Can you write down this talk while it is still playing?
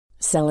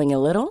Selling a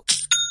little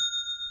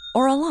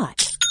or a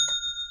lot?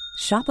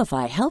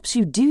 Shopify helps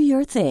you do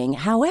your thing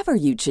however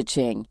you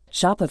cha-ching.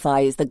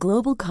 Shopify is the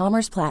global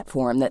commerce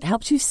platform that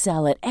helps you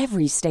sell at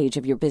every stage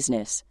of your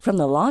business. From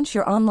the launch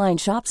your online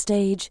shop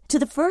stage to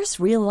the first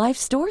real-life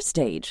store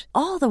stage,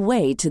 all the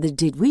way to the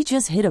did we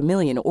just hit a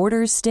million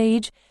orders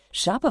stage.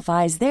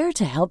 Shopify is there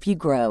to help you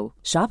grow.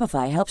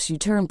 Shopify helps you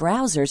turn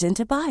browsers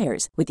into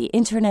buyers with the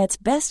internet's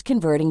best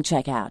converting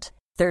checkout.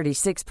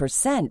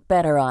 36%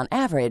 better on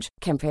average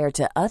compared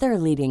to other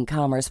leading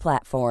commerce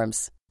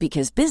platforms.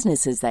 Because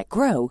businesses that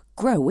grow,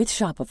 grow with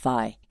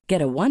Shopify.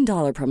 Get a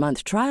 $1 per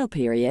month trial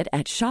period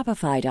at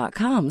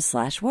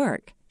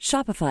shopify.com/work.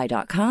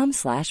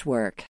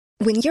 Shopify.com/work.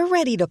 When you're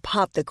ready to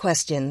pop the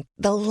question,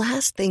 the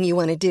last thing you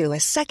want to do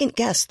is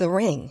second-guess the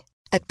ring.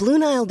 At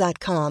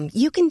BlueNile.com,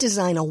 you can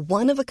design a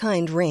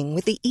one-of-a-kind ring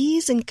with the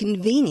ease and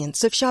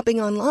convenience of shopping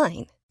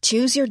online.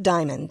 Choose your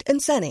diamond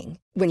and setting.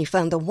 When you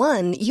find the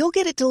one, you'll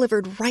get it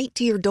delivered right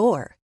to your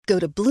door. Go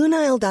to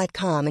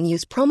BlueNile.com and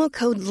use promo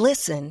code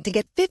LISTEN to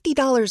get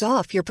 $50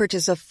 off your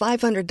purchase of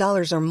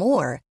 $500 or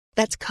more.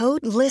 That's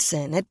code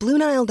LISTEN at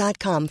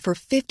BlueNile.com for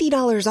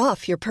 $50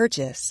 off your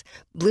purchase.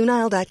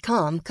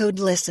 BlueNile.com, code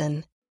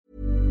LISTEN.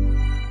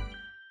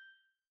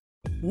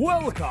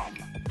 Welcome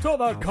to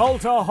the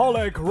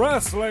Cultaholic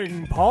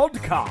Wrestling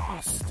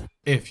Podcast.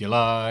 If you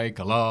like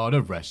a lot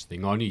of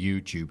wrestling on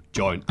YouTube,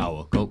 join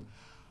our cult.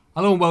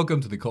 Hello and welcome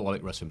to the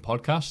Cultaholic Wrestling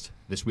Podcast.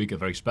 This week a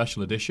very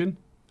special edition,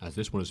 as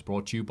this one is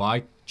brought to you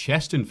by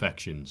chest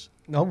infections.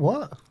 Oh,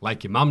 what?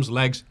 Like your mum's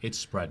legs, it's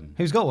spreading.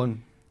 Who's got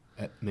one?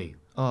 Me.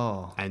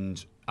 Oh.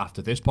 And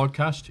after this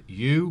podcast,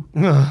 you,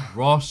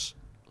 Ross,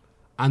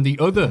 and the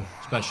other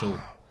special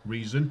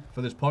reason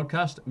for this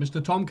podcast, Mr.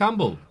 Tom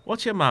Campbell.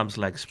 What's your mum's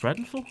legs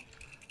spreading for?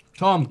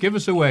 Tom, give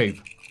us a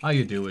wave. How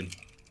you doing?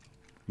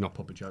 Not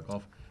puppet jerk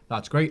off.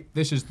 That's great.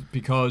 This is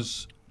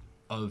because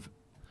of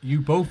you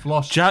both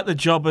lost... Jack the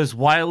Jobber's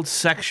wild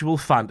sexual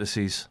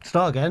fantasies.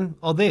 Start again?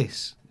 Or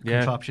this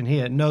contraption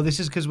here? No, this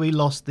is because we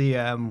lost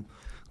the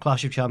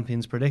Clash of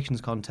Champions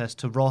predictions contest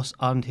to Ross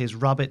and his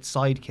rabbit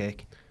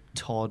sidekick,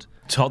 Todd.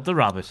 Todd the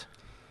Rabbit.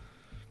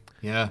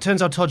 Yeah.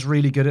 Turns out Todd's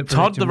really good at predicting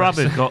Todd the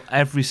Rabbit got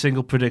every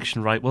single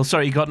prediction right. Well,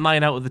 sorry, he got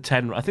 9 out of the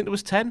 10. I think there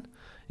was 10.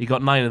 He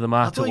got 9 of them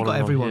after I thought he got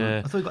everyone.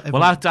 Yeah. I thought he got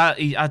everyone. Well, I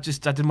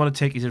didn't want to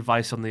take his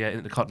advice on the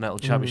Intercontinental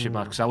Championship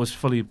match because I was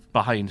fully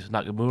behind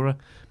Nakamura.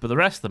 But the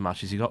rest of the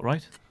matches he got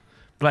right.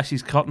 Bless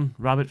his cotton,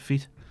 rabbit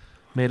feet,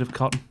 made of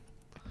cotton.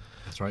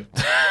 That's right.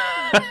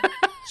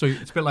 So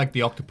it's a bit like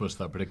the octopus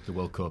that predicted the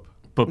World Cup.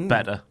 But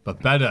better.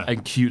 But better.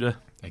 And cuter.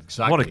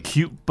 Exactly. What a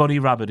cute bunny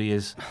rabbit he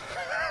is.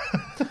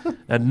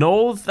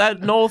 North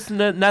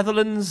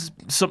Netherlands,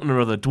 something or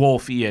other,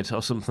 dwarf-eared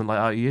or something like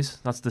that he is.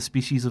 That's the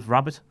species of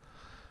rabbit.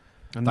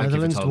 And Thank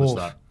Netherlands you for telling us dwarf,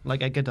 that.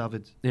 like Edgar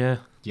Davids. Yeah.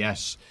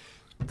 Yes.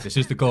 This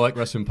is the Cultaholic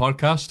Wrestling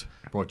Podcast,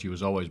 brought to you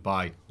as always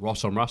by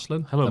Ross on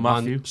Wrestling. Hello, the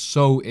Matthew. Man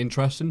so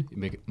interesting. You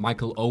make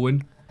Michael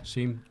Owen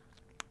seem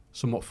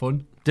somewhat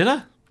fun. Did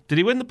I? Did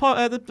he win the poll?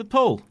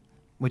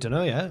 We don't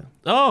know yet.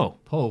 Oh.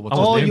 Paul, what's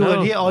Oh, his name? you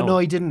weren't here? Oh, Oh. no,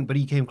 he didn't, but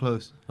he came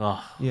close. Oh.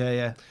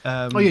 Yeah.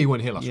 Oh, yeah, you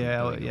weren't here last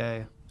Yeah, week.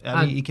 yeah.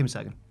 And- He came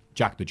second.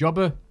 Jack the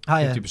Jobber.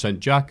 Hiya. 50%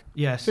 Jack.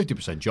 Yes.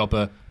 50%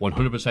 Jobber.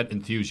 100%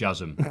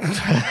 enthusiasm.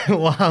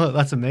 Wow,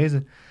 that's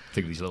amazing.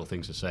 Think of these little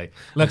things to say.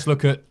 Let's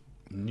look at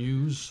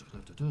news.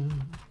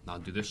 I'll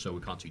do this so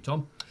we can't see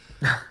Tom.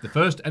 The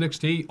first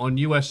NXT on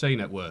USA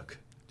Network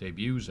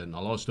debuts and a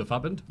lot of stuff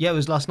happened. Yeah, it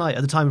was last night.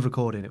 At the time of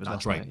recording, it was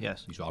That's last right. night.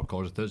 Yes. These are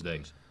recorded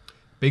Thursdays.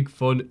 Big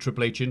fun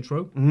Triple H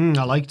intro.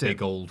 I liked it.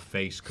 Big old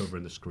face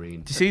covering the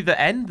screen. Do you see the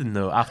ending,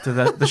 though, after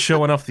the show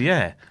went off the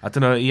air? I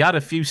don't know. He had a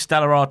few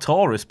Stella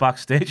Artoris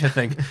backstage, I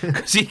think.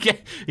 Because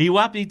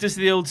he does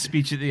the old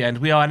speech at the end.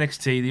 We are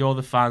NXT, all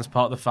the fans,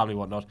 part of the family,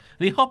 whatnot.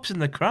 And he hops in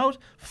the crowd.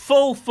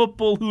 Full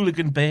football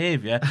hooligan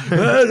behaviour.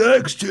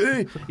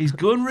 NXT! He's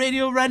going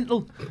radio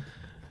rental.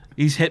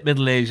 He's hit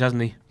middle age,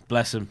 hasn't he?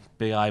 Bless him.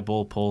 Big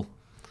eyeball Paul.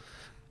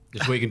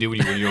 This is what you can do when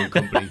you run your own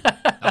company.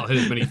 I'll hit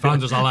as many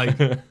fans as I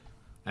like.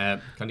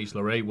 Candice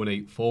LeRae won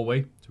a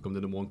 4-way to become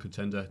the #1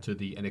 contender to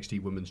the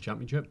NXT Women's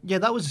Championship. Yeah,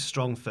 that was a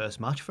strong first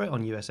match for it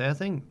on USA, I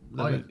think.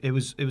 Oh, yeah. It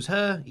was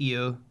her,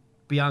 Io,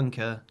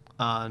 Bianca,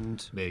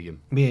 and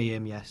Miriam.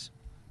 Miriam, yes.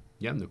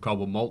 Yeah, and the crowd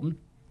were molten.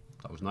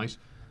 That was nice.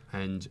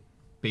 And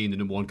being the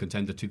 #1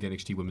 contender to the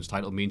NXT Women's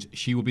title means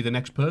she will be the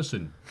next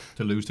person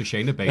to lose to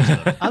Shayna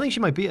Baszler. I think she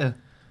might beat her.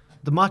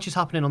 The match is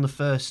happening on the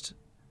first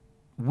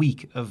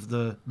week of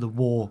the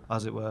war,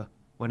 as it were,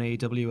 when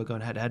AEW are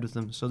going head-to-head with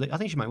them. So I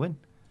think she might win.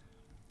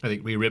 I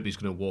think Rhea Ripley's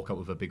going to walk out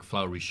with a big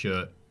flowery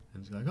shirt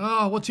and he's like,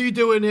 "Oh, what's he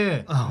doing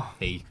here?" Oh,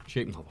 hey,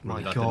 shit! Oh,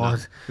 my that,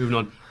 God. Moving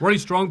on. Roddy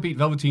Strong beat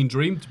Velveteen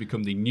Dream to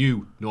become the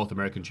new North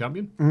American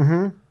champion.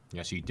 Mm-hmm.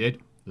 Yes, he did.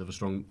 Another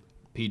strong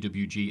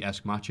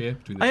PWG-esque match here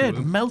between the I two heard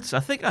of them.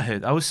 Meltzer.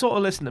 I was sort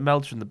of listening to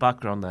Meltzer in the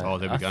background there. Oh,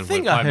 there we go. I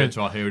think We're 5 I minutes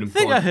while hearing him. I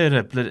think I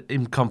heard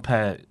him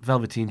compare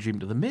Velveteen Dream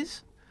to The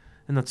Miz,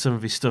 and that some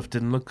of his stuff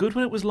didn't look good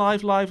when it was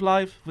live,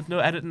 with no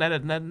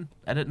editing.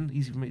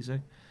 Easy for me to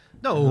say.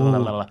 No. La, la,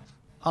 la, la.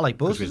 I like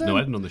both Because of there's no them.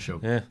 editing on the show.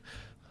 Yeah.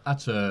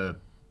 That's a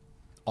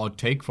odd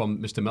take from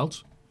Mr.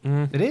 Meltz.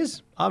 It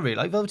is. I really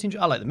like Velveteen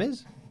Dream. I like The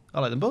Miz. I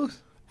like them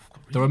both.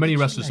 There are many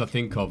wrestlers I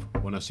think of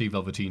when I see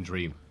Velveteen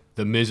Dream.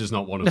 The Miz is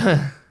not one of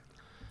them.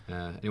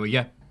 Anyway,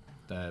 yeah.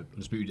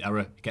 Undisputed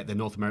Era get their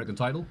North American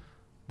title.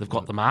 They've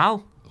got them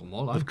all.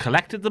 They've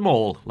collected them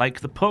all,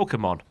 like the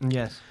Pokemon.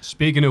 Yes.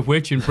 Speaking of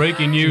which, in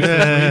breaking news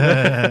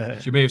this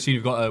week, you may have seen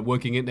we've got a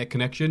working internet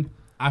connection.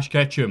 Ash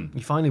Ketchum.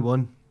 He finally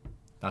won.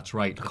 That's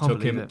right. It can't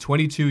took him believe it.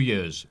 22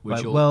 years.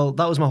 Which Right, well,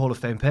 that was my Hall of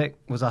Fame pick,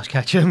 was Ash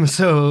Ketchum,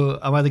 so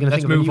I'm either going to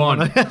let's think of a move new on.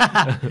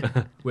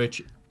 one.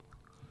 Which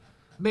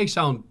may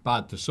sound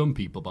bad to some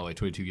people, by the way,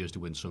 22 years to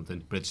win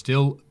something, but it's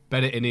still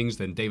better innings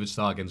than David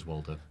Starr against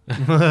Walter.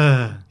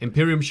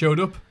 Imperium showed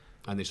up,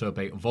 and they set up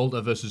a Volta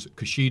versus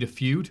Kushida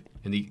feud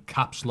in the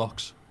Caps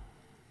Locks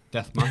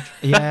death match.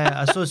 Yeah,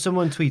 I saw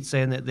someone tweet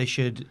saying that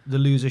the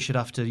loser should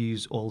have to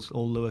use all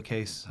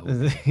lowercase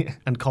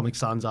and Comic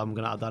Sans. I'm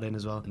going to add that in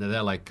as well. And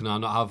they're like, can I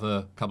not have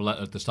a couple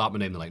letters to start my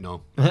name? They're like,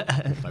 no.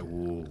 It's like,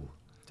 whoa,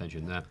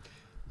 tension there.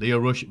 Leo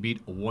Rush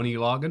beat Wonnie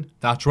Largan.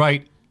 That's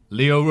right,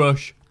 Leo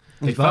Rush.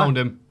 They He's found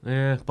back. him.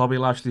 Yeah, Bobby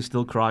Lashley's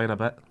still crying, I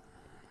bet.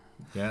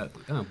 Yeah,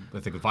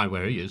 if they can find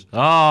where he is.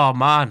 Oh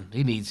man,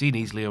 he needs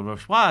Leo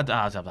Rush.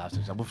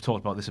 We've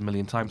talked about this a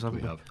million times, haven't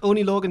we? We have.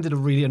 Only Logan did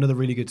another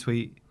really good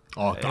tweet.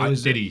 Oh,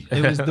 did he?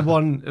 It was the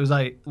one. It was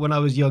like when I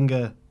was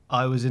younger,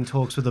 I was in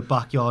talks with a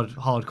backyard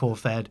hardcore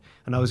fed,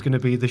 and I was going to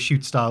be the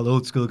shoot style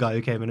old school guy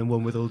who came in and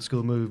won with old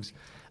school moves,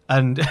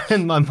 and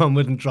my mum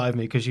wouldn't drive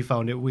me because she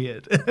found it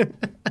weird.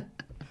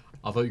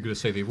 I thought you were going to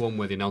say the one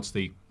where they announced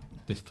the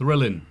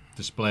thrilling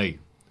display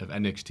of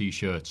NXT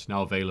shirts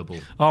now available.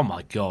 Oh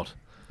my god.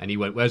 And he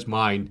went, where's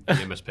mine?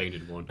 The MS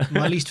Painted one.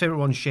 My least favorite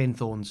one's Shane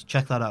Thorne's.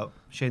 Check that out.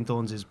 Shane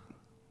Thorne's is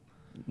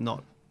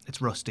not.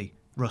 It's rusty,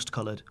 rust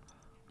coloured.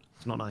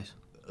 It's not nice.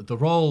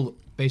 They're all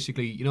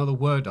basically, you know, the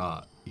word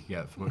art you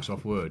get from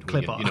Microsoft Word.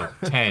 Clip when art. you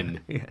know,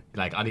 10. Yeah.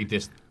 Like, I need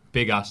this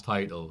big ass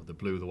title, the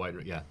blue, the white,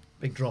 yeah.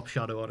 Big drop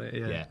shadow on it.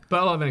 Yeah. Yeah.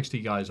 But a lot of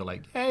NXT guys are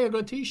like, hey, I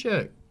got a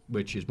t-shirt.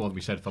 Which is more than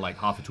we said for like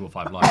half a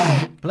 205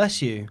 Live.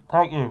 Bless you.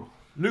 Thank you.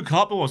 Luke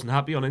Harper wasn't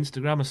happy on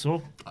Instagram, I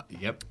saw.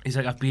 Yep. He's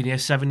like, I've been here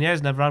 7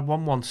 years, never had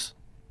one once.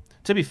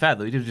 To be fair,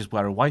 though, he did just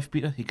wear a wife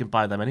beater. He can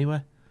buy them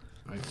anywhere.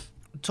 Right.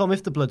 Tom,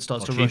 if the blood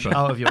starts Or to rush cheaper.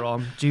 out of your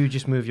arm, do you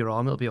just move your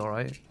arm? It'll be all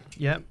right.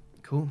 Yeah.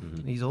 Cool.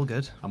 He's all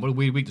good. And what a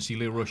weird week to see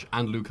Leo Rush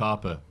and Luke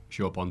Harper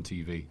show up on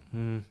TV.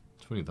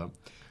 It's funny that.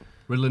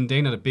 Riddle and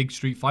Dane had a big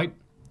street fight,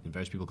 and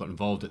various people got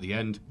involved at the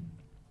end.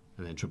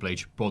 And then Triple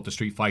H brought the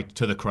street fight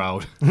to the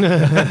crowd.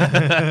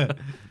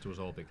 It was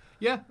all big.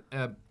 Yeah,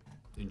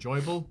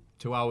 enjoyable.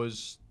 2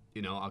 hours,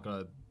 you know, I've got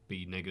to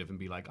be negative and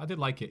be like, I did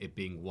like it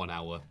being 1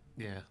 hour.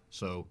 Yeah.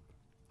 So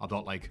I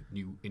don't like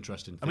new,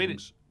 interesting things. I mean,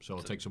 so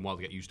it'll take some while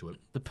to get used to it.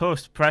 The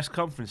post-press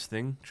conference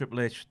thing,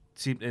 Triple H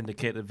seemed to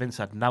indicate that Vince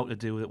had nothing to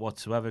do with it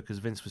whatsoever because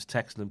Vince was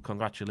texting him,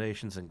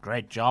 congratulations and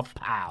great job,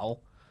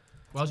 pal.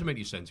 Well, does it make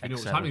any sense? If you know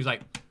what's Excellent. happening, he's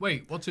like,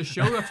 wait, what's a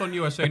show that's on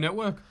USA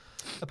Network?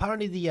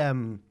 Apparently,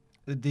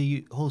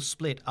 the whole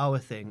split hour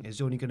thing is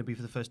only going to be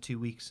for the first 2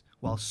 weeks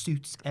while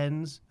Suits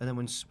ends, and then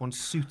once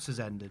Suits has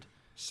ended.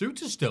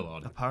 Suits is still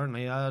on.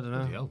 Apparently, I don't know.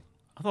 Bloody hell.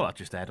 I thought that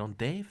just aired on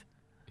Dave.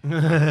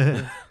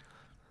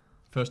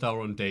 First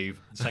hour on Dave,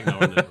 second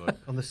hour on Network.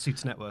 On the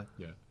Suits network.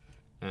 Yeah.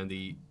 And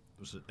there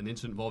was an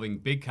incident involving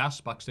Big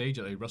Cass backstage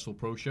at a Wrestle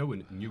Pro show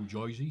in New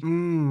Jersey.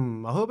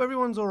 I hope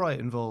everyone's all right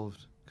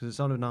involved because it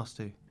sounded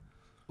nasty.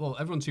 Well,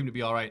 everyone seemed to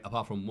be all right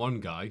apart from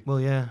one guy.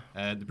 Well, yeah.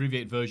 The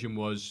abbreviated version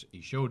was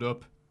he showed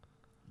up,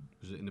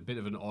 was in a bit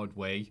of an odd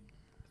way,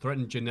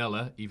 threatened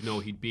Janela, even though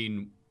he'd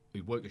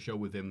worked a show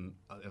with him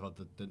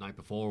the night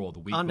before or the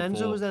week And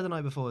before. Enzo was there the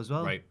night before as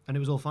well. Right. And it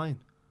was all fine.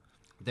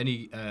 Then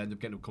he ended up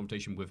getting a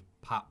conversation with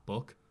Pat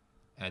Buck,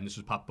 and this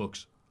was Pat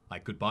Buck's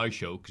like goodbye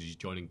show because he's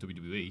joining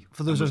WWE.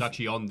 For those and was of-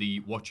 actually on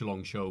the watch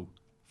along show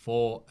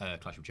for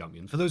Clash of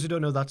Champions. For those who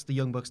don't know, that's the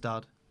Young Bucks'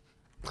 dad.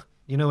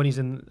 You know when he's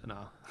in...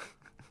 No.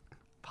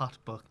 Pat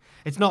Buck.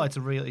 It's not. He's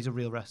a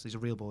real wrestler. He's a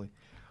real boy.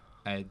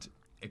 And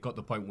it got to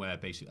the point where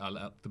basically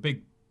the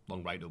big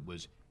long write-up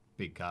was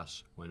Big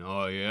Cass went,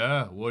 oh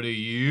yeah, what are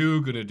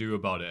you going to do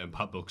about it? And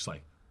Pat Buck's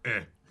like,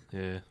 eh.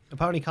 Yeah.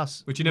 Apparently,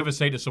 Cass Which you never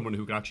say to someone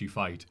who can actually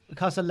fight.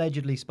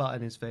 allegedly spat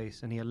in his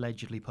face, and he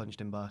allegedly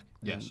punched him back.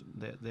 Yes.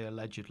 And they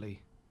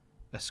allegedly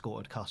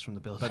escorted Cass from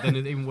the building. But then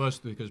it's even worse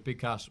because Big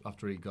Cass,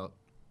 after he got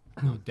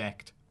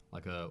decked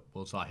like a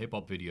World Star Hip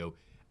Hop video,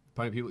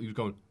 apparently he was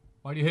going,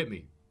 why do you hit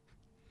me?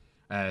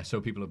 So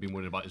people have been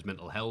wondering about his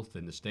mental health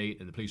in the state,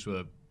 and the police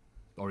were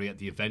already at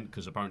the event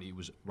because apparently he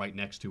was right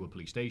next to a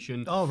police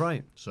station. Oh,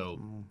 right.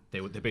 So they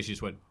basically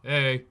just went,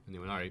 hey, and they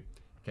went, all right.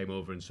 Came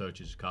over and searched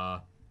his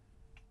car.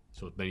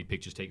 So many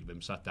pictures taken of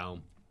him, sat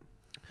down.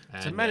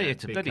 It's And, a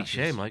Big bloody Cass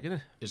shame, like, isn't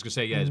it? I was going to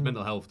say, yeah, his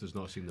mental health does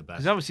not seem the best.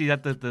 Because obviously he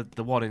had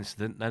the one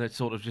incident, and it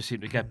sort of just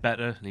seemed to get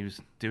better, and he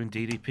was doing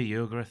DDP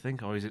yoga, I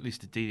think, or he's at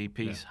least at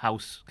DDP's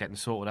house getting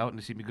sorted out, and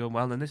it seemed to be going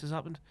well, and then this has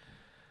happened.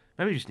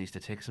 Maybe he just needs to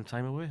take some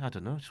time away. I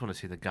don't know. Just want to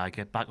see the guy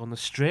get back on the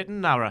straight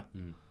and narrow,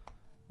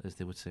 as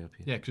they would say up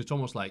here. Yeah, because it's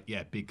almost like,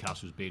 Big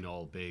Cass was being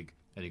all big,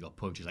 and he got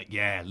punched. He's like,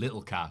 yeah,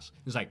 little Cass.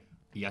 It's like,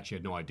 he actually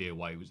had no idea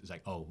why he was. It's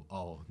like, oh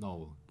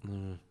no,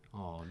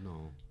 oh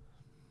no.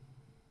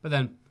 But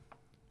then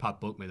Pat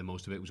Buck made the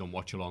most of it. It was on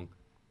watch along,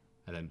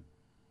 and then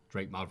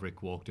Drake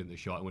Maverick walked in the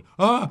shot and went,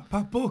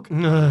 Pat Buck.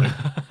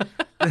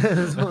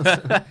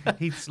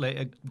 Heath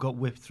Slater got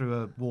whipped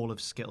through a wall of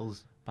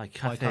Skittles By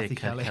Cathy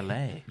Kelly.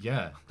 Calais.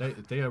 Yeah,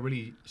 they are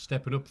really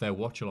stepping up their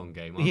watch along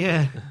game. Aren't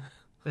Yeah,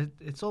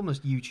 it's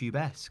almost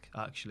YouTube-esque,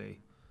 actually.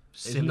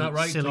 Isn't that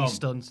right, Silly Tom?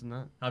 stunts and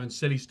that. they? Having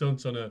silly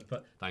stunts on a.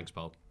 Thanks,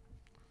 pal.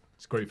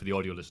 It's great for the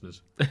audio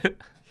listeners.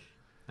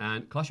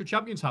 And Clash of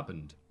Champions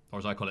happened, or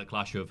as I call it,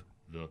 Clash of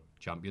the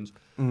Champions.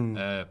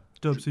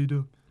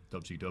 Dub-C-dub.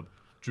 Dub-C-dub.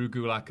 Drew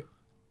Gulak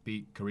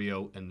beat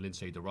Carrillo and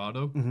Lindsay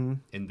Dorado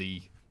in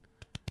the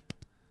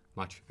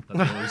match that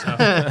they always have.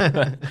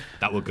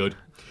 That were good.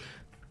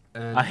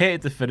 I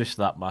hated to finish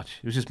that match.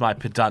 It was just my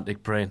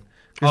pedantic brain.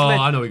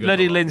 I know you're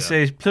Bloody gonna talk,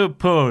 Lindsay,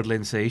 poor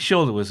Lindsay. His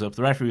shoulder was up.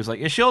 The referee was like,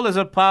 "Your shoulder's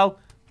up, pal."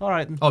 All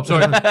right. Then. Oh, I'm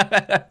sorry.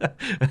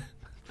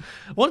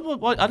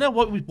 What? I know.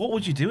 What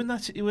would you do in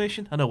that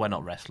situation? I know we're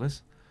not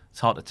wrestlers.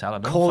 It's hard to tell. I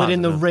know Call it fans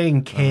in the know.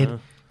 ring, kid.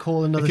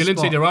 Call another If you're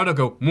Lindsay spot. Dorado,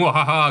 go,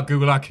 Mwahaha,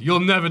 Gulak, you'll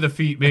never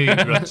defeat me.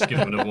 Let's give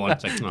him another one.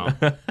 It's like,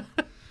 no.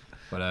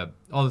 But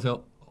all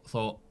the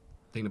thought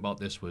thing about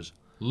this was,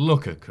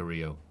 look at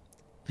Carrillo.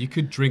 You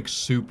could drink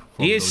soup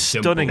from He is those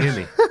stunning, dimples.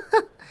 isn't he?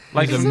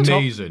 Like He's top-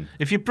 amazing.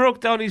 If you broke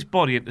down his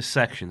body into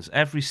sections,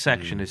 every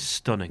section is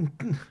stunning.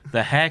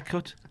 The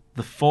haircut,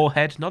 the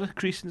forehead, not a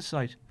crease in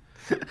sight.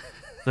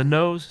 The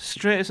nose,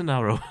 straight as an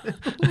arrow.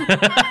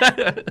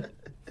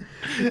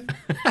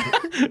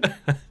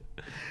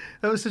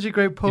 That was such a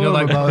great poem know,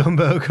 like- about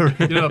Humberto Carrillo.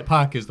 You know,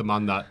 Pac is the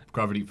man that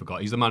Gravity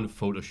forgot. He's the man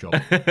Photoshop.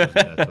 wasn't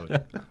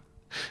there, so.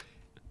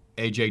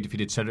 AJ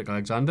defeated Cedric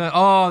Alexander.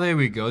 Oh, there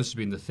we go. This has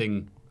been the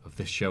thing of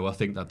this show. I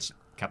think that's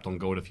kept on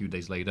going a few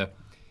days later.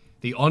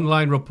 The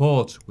online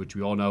reports, which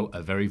we all know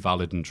are very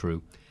valid and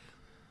true,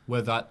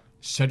 were that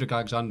Cedric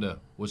Alexander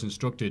was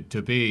instructed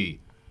to be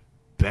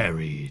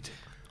buried.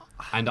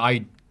 And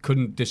I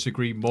couldn't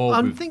disagree more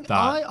with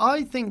that.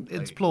 I think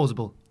it's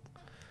plausible.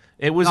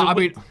 It was. No, a- I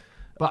mean,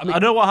 but I mean, I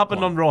know what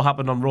happened go on Raw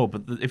happened on Raw,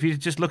 but if you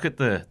just look at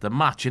the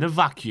match in a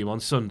vacuum on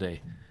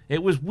Sunday,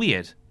 it was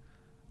weird.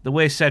 The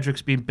way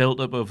Cedric's been built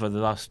up over the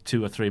last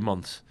 2 or 3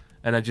 months,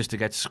 and then just to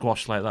get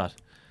squashed like that.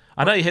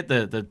 I know he hit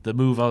the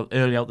move out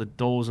early out the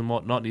doors and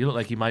whatnot, and he looked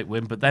like he might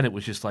win, but then it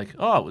was just like,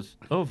 oh, it was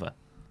over.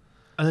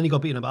 And then he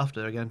got beaten up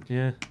after again.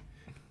 Yeah.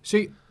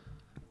 See,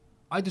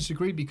 I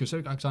disagree because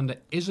Cedric Alexander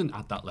isn't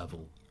at that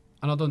level.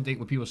 And I don't think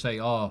when people say,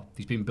 oh,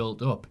 he's been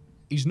built up,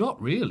 he's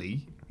not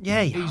really.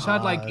 Yeah, He's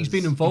had, like, he's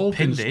been involved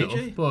in pinned stuff,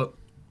 AJ. but...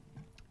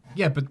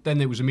 Yeah, but then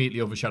it was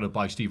immediately overshadowed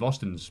by Steve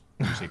Austin's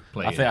music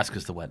playing. I think that's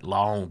because they went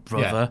long,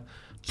 brother,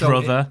 So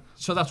brother.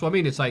 so that's what I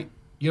mean. It's like,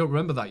 you don't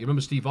remember that. You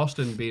remember Steve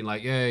Austin being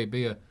like, yay,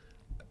 beer.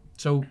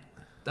 So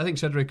I think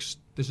Cedric's,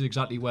 this is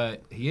exactly where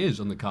he is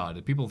on the card.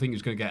 If people think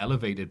he's going to get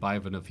elevated by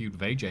having a feud with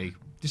AJ,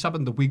 this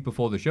happened the week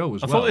before the show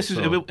as I well. thought this is,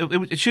 so-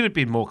 it should have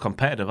been more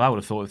competitive. I would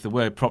have thought if they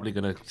were probably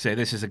going to say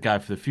this is a guy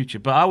for the future.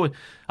 But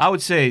I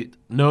would say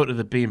no to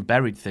the being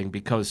buried thing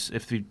because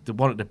if they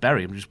wanted to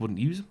bury him, they just wouldn't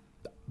use him.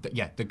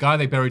 the guy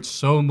they buried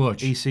so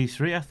much.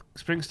 EC3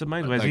 springs to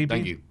mind. Where's he been?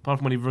 Thank you. Apart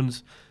from when he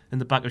runs in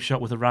the back of shot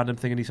with a random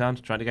thing in his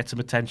hand, trying to get some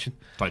attention.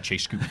 Trying to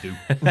chase Scooby-Doo.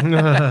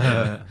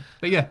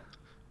 But yeah,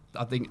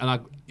 I think,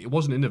 it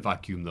wasn't in a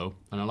vacuum though,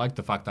 and I like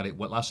the fact that it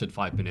lasted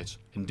 5 minutes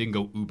and didn't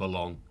go uber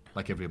long,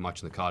 like every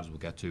match in the cards we'll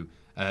get to.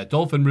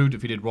 Dolphin Rude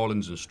defeated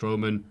Rollins and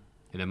Strowman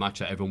in a match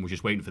that everyone was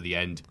just waiting for the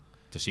end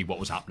to see what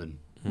was happening.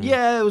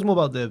 Yeah, it was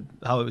more about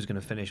how it was going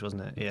to finish,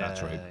 wasn't it? Yeah,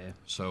 That's right. yeah.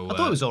 So I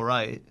thought it was all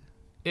right.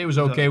 It was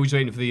okay. We was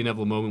waiting for the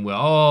inevitable moment where,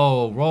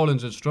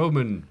 Rollins and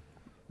Strowman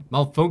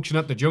malfunction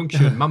at the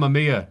junction. Mamma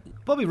mia.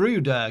 Bobby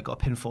Roode got a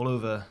pinfall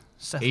over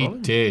Seth He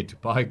Rollins. did,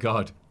 by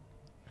God.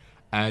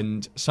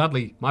 And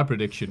sadly, my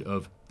prediction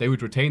of they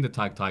would retain the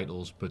tag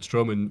titles, but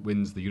Strowman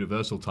wins the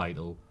Universal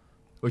title,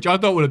 which I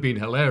thought would have been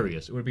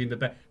hilarious. It would have been the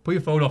best. Put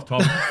your phone off,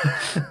 Tom.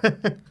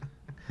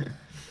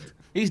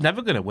 He's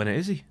never going to win it,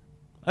 is he?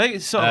 I think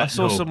I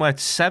saw No. somewhere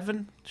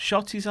 7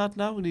 shots he's had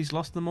now, and he's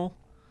lost them all.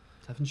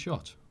 7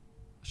 shots.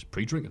 That's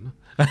pre-drinking.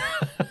 Huh?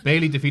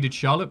 Bailey defeated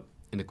Charlotte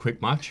in a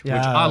quick match, which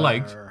I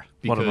liked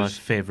One of my because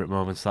favourite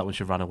moments, that when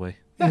she ran away.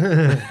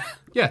 they're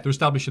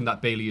establishing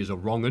that Bailey is a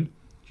wrong-un.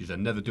 She's a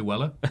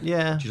never-do-weller.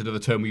 Yeah. Which is another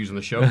term we use on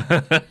the show.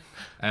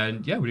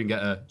 And yeah, we didn't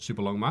get a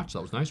super long match.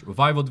 That was nice.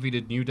 Revival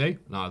defeated New Day.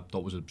 No, I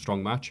thought was a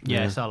strong match.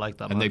 Yes, I like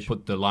that And match. they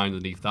put the line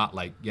underneath that,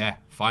 like, yeah,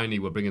 finally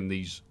we're bringing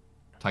these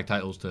tag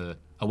titles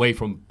away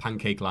from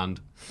Pancake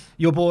Land.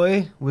 Your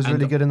boy was And-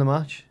 really good in the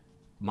match.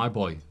 My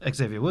boy.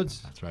 Xavier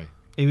Woods. That's right.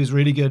 He was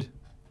really good.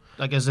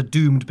 Like as a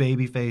doomed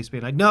baby face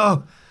being like,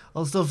 no,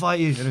 I'll still fight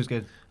you. And it was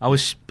good. I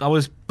was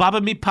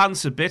babbing me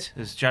pants a bit,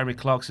 as Jeremy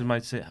Clarkson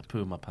might say. I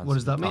poo my pants. What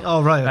does that mean?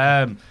 Oh,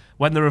 right. Okay.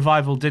 When the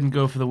Revival didn't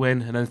go for the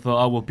win, and then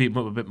thought, we'll beat them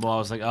up a bit more. I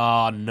was like,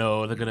 oh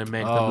no, they're going to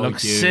make them look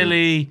you.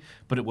 silly,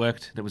 but it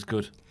worked. It was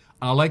good.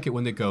 And I like it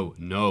when they go,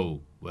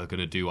 no, we're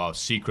going to do our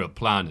secret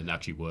plan, and it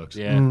actually works.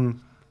 Yeah.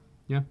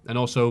 Yeah. And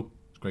also,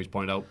 as Graves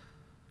pointed out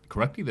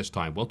correctly this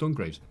time, well done,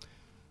 Graves.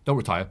 don't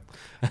retire.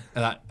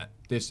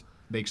 This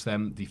makes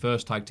them the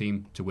first tag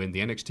team to win the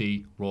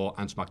NXT, Raw,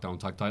 and SmackDown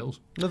tag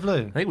titles. Lovely.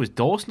 I think it was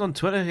Dawson on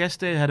Twitter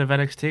yesterday, head of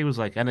NXT, was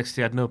like,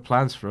 NXT had no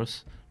plans for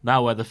us.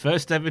 Now we're the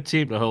first ever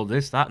team to hold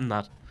this, that, and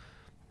that.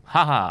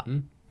 Haha.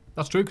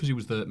 That's true, because he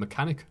was the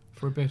mechanic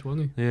for a bit,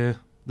 wasn't he? Yeah.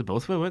 They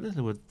both were, weren't they?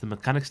 They were the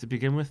mechanics to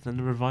begin with, then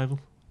the revival.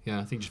 Yeah, I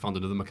think he just found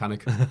another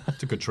mechanic.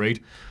 It's a good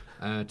trade.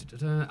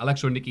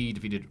 Alexa and Nikki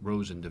defeated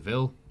Rose and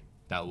Deville.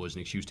 That was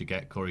an excuse to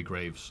get Corey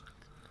Graves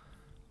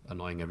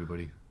annoying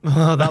everybody.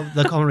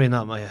 The comedy in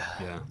that,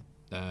 Yeah.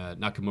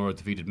 Nakamura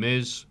defeated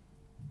Miz.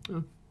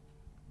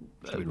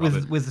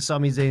 with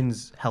Sami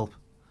Zayn's help.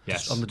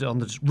 Yes. Just on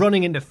the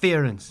running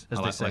interference, as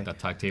I they say. like that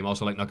tag team.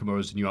 Also like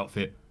Nakamura's new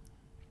outfit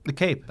The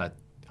cape. that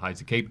hides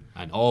the cape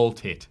and all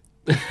tit.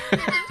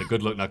 It's a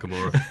good look,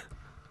 Nakamura.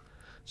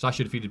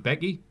 Sasha defeated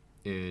Becky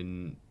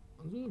in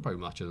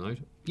probably match of the night.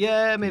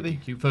 Yeah, maybe.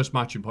 First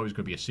match probably is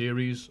going to be a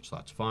series, so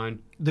that's fine.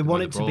 They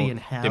want mind it the to be brawl. in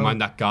hell. They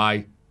mind that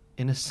guy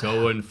In a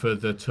going for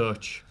the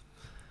touch.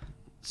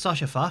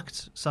 Sasha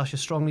facts. Sasha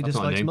strongly That's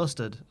not a dislikes name.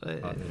 mustard.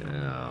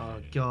 Oh,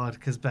 God,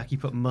 because Becky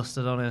put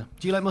mustard on her.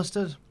 Do you like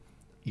mustard?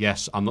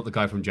 Yes, I'm not the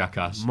guy from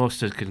Jackass.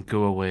 Mustard can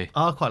go away.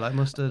 I quite like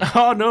mustard.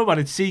 Oh, no, man,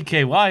 it's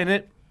CKY,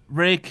 innit?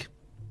 Rake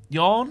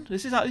Yawn?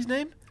 Is that his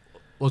name?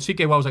 Well,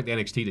 CKY was like the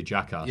NXT to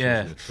Jackass,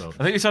 Yeah. wasn't it? So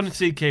I think it's on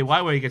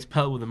CKY where he gets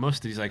pelted with a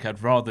mustard. He's like,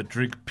 I'd rather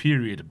drink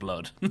period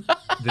blood. they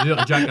did it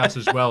on Jackass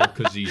as well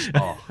because he's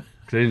I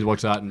didn't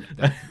watch that and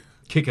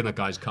kicking that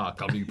guy's car.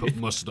 Can't believe you put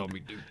mustard on me,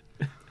 dude.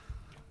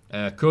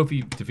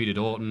 Kofi defeated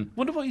Orton.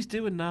 Wonder what he's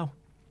doing now.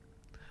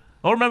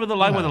 I remember the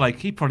line where they're like,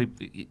 I think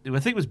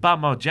it was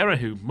Bam Margera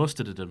who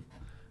mustarded him.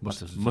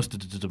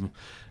 Mustarded him.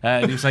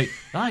 And he was like,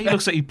 he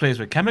looks like he plays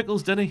with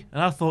chemicals, doesn't he?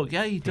 And I thought,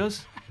 yeah, he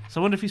does. So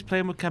I wonder if he's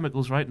playing with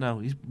chemicals right now.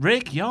 He's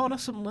Rake Yarn or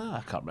something like that.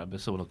 I can't remember.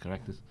 Someone will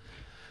correct us.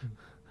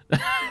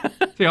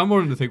 See, I'm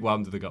wondering to think what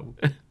happened to the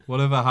guy.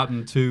 Whatever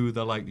happened to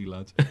the likely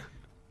lads?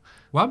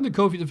 What happened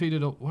to Kofi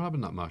defeated? What happened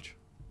in that match?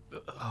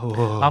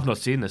 I've not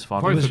seen this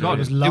far. Probably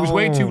forgotten. It was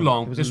way too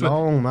long. It was a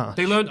long match.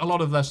 They learned a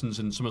lot of lessons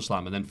in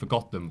SummerSlam and then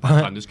forgot them by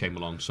the time this came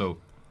along. So,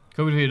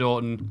 Kofi defeated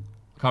Orton.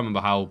 Can't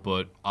remember how,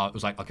 but I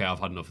was like, okay, I've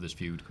had enough of this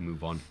feud. Can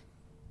move on.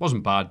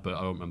 Wasn't bad, but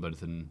I don't remember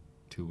anything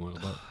too much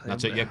about it.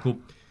 That's it. Yeah, cool.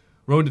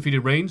 Rowan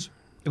defeated Reigns,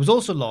 It was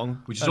also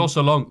long. which is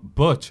also long,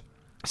 but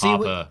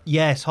Harper.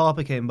 Yes,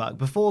 Harper came back.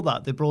 Before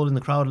that, they brawled in the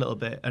crowd a little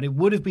bit, and it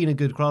would have been a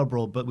good crowd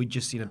brawl, but we'd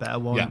just seen a better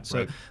one. Yeah, so,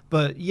 right.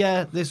 But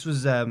yeah, this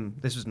was a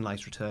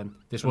nice return.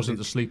 This wasn't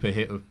the sleeper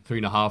hit of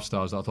 3.5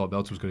 stars that I thought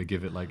Meltzer was going to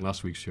give it like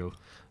last week's show.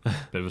 Bit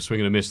of a swing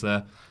and a miss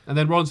there. And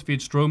then Rollins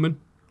defeated Strowman.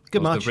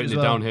 Good match They've written as it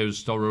well. down here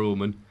as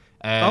Strowman.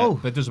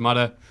 But it doesn't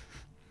matter.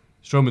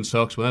 Strowman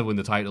sucks. We'll never win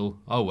the title.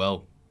 Oh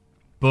well.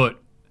 But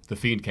The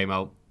Fiend came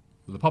out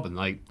with the pop of the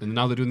night, and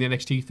now they're doing the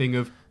NXT thing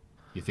of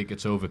you think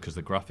it's over because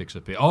the graphics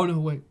appear. Oh no,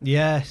 wait.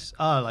 Yes,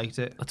 I liked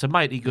it. It's a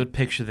mighty good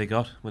picture they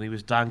got when he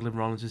was dangling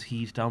Rollins'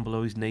 heels down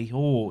below his knee.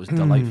 Oh, it was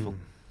delightful.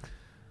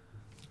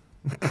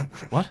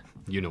 What?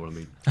 You know what I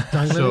mean.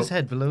 Dangling his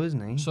head below,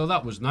 isn't he? So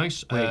that was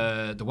nice.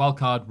 The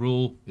wildcard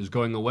rule is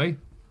going away.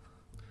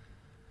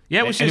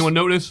 Yeah, it was Anyone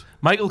just, notice?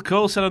 Michael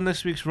Cole said on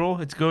this week's Raw,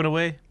 it's going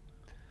away.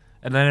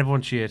 And then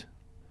everyone cheered.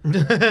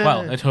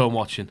 Well, at home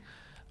watching.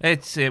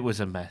 It was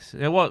a mess.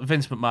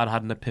 Vince McMahon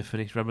had an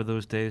epiphany. Remember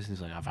those days? And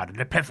he's like, I've had an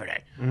epiphany.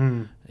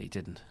 He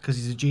didn't. Because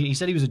he's a genius. He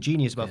said he was a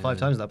genius about 5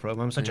 times in that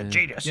program. I'm such a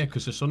genius. Yeah,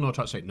 because the Sun tried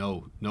to say,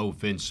 no,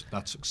 Vince,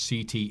 that's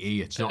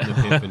CTE. It's not an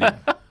epiphany.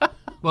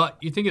 Well,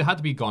 you think it had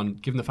to be gone,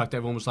 given the fact that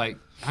everyone was like,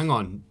 hang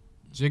on,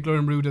 Ziggler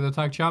and Rude are the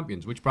tag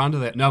champions. Which brand are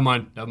they? Never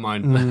mind.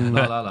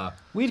 La, la, la.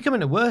 We'd come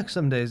into work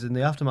some days in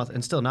the aftermath,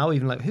 and still now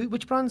even like,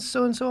 which brand's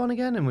so and so on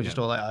again? And we're just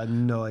all like, I have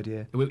no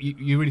idea.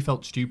 You really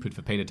felt stupid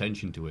for paying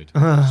attention to it.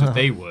 So if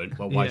they weren't,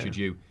 well, why Yeah. should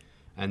you?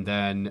 And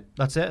then,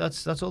 That's it.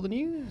 That's all the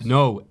news.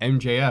 no,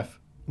 MJF.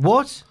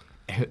 What?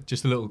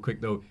 Just a little quick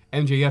though.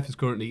 MJF is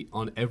currently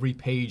on every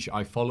page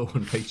I follow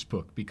on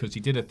Facebook because he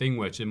did a thing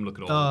where it's him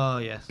looking all Oh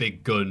yes.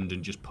 big gunned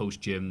and just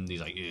post gym.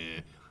 He's like, yeah.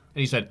 And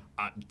he said,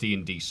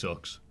 D&D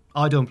sucks.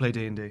 I don't play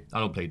D&D. I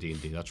don't play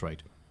D&D, that's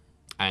right.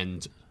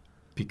 And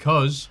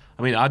because...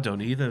 I mean, I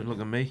don't either. Look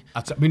at me.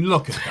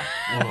 look at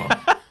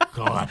that. Oh,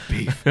 God, that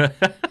beef.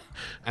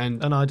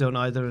 And And I don't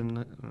either. And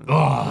look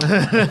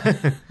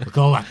at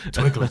all that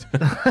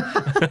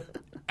twiglet.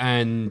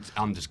 And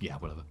I'm just,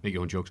 whatever, make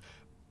your own jokes.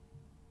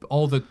 But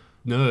all the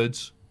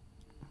nerds,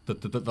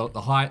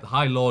 the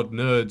high lord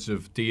nerds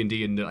of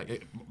D&D, and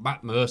like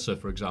Matt Mercer,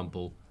 for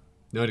example,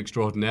 nerd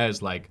extraordinaire,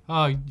 is like,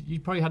 oh, you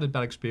probably had a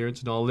bad experience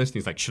and all this. And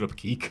he's like, shut up,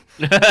 geek.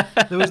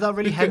 there was that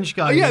really hench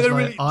guy. Oh, yeah, who's they're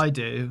like, really- I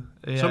do.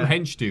 Yeah. Some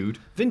hench dude.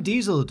 Vin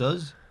Diesel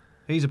does.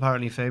 He's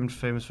apparently famous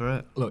for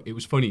it. Look, it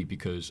was funny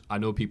because I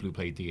know people who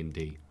play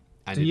D&D.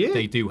 And Do you?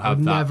 they do have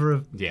I've that. never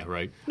have- Yeah,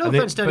 right. No And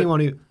offense to but anyone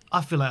who. I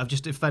feel like I've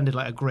just offended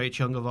like a great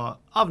chunk of art.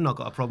 I've not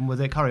got a problem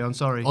with it. Carry on.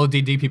 Sorry. All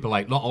D&D people are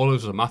like, not all of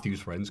us are Matthew's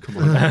friends. Come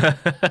on. They're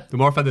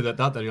more offended at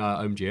that than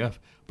MJF.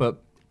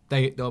 But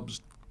they'll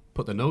just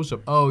put their nose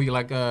up. Oh, you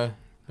like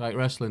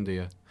wrestling, do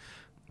you?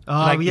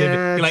 Oh,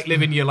 yeah. You like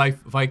living your life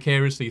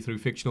vicariously through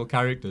fictional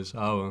characters.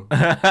 Oh,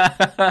 well.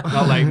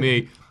 Not like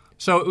me.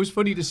 So it was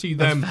funny to see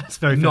them That's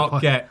very fair not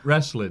point. get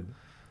wrestling.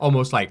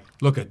 Almost like,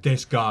 look at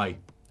this guy.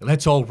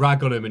 Let's all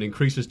rag on him and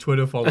increase his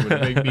Twitter following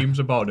and make memes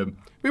about him.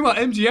 Meanwhile,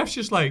 MGF's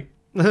just like,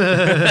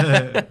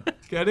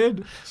 get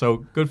in. So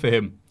good for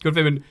him. Good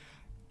for him.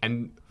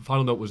 And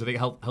final note was, I think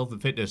Health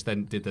and Fitness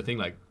then did the thing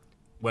like,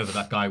 whether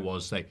that guy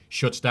was, like,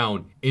 shuts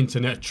down,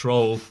 internet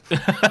troll.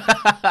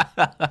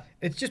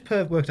 It's just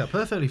worked out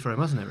perfectly for him,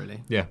 hasn't it,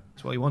 really? Yeah.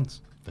 That's what he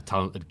wants. The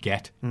talented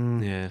get.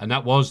 Yeah. And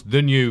that was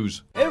the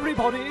news.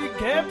 Everybody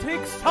get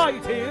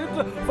excited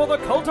for the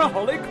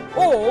Cultaholic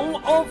Hall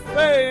of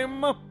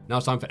Fame. Now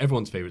it's time for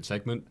everyone's favourite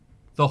segment,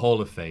 the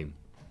Hall of Fame.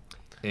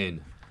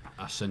 In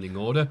ascending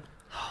order.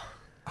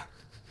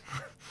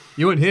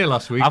 You weren't here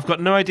last week. I've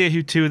got no idea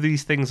who two of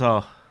these things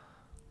are.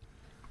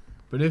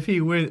 But if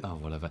he wins... Oh,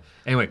 whatever.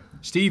 Anyway,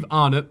 Steve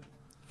Arnott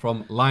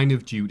from Line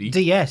of Duty.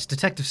 DS,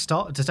 Detective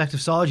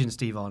Sergeant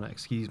Steve Arnott,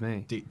 excuse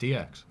me.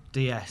 DX.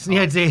 DS.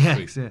 Yeah,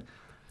 DX, sweet. yeah.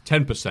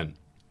 10%.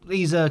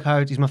 He's a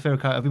character, he's my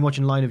favourite character. I've been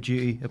watching Line of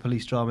Duty, a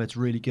police drama. It's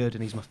really good,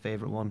 and he's my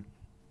favourite one.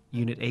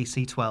 Unit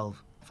AC-12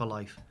 for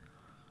life.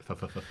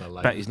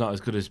 Bet he's not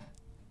as good as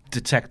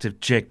Detective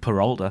Jake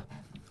Peralta.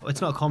 It's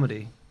not a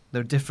comedy.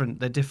 They're different.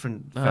 They're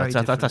different. Oh, Very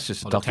different. that's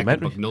just a Or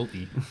documentary.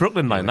 Detective McNulty.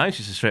 Brooklyn Nine-Nine is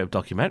just a straight-up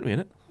documentary,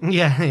 isn't it?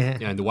 Yeah, yeah.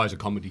 Yeah, and the wiser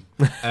comedy.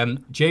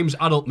 James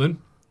Adelman,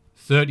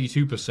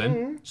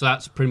 32%. So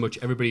that's pretty much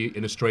everybody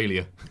in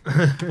Australia.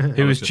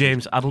 Who is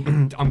James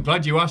Adelman? I'm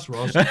glad you asked,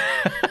 Ross.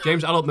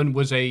 James Adelman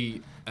was a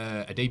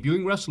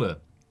debuting wrestler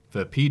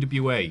for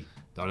PWA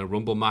down a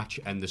Rumble match,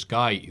 and this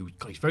guy,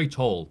 he's very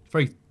tall,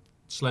 very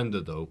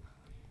slender though,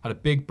 had a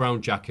big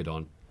brown jacket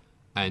on,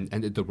 and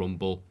entered the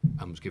Rumble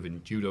and was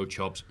given judo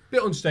chops. A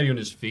bit unsteady on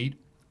his feet,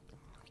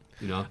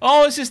 you know.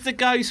 Oh, is this the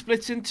guy who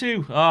splits in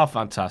two? Oh,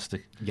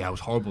 fantastic. Yeah, it was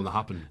horrible when that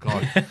happened.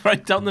 God.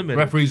 Right down the middle.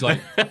 Referee's like,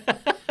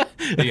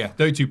 yeah,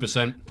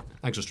 32%.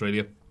 Thanks,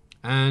 Australia.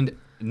 And,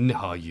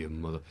 no, you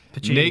mother.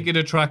 Pacini. Naked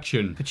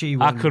Attraction. Pacini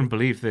I won. couldn't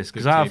believe this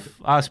because Good I tape. spent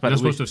You're a not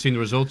supposed week. to have seen the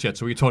results yet,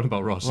 so what are you talking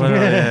about, Ross? Well,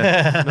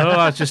 yeah. No,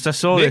 I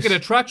saw Naked this.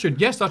 Attraction.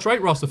 Yes, that's right,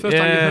 Ross. The first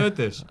time you heard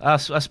this. I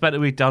spent a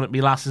week down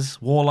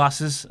at War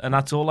Lasses, and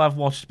that's all I've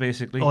watched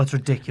basically. Oh, it's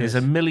ridiculous.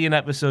 There's a million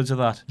episodes of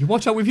that. You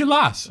watch out with your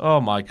lass.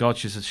 Oh my god,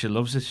 she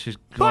loves it. She's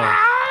God.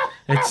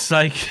 It's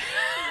like,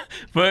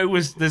 but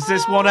there's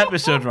this one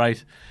episode,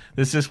 right?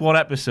 There's this one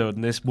episode,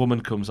 and this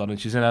woman comes on, and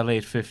she's in her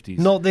late 50s.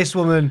 Not this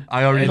woman.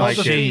 I already Not like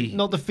the she- it. feet,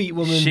 not the feet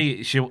woman.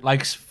 She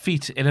likes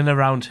feet in and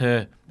around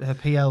her Her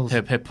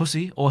PLs. her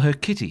pussy or her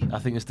kitty, I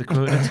think is the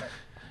quote.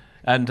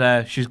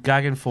 And she's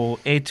gagging for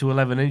 8 to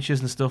 11 inches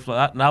and stuff like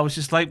that. And I was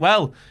just like,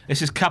 well,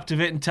 this is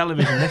captivating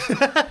television, this.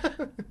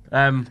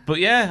 But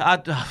yeah,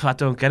 I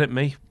don't get it,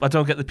 me. I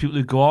don't get the people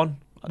who go on.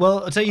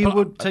 Well, I'll tell you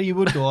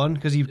would go on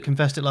because he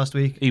confessed it last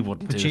week. He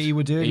wouldn't do it. Pacini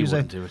would do it. He was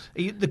wouldn't like,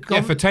 do it.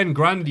 Yeah, for 10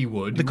 grand he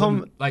would. The He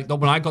wouldn't- like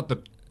when I got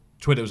the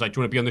Twitter, it was like, do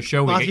you want to be on the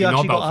show? We get Matthew your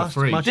actually knob got out asked. for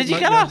free. Matthew- Did you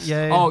Matthew- get asked?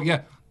 Yeah, yeah. Oh,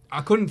 yeah.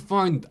 I couldn't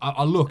find...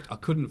 I looked. I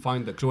couldn't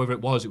find... Because whoever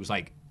it was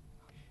like,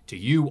 do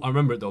you... I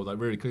remember it, though, like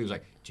really clearly. It was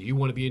like, do you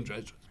want to be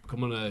interested...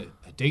 Come on a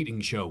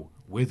dating show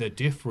with a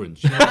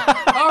difference? You know,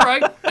 like, all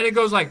right. And it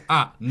goes like,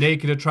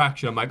 Naked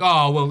Attraction. I'm like,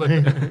 oh, well,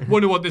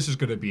 wonder what this is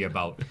going to be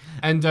about.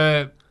 And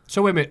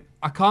so, wait a minute.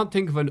 I can't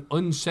think of an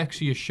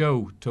unsexier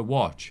show to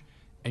watch,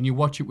 and you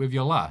watch it with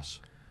your lass.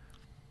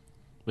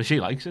 Well, she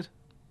likes it.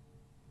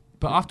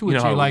 But afterwards, You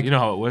know how- you're like, you know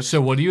how it works. So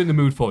what are you in the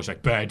mood for? It's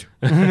like, bed.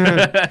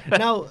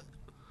 Now,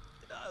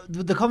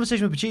 the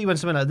conversation with Pacini went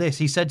something like this.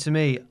 He said to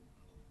me,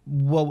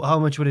 well, how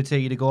much would it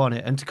take you to go on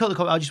it? And to cut the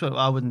comment, I just went,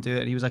 I wouldn't do it.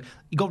 And he was like,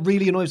 he got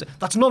really annoyed. He was like,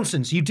 that's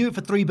nonsense. You do it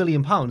for £3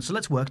 billion, so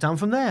let's work down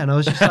from there. And I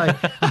was just like,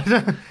 I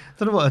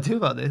don't know what to do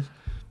about this.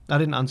 I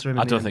didn't answer him.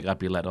 I don't think I'd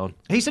be let on.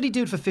 He said he'd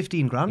do it for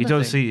 15 grand. You I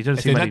don't think. see. You don't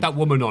If see they many. let that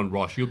woman on,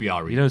 Ross, you'll be You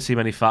alright. don't see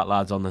many fat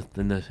lads on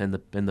in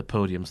the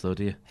podiums, though,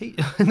 do you? He,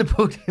 in the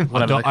podium.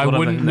 Whatever, I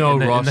wouldn't in the- know, in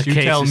the- in Ross. the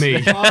You tell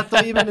cases. me. Oh, I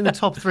thought you meant in the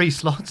top 3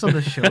 slots on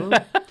the show.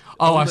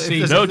 Oh, I If see.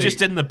 there's No, a thing-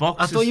 just in the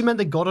box. I thought you meant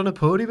they got on a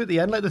podium at the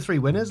end, like the 3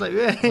 winners. Like,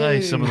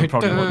 Hey, some of them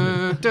probably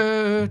wouldn't.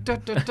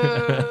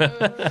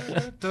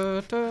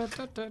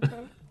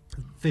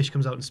 Fish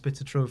comes out and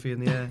spits a trophy in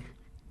the air.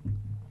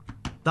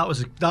 That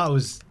was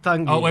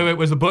thank you. Oh, wait,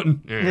 where's the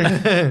button?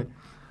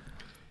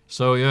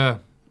 So, yeah.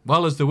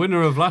 Well, as the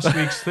winner of last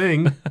week's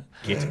thing,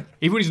 even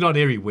when he's not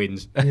here, he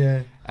wins.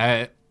 Yeah.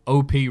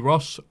 OP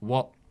Ross,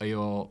 what are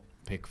your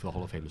pick for the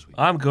Hall of Fame this week?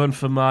 I'm going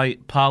for my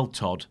pal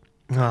Todd.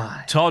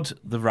 Ah, Todd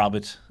the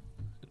rabbit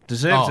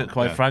deserves Oh, it,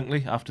 quite yeah.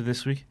 frankly, after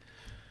this week.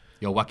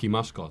 Your wacky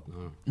mascot.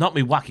 Oh, Not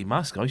me wacky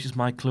mascot. He's just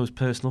my close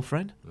personal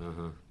friend,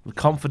 a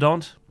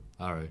confidant,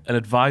 all right. an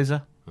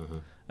advisor,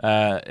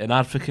 an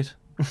advocate.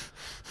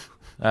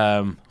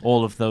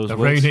 All of those The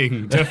words.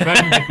 reigning,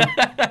 defending.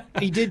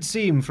 he did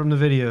seem from the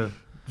video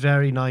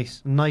Very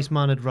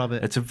nice-mannered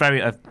rabbit. It's a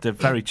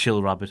very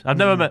chill rabbit.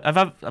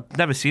 I've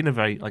never seen a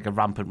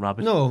rampant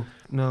rabbit. No.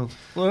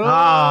 We've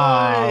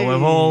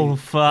all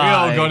fine. We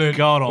all got it.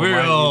 God we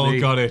almighty all me.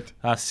 got it.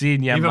 I've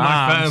seen your Even my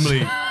mams.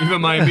 family, even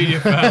my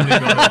immediate family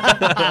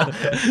got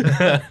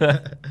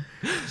it.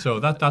 So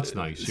that's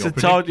nice. Your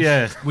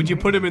Yeah. Would you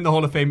put him in the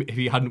Hall of Fame if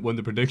he hadn't won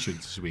the predictions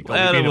this week? Or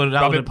Well, would he be in a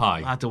I rabbit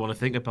pie? I don't want to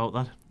think about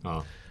that.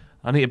 Oh.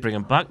 I need to bring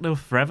him back now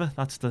forever.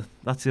 That's the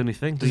only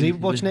thing. Does he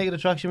watch Naked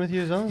Attraction with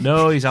you as well?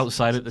 No, he's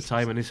outside at the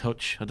time in his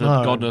hutch.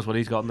 God knows what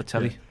he's got on the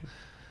telly.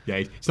 Yeah,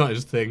 it's not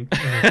his thing.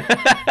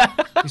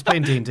 He's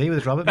playing D&D with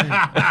his rabbit.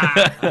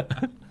 Mate.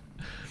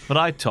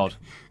 But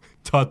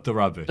Todd the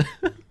rabbit.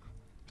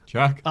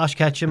 Jack? Ash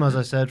Ketchum, as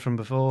I said from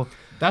before.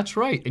 That's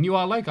right. And you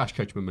are like Ash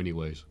Ketchum in many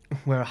ways.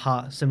 Wear a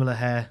hat, similar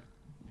hair.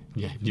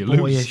 Yeah, you lose.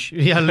 Boyish.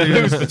 Yeah, You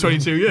lose. lose for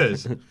 22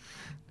 years. But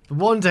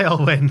one day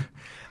I'll win.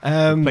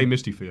 Play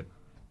Misty for you.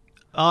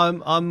 It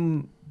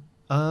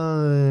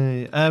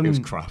was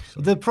crap.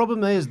 So. The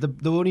problem is the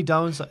only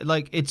downside.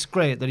 Like, it's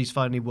great that he's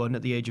finally won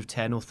at the age of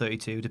 10 or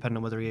 32, depending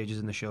on whether he ages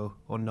in the show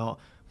or not.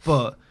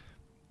 But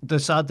the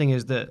sad thing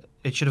is that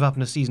it should have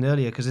happened a season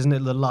earlier, because isn't it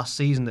the last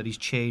season that he's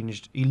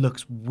changed? He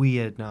looks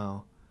weird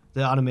now.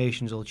 The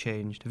animation's all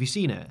changed. Have you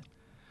seen it?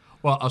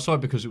 Well, I saw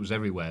it because it was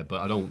everywhere,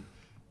 but I don't.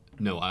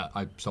 No,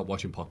 I stopped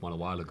watching Pokemon a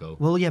while ago.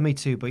 Well, yeah, me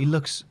too. But he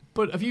looks.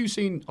 But have you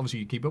seen? Obviously,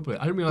 you keep up with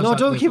it. I didn't realize. No,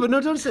 don't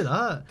don't say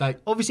that. Like,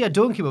 obviously, I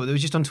don't keep up with it. It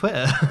was just on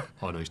Twitter.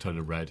 Oh no, he's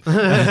turning red.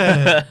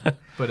 But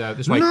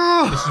this is why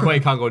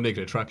you can't go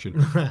Naked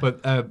Attraction.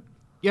 But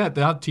yeah,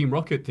 they had Team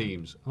Rocket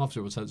themes. I'm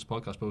obviously with Sense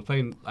podcast, but we're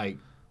playing like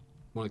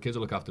one of the kids I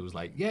look after was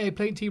like, "Yeah,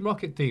 playing Team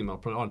Rocket theme." I'll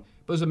put it on.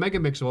 But there's a mega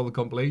mix of all the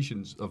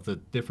compilations of the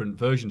different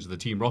versions of the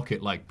Team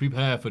Rocket, like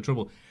Prepare for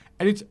Trouble,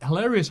 and it's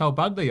hilarious how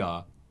bad they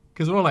are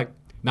because they're all like,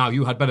 "Now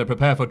you had better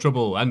prepare for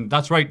trouble," and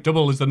that's right,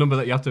 double is the number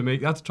that you have to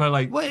make. You have to try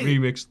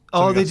remix.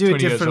 Oh, they that's do it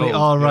 20 years differently.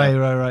 old.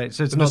 Oh, right.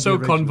 So it's And not they're so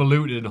the original.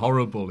 convoluted and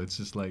horrible. It's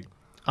just like,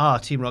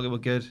 Team Rocket were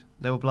good.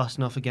 They were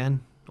blasting off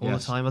again all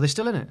Yes. the time. Are they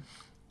still in it?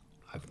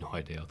 I have no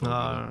idea.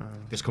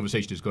 This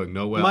conversation is going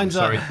nowhere. Mine's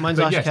I'm sorry. mine's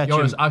But Ash yes, Ketchum.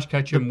 yours, Ash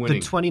Ketchum the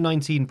winning.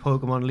 2019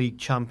 Pokemon League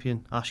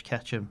champion, Ash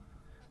Ketchum.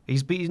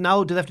 He's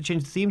now. Do they have to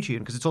change the theme tune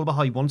because it's all about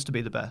how he wants to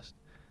be the best?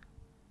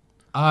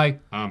 I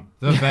am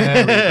the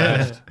very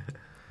best.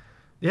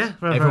 Yeah,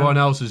 right, Everyone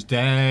else is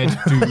dead.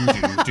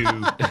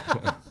 Do.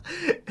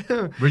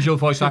 Original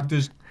voice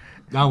actors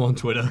now on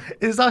Twitter.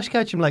 Is Ash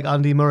Ketchum like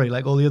Andy Murray?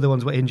 Like all the other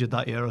ones were injured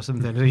that year or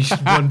something, and he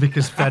just won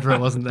because Federer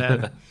wasn't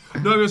there.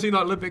 No, have you seen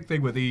that Olympic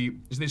thing with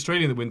is the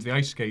Australian that wins the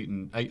ice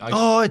skating?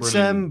 It's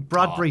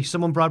Bradbury.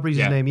 Someone Bradbury's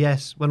Yeah. his name.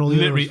 Yes, when all the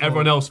Literally others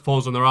everyone fall. else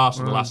falls on their ass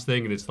on the last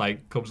thing, and it's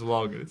like comes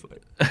along, and it's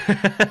like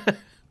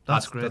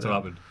That's great. That's though.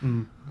 what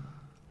happened.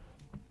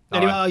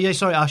 Anyway, All right.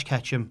 sorry, Ash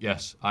Ketchum.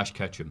 Yes, Ash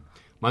Ketchum.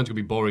 Mine's going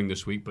to be boring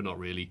this week, but not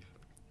really.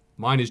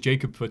 Mine is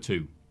Jacob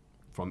Fatu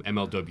from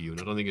MLW,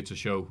 and I don't think it's a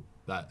show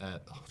that...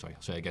 I'll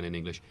say it again in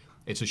English.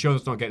 It's a show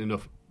that's not getting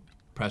enough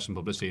press and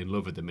publicity and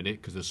love at the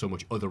minute because there's so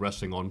much other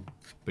wrestling on.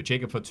 But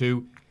Jacob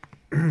Fatu,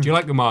 do you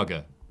like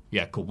Umaga?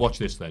 Yeah, cool. Watch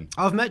this then.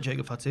 I've met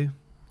Jacob Fatu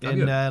Have in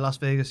you? Las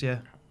Vegas. Yeah,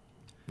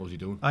 What was he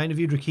doing? I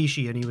interviewed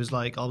Rikishi, and he was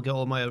like, "I'll get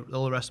all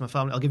the rest of my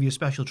family. I'll give you a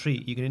special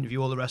treat. You can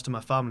interview all the rest of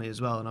my family as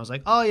well." And I was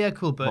like, "Oh yeah,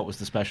 cool." But What was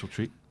the special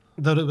treat?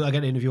 that I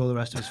get to interview all the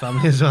rest of his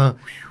family as well.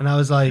 And I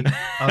was like,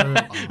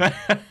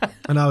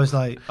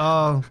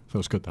 oh,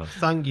 Feels good, that.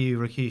 thank you,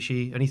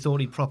 Rikishi. And he thought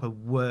he'd proper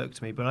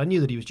worked me, but I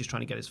knew that he was just trying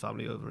to get his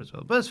family over as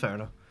well. But it's fair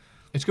enough.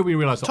 It's good when you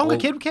realise that Tonga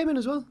Kid came in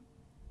as well.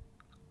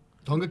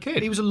 Tonga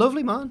Kid? He was a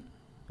lovely man.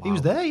 He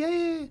was Wow. there,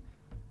 yeah.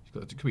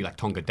 It could be like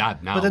Tonga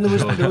Dad now. But then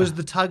there was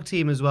the tag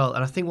team as well,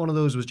 and I think one of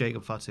those was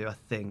Jacob Fatu, I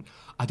think.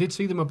 I did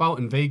see them about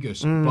in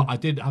Vegas, but I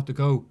did have to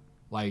go,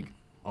 like,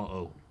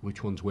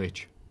 which one's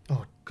which?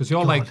 Oh, because they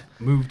all, like,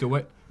 moved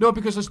away. No,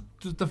 because it's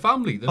the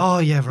family. Oh,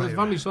 yeah, right, The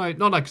family side.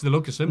 Not like because they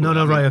look similar. No,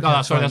 I mean, right, okay.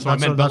 that's what I meant.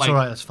 But, That's like, all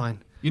right, that's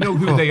fine. you know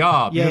who they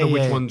are, but Yeah, you know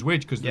which yeah. one's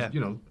which, because, Yeah. you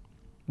know.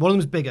 One of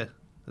them's bigger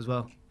as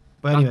well.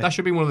 But anyway. That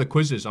should be one of the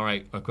quizzes. All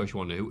right, of course you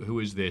wonder, who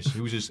is this?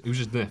 Who's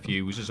his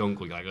nephew? Who's his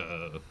uncle? You're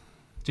like,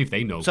 see if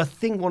they know. So I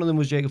think one of them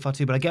was Jacob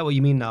Fatu, but I get what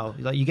you mean now.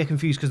 Like, you get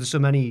confused because there's so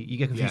many. You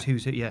get confused Yeah.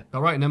 who's who. Yeah.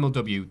 All right, in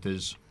MLW,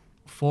 there's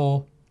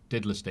 4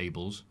 diddler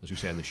stables, as we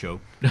say on the show,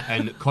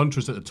 and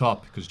Contra's at the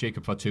top because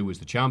Jacob Fatu is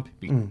the champ,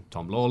 beat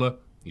Tom Lawler,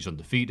 he's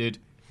undefeated,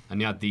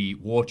 and he had the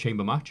War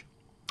Chamber match.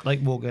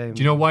 Like War Games.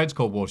 Do you know why it's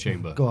called War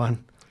Chamber? Go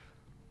on.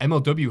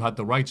 MLW had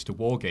the rights to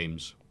War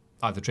Games,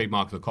 either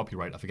trademark or the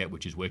copyright, I forget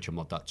which is which, I'm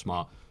not that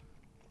smart,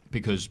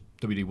 because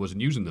WWE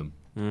wasn't using them,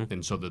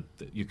 and so that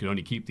you can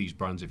only keep these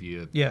brands if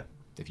you're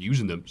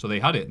using them. So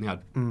they had it, and they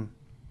had,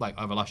 like,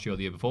 either last year or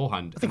the year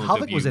beforehand, I think MLW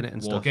Havoc was in it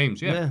and War stuff.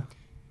 Games, yeah.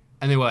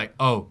 And they were like,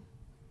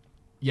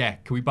 yeah,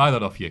 can we buy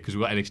that off you? Because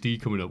we've got NXT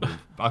coming up with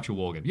actual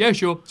War Game. Yeah,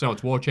 sure. So now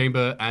it's War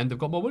Chamber, and they've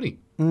got more money.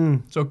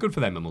 So good for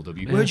them,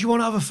 MLW. Where do you want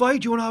to have a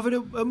fight? Do you want to have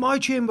it at my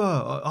chamber?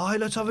 Oh,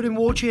 let's have it in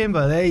War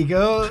Chamber. There you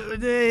go.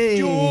 Hey.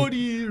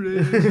 Jordy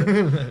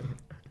Reyes.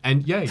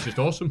 And yeah, he's just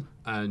awesome.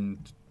 And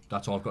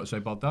That's all I've got to say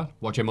about that.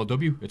 Watch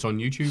MLW. It's on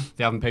YouTube.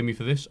 They haven't paid me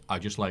for this. I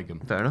just like him.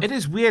 Fair enough. It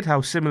is weird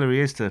how similar he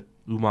is to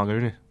Umaga,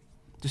 isn't it?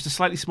 Just a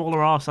slightly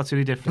smaller arse, that's the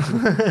only difference.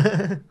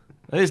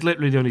 That is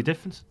literally the only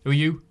difference. Who are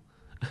you?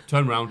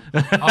 Turn around.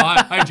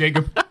 Hi,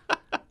 Jacob.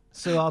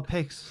 So our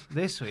picks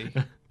this week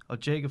are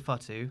Jacob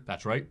Fatu,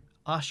 That's right.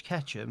 Ash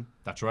Ketchum,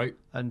 That's right.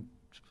 and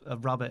a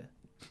rabbit.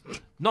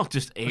 Not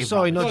just a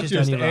Sorry, rabbit. not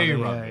just any a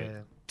rabbit. rabbit. Yeah.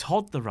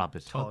 Todd the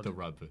rabbit. Todd the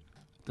rabbit.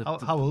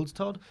 How old's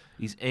Todd?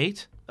 He's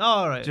 8. Oh,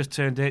 all right. Just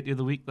turned 8 the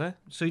other week there.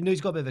 So you know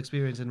he's got a bit of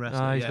experience in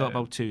wrestling. He's got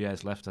about 2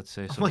 years left, I'd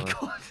say. Oh my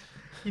god.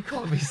 You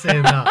can't be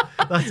saying that.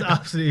 That's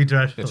absolutely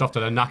dreadful. It's off to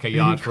the knacker You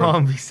yard for him.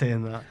 can't be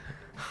saying that.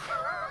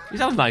 He's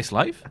had a nice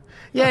life.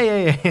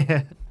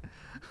 Yeah.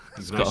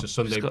 He's nice as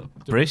Sunday.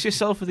 Brace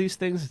yourself for these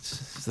things.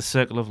 It's the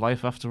circle of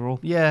life after all.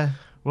 Yeah.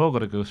 We're all got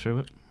to go through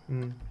it.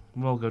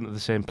 We're all going to the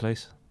same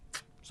place.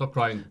 Stop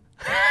crying.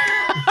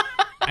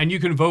 And you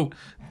can vote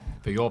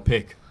for your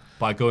pick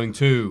by going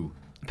to...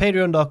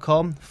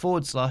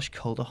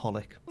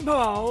 Patreon.com/Cultaholic.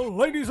 Now,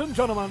 ladies and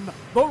gentlemen,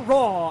 the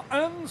Raw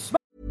and Smack.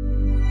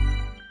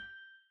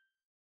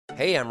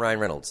 Hey, I'm Ryan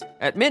Reynolds.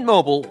 At Mint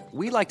Mobile,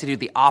 we like to do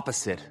the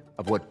opposite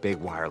of what Big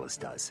Wireless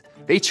does.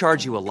 They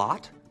charge you a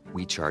lot,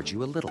 we charge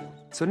you a little.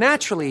 So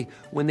naturally,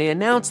 when they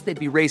announced they'd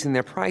be raising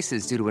their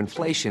prices due to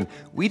inflation,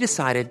 we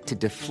decided to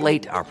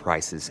deflate our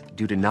prices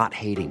due to not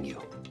hating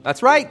you.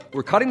 That's right.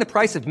 We're cutting the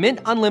price of Mint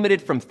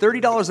Unlimited from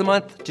 $30 a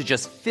month to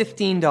just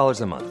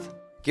 $15 a month.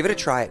 Give it a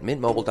try at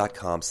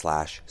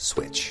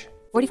mintmobile.com/switch.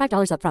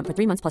 $45 up front for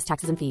 3 months plus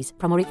taxes and fees.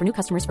 Promo rate for new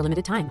customers for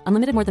limited time.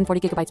 Unlimited more than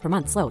 40 gigabytes per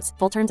month. Slows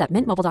full terms at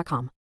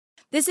mintmobile.com.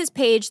 This is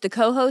Paige, the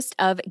co-host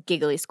of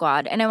Giggly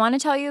Squad, and I want to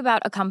tell you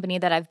about a company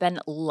that I've been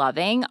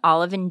loving,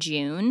 Olive &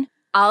 June.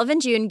 Olive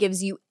 & June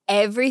gives you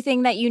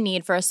everything that you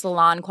need for a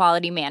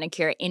salon-quality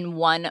manicure in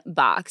one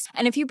box.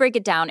 And if you break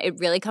it down, it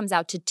really comes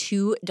out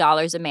to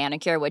 $2 a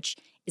manicure, which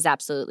is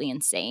absolutely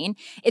insane.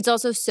 It's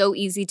also so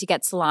easy to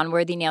get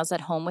salon-worthy nails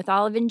at home with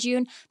Olive &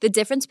 June. The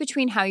difference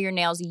between how your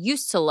nails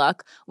used to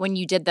look when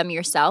you did them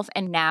yourself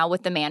and now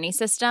with the Mani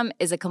system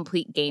is a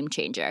complete game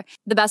changer.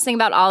 The best thing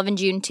about Olive &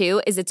 June,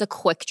 too, is it's a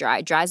quick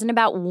dry. Dries in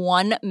about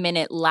 1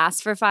 minute,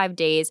 lasts for 5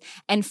 days,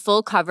 and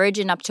full coverage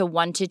in up to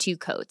 1 to 2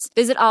 coats.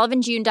 Visit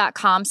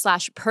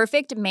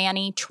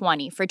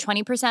oliveandjune.com/perfectmani20 for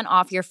 20%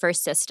 off your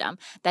first system.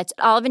 That's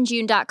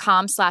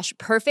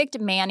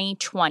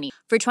oliveandjune.com/perfectmani20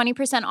 for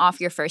 20% off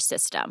your first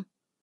system.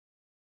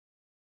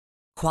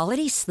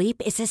 Quality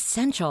sleep is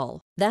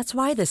essential. That's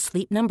why the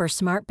Sleep Number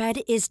Smart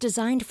Bed is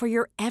designed for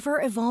your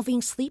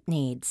ever-evolving sleep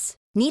needs.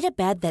 Need a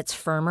bed that's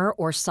firmer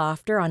or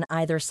softer on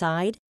either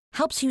side?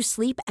 Helps you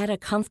sleep at a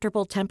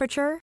comfortable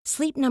temperature?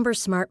 Sleep Number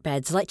Smart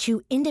Beds let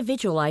you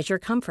individualize your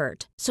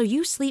comfort, so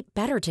you sleep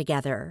better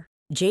together.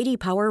 J.D.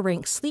 Power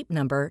ranks Sleep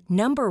Number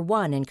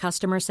 #1 in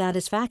customer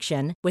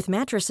satisfaction with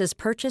mattresses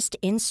purchased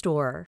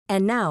in-store.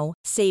 And now,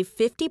 save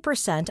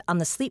 50% on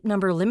the Sleep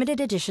Number Limited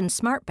Edition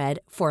Smart Bed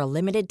for a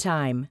limited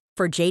time.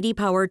 For J.D.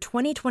 Power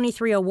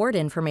 2023 award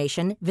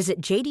information, visit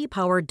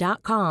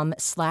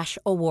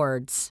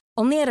jdpower.com/awards.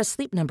 Only at a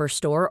Sleep Number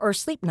store or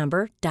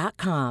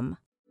sleepnumber.com.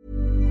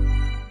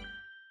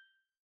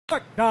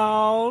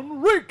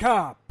 SmackDown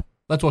recap.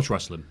 Let's watch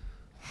wrestling.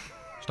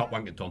 Stop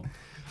wanking, Tom.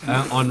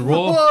 On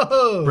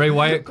Raw, Bray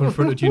Wyatt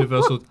confronted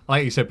Universal...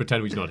 Like you said,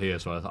 pretend he's not here,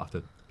 so I have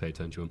to pay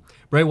attention to him.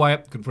 Bray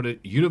Wyatt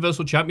confronted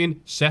Universal Champion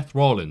Seth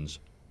Rollins.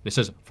 It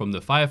says, from the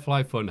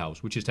Firefly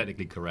Funhouse, which is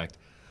technically correct.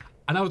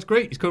 And that was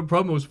great. He's cut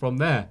promos from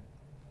there.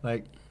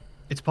 Like,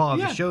 It's part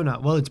of the show now.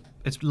 Well,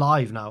 it's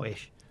live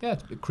now-ish. yeah,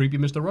 creepy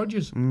Mr.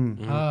 Rogers.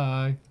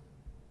 Hi.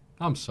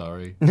 I'm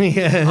sorry.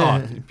 Yeah.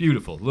 Oh,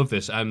 beautiful. Love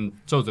this. And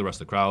so does the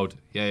rest of the crowd.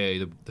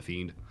 Yeah, the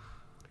Fiend.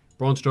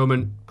 Braun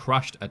Strowman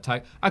crashed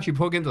attack. Actually,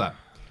 before we get into that,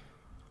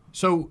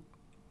 so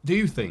do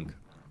you think,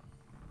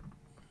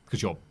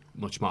 because you're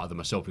much smarter than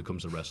myself when it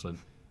comes to wrestling,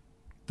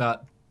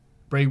 that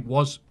Braun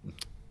was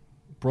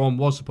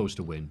supposed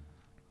to win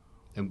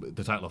and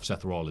the title of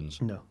Seth Rollins?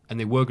 No. And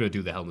they were going to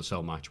do the Hell in a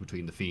Cell match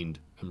between the Fiend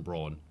and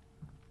Braun.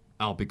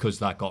 Now, because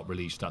that got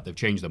released, that they've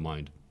changed their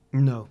mind.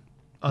 No.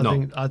 I No.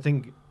 think. I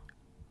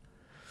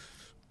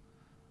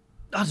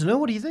don't know.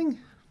 What do you think?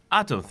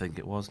 I don't think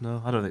it was,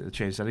 no. I don't think they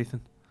changed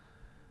anything.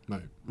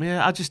 Right.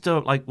 Yeah, I just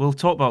don't like. We'll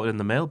talk about it in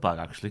the mailbag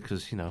actually,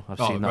 because I've seen that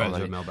right,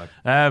 already. mailbag.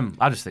 I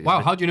just think. Wow,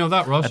 it's how do you know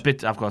that, Ross? a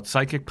bit. I've got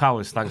psychic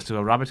powers thanks to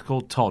a rabbit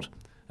called Todd.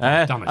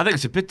 Damn it. I think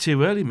it's a bit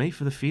too early, mate,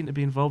 for the Fiend to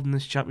be involved in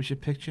this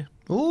championship picture.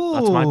 Ooh.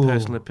 That's my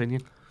personal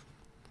opinion.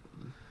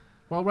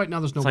 Well, right now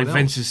there's no It's one like else.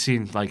 Vince has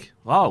seen, like,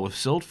 we've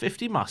sold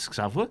 50 masks,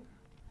 have we?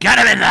 Get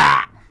him in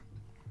there!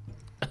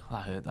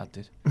 I heard that,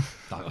 did.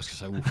 I was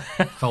going to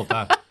say, felt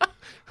that.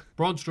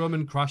 Braun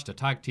Strowman crashed a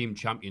tag team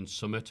champion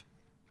summit.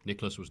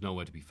 Nicholas was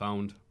nowhere to be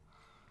found.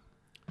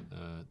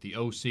 The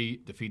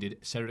OC defeated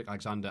Cedric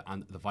Alexander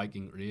and the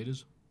Viking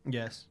Raiders.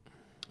 Yes.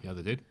 Yeah,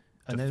 they did.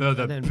 And to then,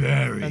 further and then,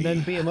 bury, and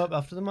then beat him up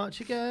after the match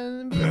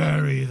again.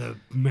 bury the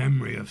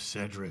memory of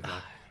Cedric.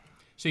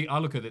 See, I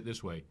look at it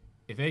this way.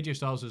 If AJ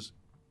Styles has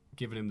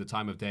given him the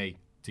time of day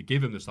to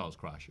give him the Styles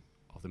crash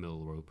off the middle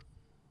of the rope,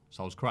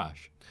 Styles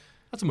crash,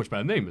 That's a much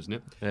better name, isn't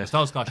it? Yeah.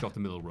 Styles Clash off the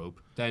middle rope.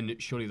 Then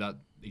surely that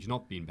he's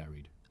not being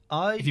buried.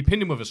 If you I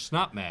pinned him with a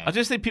snapmare, I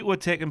just think people were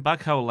taking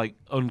back how like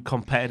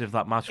uncompetitive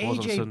that match was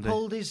on AJ Sunday.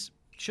 pulled his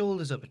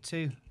shoulders up at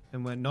 2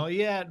 and went, "Not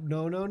yet,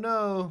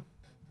 no."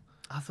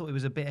 I thought it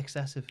was a bit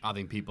excessive. I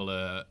think people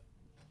are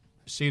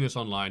seeing us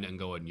online and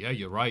going, "Yeah,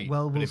 you're right."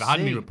 Well, but we'll if it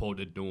hadn't been see.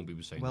 reported, no one would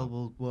be saying that.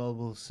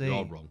 We'll see. You're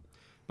all wrong.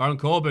 Baron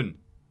Corbin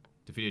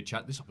defeated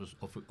Chad. This was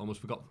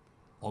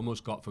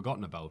almost got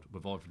forgotten about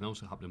with all everything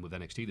else happening with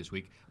NXT this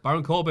week.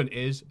 Baron Corbin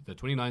is the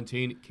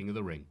 2019 King of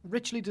the Ring.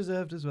 Richly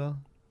deserved as well.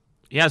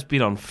 He has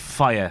been on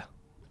fire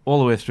all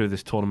the way through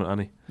this tournament,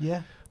 hasn't he?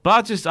 Yeah.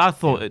 But I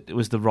thought it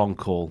was the wrong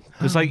call.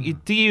 Because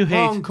like, do you hate?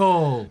 Wrong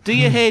call. Do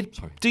you hate?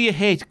 Sorry. Do you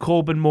hate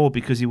Corbin more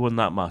because he won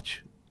that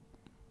match?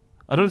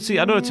 I don't see.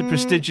 I know it's a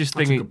prestigious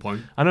That's thing. a good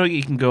point. I know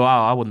you can go,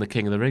 I won the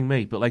King of the Ring,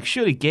 mate. But like,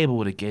 surely Gable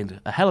would have gained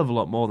a hell of a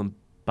lot more than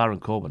Baron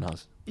Corbin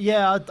has.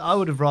 Yeah, I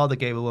would have rather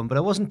Gable won, but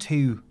I wasn't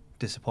too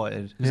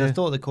disappointed because I Yeah.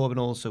 thought that Corbin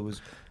also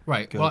was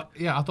Right. good. Well,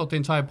 yeah, I thought the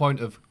entire point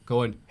of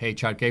going, "Hey,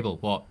 Chad Gable,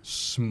 what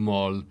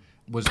small,"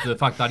 was the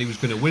fact that he was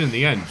going to win in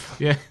the end.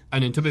 Yeah.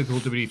 And in typical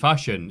WWE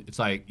fashion, it's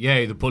like,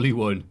 "Yay, the bully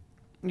won."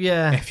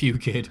 Yeah. F you,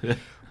 kid.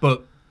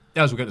 But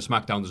as we're getting to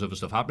SmackDown, there's other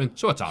stuff happening,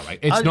 so it's all right.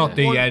 It's not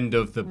the end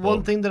of the One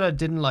book. thing that I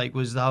didn't like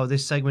was how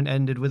this segment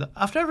ended with,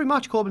 after every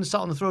match Corbin sat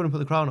on the throne and put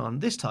the crown on.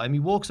 This time he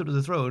walks up to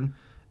the throne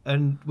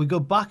and we go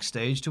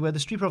backstage to where the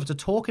Street Profits are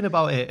talking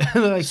about it.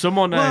 And they're like,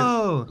 Someone,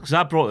 whoa. because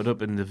I brought it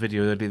up in the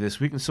video earlier this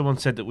week, and someone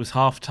said it was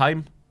half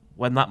time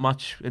when that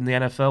match in the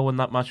NFL when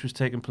that match was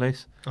taking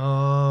place.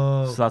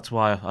 Oh, So that's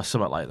why I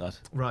something like that.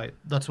 right.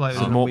 That's why it was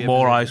So in a more weird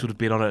more position. eyes would have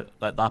been on it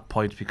at that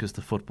point because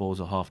the football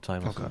was at half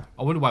time. Okay.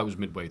 I wonder why it was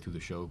midway through the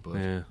show, but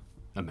Yeah.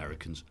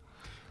 Americans.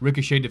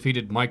 Ricochet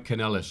defeated Mike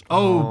Kanellis.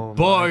 Oh, my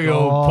boy,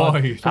 oh God.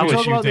 boy. Can we I wish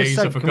talk you about this days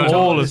I seg- can we forgot. talk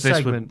All about of this this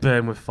segment? would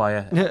burn with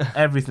fire.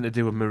 Everything to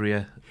do with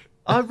Maria.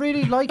 I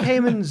really like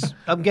Heyman's.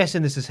 I'm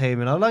guessing this is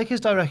Heyman. I like his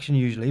direction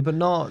usually, but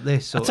not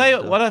this. I'll Sort tell you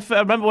of what, stuff.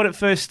 I remember when it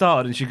first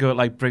started and she go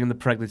like bringing the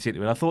pregnancy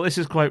into it. I thought this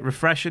is quite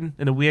refreshing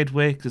in a weird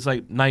way because it's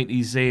like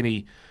 90s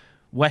zany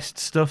West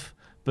stuff.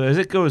 But as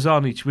it goes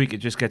on each week, it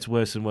just gets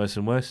worse and worse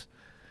and worse.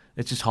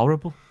 It's just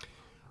horrible.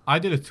 I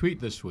did a tweet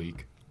this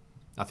week.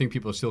 I think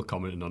people are still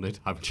commenting on it.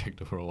 I haven't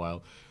checked it for a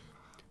while.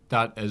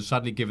 That has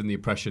sadly given the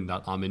impression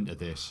that I'm into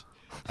this.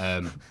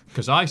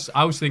 Because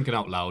I was thinking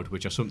out loud,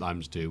 which I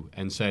sometimes do,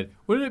 and said,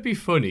 wouldn't it be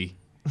funny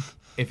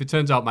if it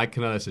turns out Mike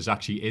Kanellis is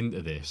actually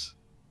into this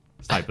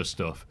type of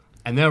stuff?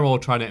 And they're all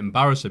trying to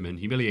embarrass him and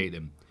humiliate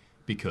him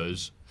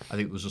because I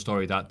think there was a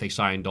story that they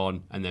signed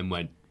on and then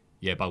went,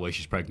 yeah, by the way,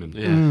 she's pregnant.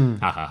 Yeah.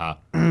 Ha ha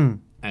ha.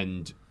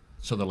 And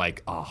so they're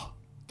like, oh,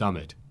 damn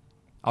it.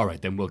 All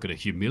right, then we're going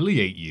to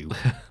humiliate you,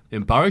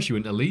 embarrass you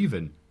into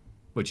leaving,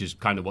 which is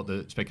kind of what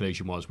the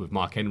speculation was with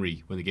Mark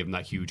Henry when they gave him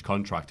that huge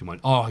contract and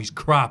went, oh, he's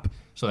crap.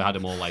 So they had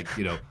him all like,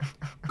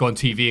 go on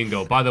TV and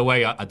go, by the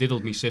way, I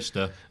diddled me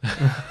sister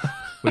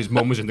when his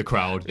mum was in the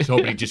crowd. So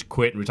hoping he just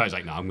quit and retire. He's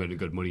like, no, I'm going to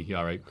good money. Yeah,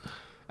 all right.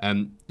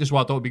 This is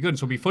what I thought would be good.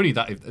 So it'd be funny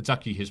that if it's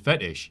actually his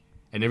fetish.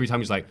 And every time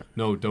he's like,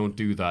 no, don't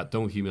do that.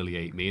 Don't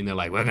humiliate me. And they're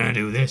like, we're going to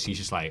do this. And he's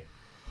just like,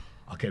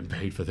 I'm getting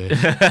paid for this.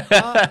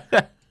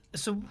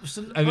 So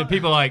And then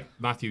people are like,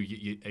 Matthew,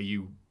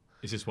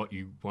 is this what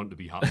you want to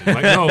be happening?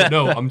 Like,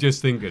 no, I'm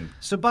just thinking.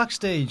 So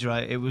backstage,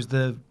 right? It was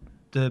the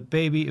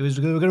baby. It was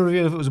we're going to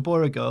reveal if it was a boy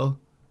or a girl.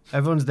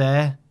 Everyone's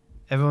there.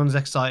 Everyone's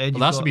excited. Well,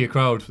 there has to be a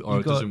crowd or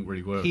you've it got doesn't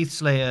really work. Heath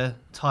Slater,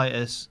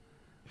 Titus,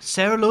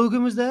 Sarah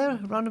Logan was there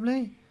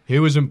randomly. He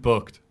wasn't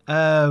booked.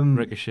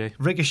 Ricochet.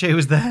 Ricochet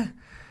was there,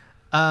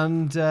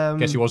 and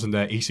Guess he wasn't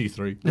there.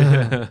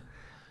 EC3.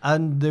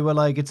 and they were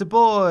like, "It's a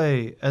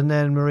boy," and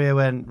then Maria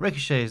went,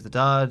 "Ricochet's the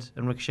dad,"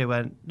 and Ricochet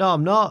went, "No,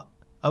 I'm not.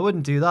 I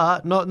wouldn't do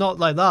that. Not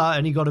like that."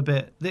 And he got a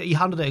bit. He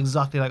handled it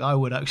exactly like I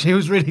would. Actually, it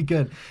was really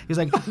good. He was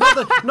like, "Not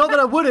that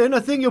I wouldn't. I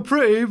think you're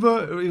pretty,"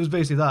 but it was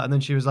basically that. And then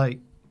she was like,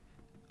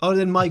 "Oh." And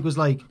then Mike was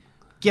like,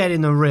 "Get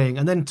in the ring."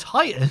 And then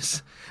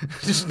Titus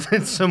just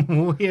did some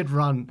weird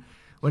rant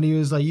when he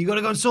was like, "You got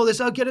to go and sort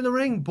this out. Get in the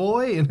ring,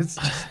 boy." And it's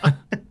just,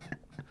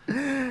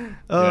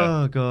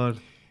 oh god.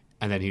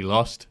 And then he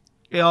lost.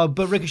 Yeah,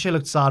 but Ricochet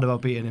looked sad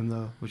about beating him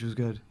though, which was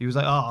good. He was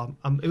like,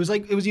 it was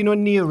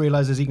when Neo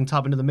realizes he can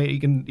tap into the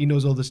mate, he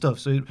knows all this stuff.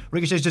 So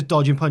Ricochet's just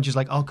dodging punches,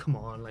 like, oh come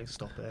on, like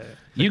stop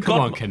it. Come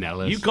on,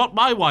 Kanellis. You got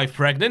my wife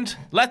pregnant.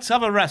 Let's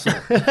have a wrestle.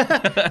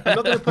 I'm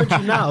not going to punch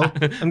you now.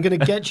 I'm going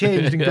to get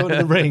changed and go to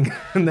the ring,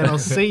 and then I'll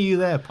see you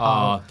there,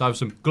 pal. to have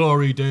some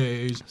glory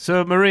days.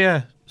 So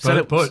Maria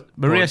said But-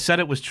 said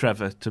it was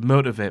Trevor to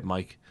motivate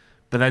Mike,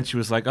 but then she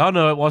was like, "Oh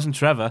no, it wasn't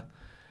Trevor.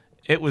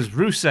 It was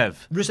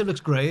Rusev." Rusev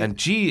looks great. And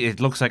gee, it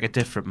looks like a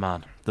different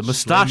man. The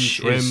moustache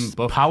Slim, trim, is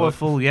buff,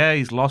 powerful. Yeah,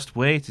 he's lost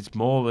weight. It's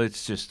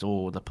just,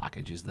 the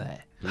package is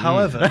there.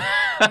 However,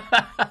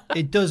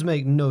 it does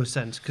make no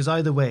sense because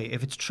either way,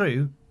 if it's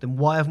true, then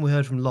why haven't we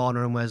heard from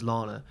Lana and where's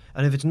Lana?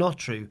 And if it's not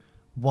true,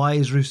 Why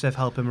is Rusev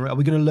helping Maria? Are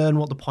we going to learn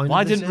what the point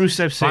Why of this didn't is?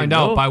 Rusev say Find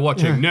no? out by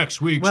watching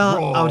next week's Well,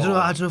 Raw. I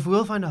don't know if we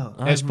will find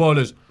out. Hey,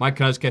 spoilers. Mike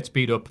Kaz gets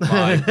beat up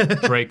by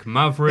Drake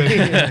Maverick,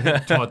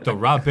 Todd the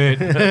Rabbit.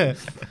 I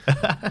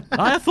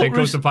thought Then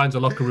goes and finds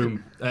a locker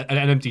room, an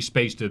empty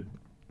space to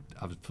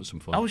have some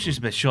fun. I was just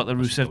a bit shocked that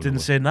Rusev didn't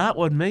say that,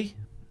 wasn't me?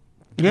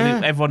 I Yeah.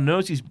 mean, everyone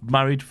knows he's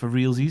married for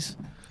realsies.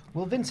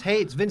 Well, Vince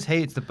hates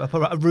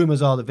the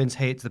rumors are that Vince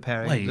hates the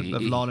pairing Well,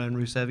 of Lana and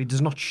Rusev. He does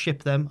not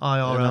ship them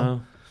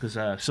IRL. Because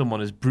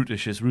someone as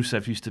brutish as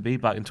Rusev used to be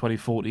back in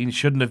 2014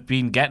 shouldn't have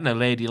been getting a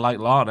lady like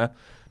Lana.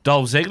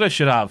 Dolph Ziggler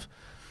should have.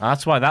 And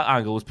that's why that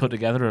angle was put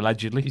together,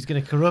 allegedly. He's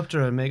going to corrupt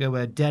her and make her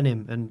wear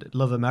denim and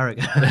love America.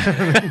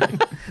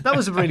 That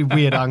was a really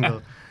weird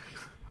angle.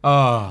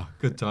 Ah,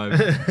 good time.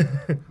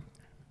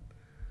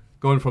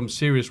 Going from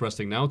serious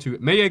wrestling now to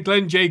Mayor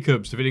Glenn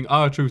Jacobs defeating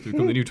R-Truth to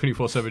become the new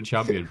 24/7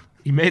 champion.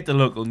 He made the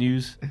local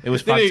news. It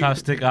was Did he?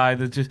 fantastic.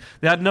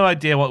 They had no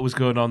idea what was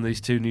going on,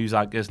 these two news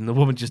anchors, and the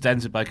woman just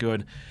ends it by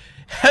going,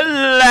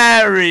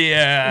 hilarious.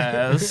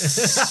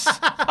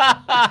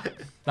 That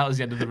was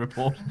the end of the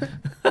report.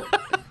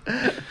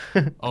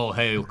 All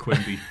hail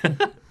Quimby.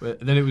 But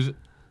then it was,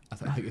 I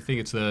think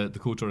it's the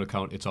Culture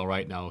account, It's All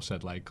Right Now,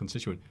 said like,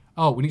 constituent,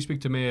 oh, we need to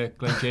speak to Mayor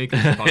Glenn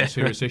Jacobs about a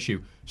serious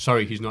issue.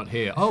 Sorry, he's not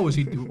here. Oh, what's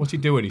he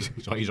doing?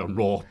 He's on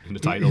Raw in the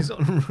title. He's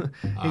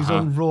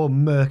on Raw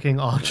murking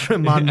a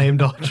man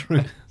named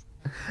R-Truth.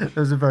 That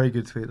was a very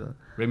good tweet, though.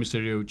 Rey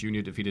Mysterio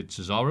Jr. defeated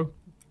Cesaro.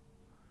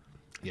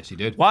 Yes, he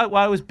did. Why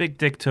was Big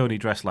Dick Tony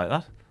dressed like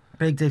that?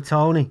 Big Dick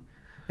Tony.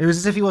 It was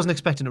as if he wasn't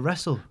expecting to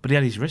wrestle. But he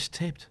had his wrist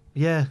taped.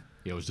 Yeah.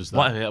 Yeah, it was just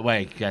that.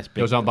 Wait, yes,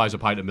 He goes out and buys a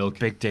pint of milk.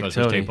 Big Dick puts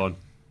his Tony. tape on.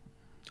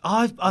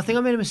 I think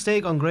I made a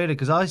mistake on Grader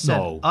because I said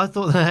No. I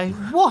thought that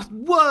what?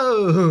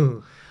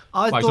 Whoa!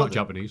 Why, he's not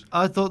Japanese.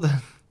 I thought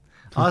that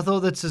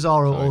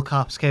Cesaro all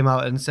caps came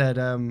out and said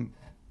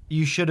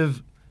you should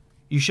have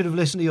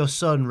listened to your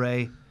son,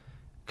 Ray,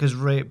 because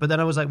Ray. But then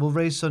I was like, well,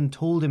 Ray's son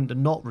told him to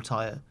not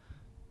retire,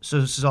 so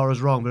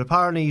Cesaro's wrong. But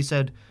apparently he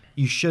said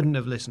you shouldn't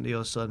have listened to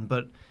your son,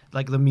 but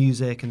like the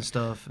music and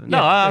stuff. And No,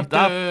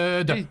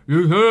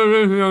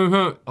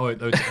 Oh, wait,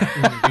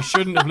 you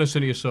shouldn't have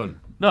listened to your son.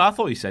 No, I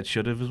thought he said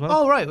should have as well.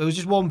 Oh, right. It was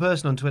just one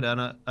person on Twitter,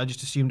 and I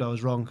just assumed I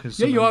was wrong. Cause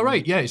Yeah, you are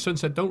right. Yeah, his son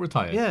said don't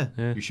retire. Yeah.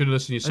 You should have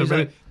listened to your son. He's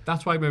like-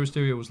 That's why Rey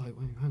Mysterio was like,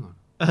 wait, hang on.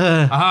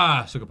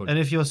 Aha, sucker punch. And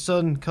if your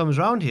son comes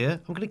round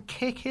here, I'm going to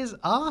kick his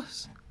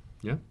ass.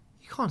 Yeah,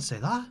 You can't say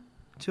that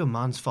to a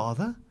man's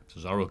father.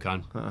 Cesaro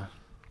can.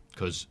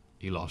 Because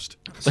he lost.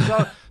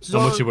 Cesaro,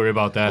 Not much to worry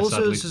about there, Also,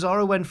 sadly.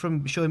 Cesaro went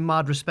from showing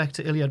mad respect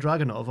to Ilya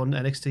Dragunov on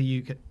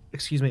NXT UK.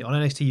 On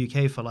NXT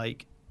UK for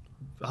like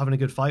having a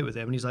good fight with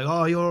him, and he's like,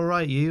 "Oh, you're all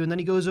right, you." And then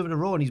he goes over to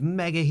Raw and he's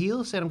mega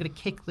heel, saying, "I'm going to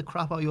kick the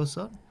crap out of your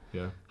son."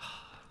 Yeah.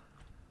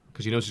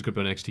 Because he knows he's going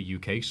to be on NXT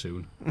UK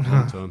soon.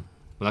 Long term.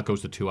 Well, that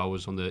goes to 2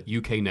 hours on the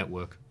UK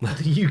network.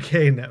 The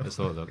UK network. That's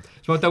all that.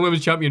 SmackDown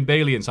Women's Champion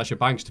Bayley and Sasha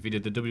Banks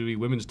defeated the WWE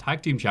Women's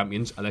Tag Team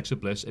Champions Alexa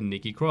Bliss and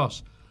Nikki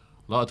Cross.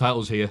 A lot of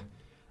titles here.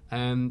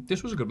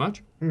 This was a good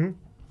match.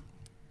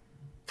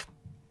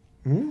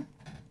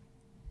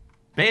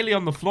 Bailey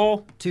on the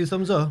floor. 2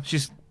 thumbs up.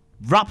 She's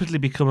rapidly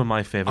becoming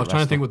my favourite. I was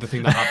trying to think what the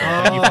thing that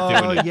happened. Thank you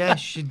for doing it.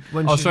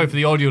 yes. Sorry for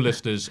the audio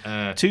listeners.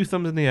 2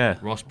 thumbs in the air.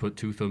 Ross put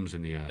 2 thumbs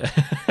in the air.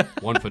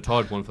 One for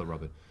Todd, one for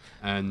Robert.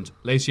 And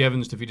Lacey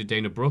Evans defeated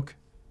Dana Brooke.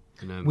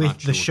 In a With match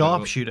the that was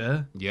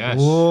sharpshooter. Yes.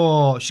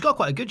 Whoa. She's got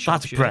quite a good That's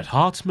sharpshooter. Bret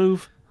Hart's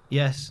move.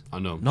 Yes. I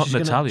know. Not She's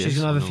gonna- Natalia's. She's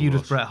going to have I a know, feud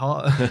with Ross. Bret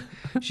Hart.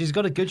 She's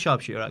got a good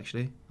sharpshooter,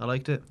 actually. I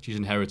liked it. She's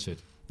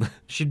inherited.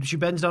 She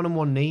bends down on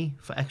one knee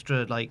for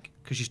extra, like,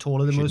 because she's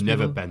taller than Should most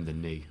never people. bend the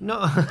knee.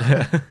 No.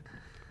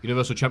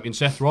 Universal Champion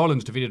Seth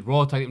Rollins defeated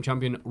Raw Tag Team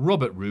Champion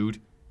Robert Roode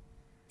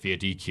via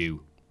DQ.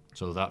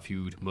 So that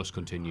feud must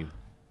continue.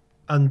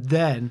 And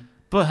then...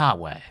 But how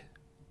way?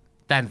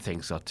 Then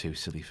things are too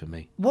silly for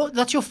me. What?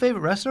 That's your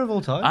favourite wrestler of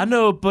all time? I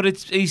know, but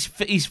he's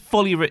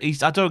fully.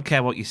 I don't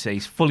care what you say.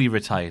 He's fully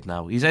retired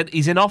now. He's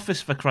in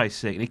office, for Christ's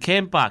sake. And he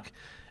came back,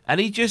 and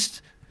he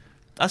just.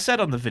 I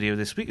said on the video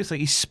this week, it's like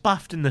he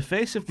spaffed in the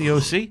face of the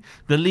OC,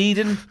 the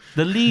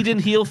leading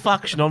heel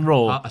faction on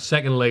Raw. A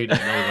second later,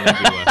 now they're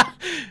everywhere.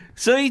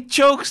 So he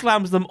choke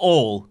slams them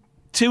all,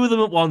 2 of them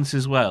at once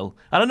as well.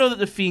 And I know that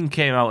the Fiend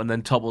came out and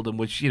then toppled them,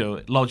 which,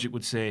 logic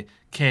would say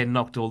Kane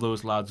knocked all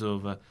those lads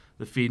over.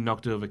 The Fiend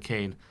knocked over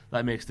Kane.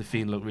 That makes the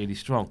Fiend look really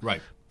strong.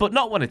 Right. But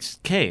not when it's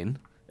Kane.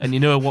 And you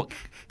know what?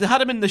 They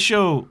had him in the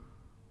show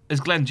as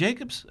Glenn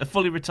Jacobs, a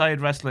fully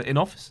retired wrestler in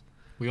office.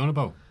 What are you on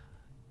about?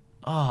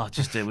 Oh,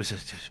 it was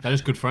That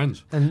is good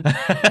friends. And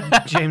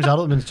James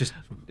Adelman's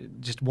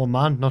just one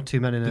man, not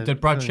 2 men in a...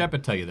 Did Brad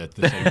Shepard tell you that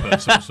the same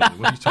person or something?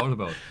 What are you talking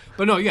about?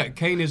 But no, yeah,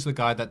 Kane is the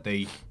guy that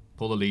they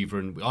pull the lever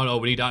and, oh no,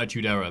 we need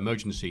Attitude Era,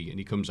 emergency. And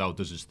he comes out,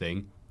 does his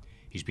thing.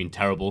 He's been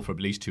terrible for at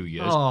least 2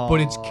 years. Aww.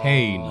 But it's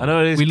Kane. I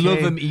know it is We love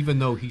Kane. him even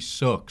though he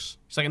sucks.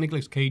 It's like a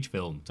Nicolas Cage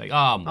film. It's like,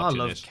 I'm I watching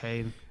love this.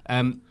 Kane.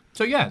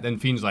 So yeah, then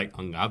Fiend's like,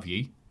 I'm gonna have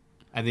ye.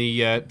 And he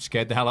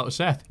scared the hell out of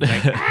Seth.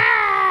 He's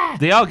like,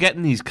 They are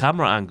getting these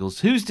camera angles.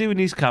 Who's doing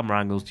these camera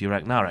angles, do you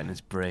reckon? I reckon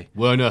it's Bray.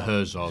 Werner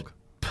Herzog.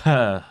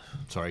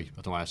 Sorry,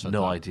 I don't know why I said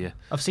No that. idea.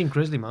 I've seen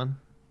Grizzly Man.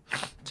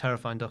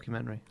 Terrifying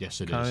documentary.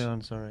 Yes, it is. Carry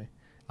on, sorry.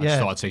 I just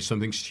thought I'd say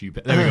something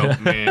stupid. There we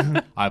go.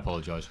 Meh. I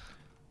apologise.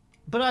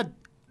 But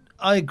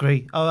I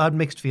agree. I had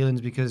mixed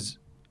feelings because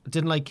I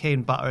didn't like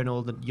Kane battering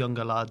all the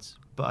younger lads,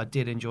 but I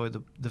did enjoy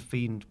the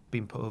Fiend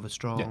being put over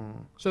strong. Yeah.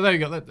 So there you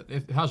go.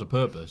 If it has a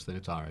purpose, then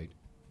it's all right.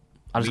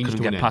 I just Means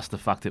couldn't to an get end. past the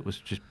fact it was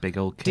just big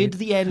old Kane. Did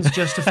the ends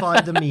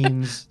justify the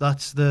means?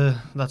 That's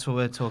what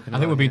we're talking about. I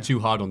think we're being here. too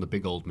hard on the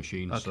big old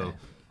machine. Okay. So,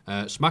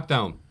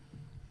 SmackDown,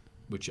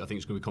 which I think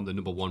is going to become the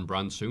 #1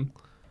 brand soon.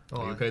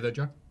 Are you okay there,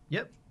 Jack?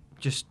 Yep.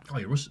 Just Oh,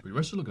 your wrist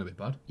is looking a bit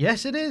bad.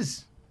 yes, it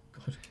is.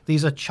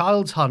 These are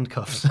child's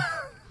handcuffs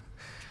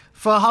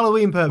for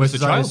Halloween Where's the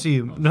purposes. I child?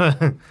 assume. No.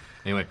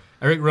 Anyway,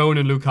 Eric Rowan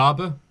and Luke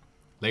Harper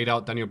laid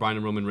out Daniel Bryan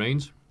and Roman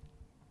Reigns.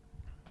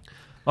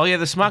 Oh yeah,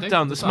 the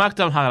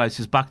SmackDown highlights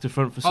is back to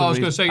front for some I was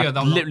reason. gonna say, yeah, I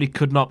that was- literally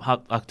could not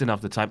have. I didn't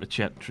have the time to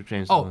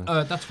change. Oh,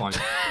 that's fine.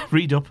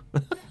 Read up.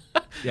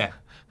 Yeah.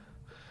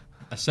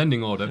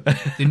 Ascending order.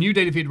 The New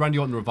Day defeated Randy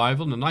Orton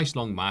Revival in a nice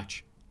long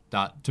match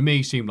that, to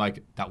me, seemed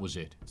like that was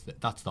it.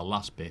 That's the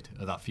last bit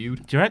of that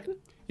feud. Do you reckon?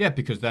 Yeah,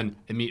 because then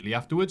immediately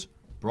afterwards,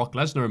 Brock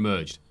Lesnar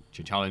emerged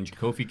to challenge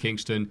Kofi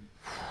Kingston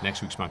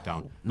next week's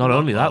SmackDown. Not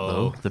only that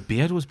though, the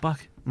beard was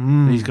back.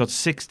 He's got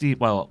 60.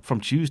 Well, from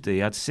Tuesday, he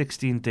had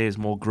 16 days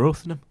more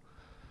growth in him.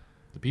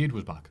 The beard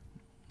was back.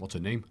 What's her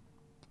name?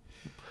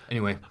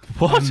 Anyway,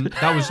 What?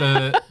 that was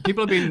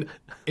people have been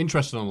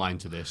interested online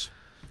to this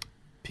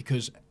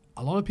because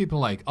a lot of people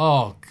are like,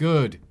 oh,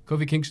 good,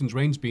 Kofi Kingston's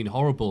reign's been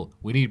horrible.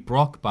 We need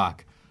Brock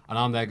back, and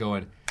I'm there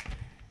going,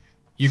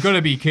 you're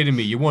gonna be kidding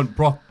me. You want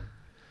Brock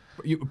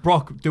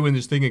doing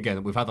this thing again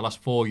that we've had the last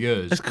 4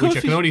 years, Has which I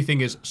Kofi- can only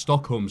think is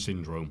Stockholm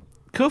syndrome.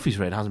 Kofi's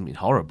reign hasn't been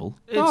horrible.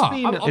 It's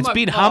It's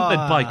been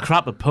hampered by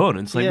crap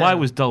opponents. Like, Yeah. why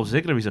was Dolph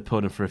Ziggler his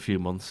opponent for a few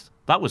months?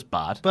 That was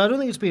bad. But I don't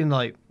think it's been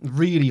like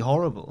really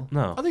horrible.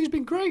 No. I think it's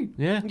been great.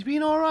 Yeah. It's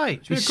been all right.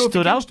 He Kofi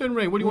stood out. Kingston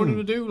reign. What do you want him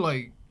to do?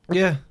 Like,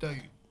 Yeah.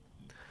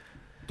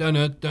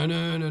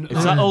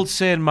 It's that old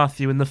saying,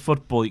 Matthew, in the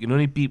football, you can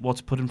only beat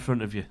what's put in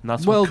front of you. And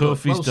that's Well what done,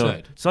 Kofi's well done.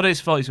 said. It's not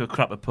his fault he's got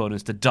crap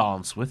opponents to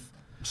dance with.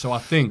 So I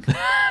think there's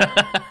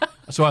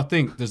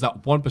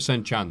that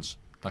 1% chance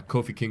that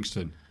Kofi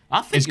Kingston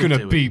I think is he'll going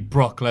do to it. beat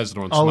Brock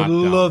Lesnar on I would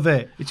SmackDown. love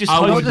it. It just I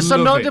I would Just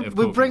love it if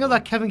we Kofi bring up won.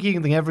 that Kevin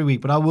Keegan thing every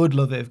week, but I would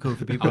love it if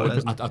Kofi beat Brock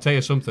Lesnar. I'll tell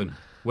you something.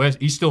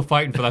 He's still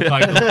fighting for that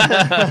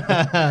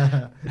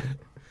title.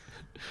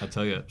 I'll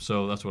tell you.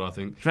 So that's what I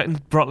think. Do you reckon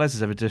Brock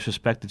Lesnar's ever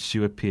disrespected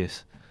Stuart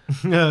Pearce?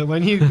 No,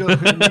 when you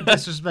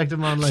disrespect a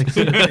man like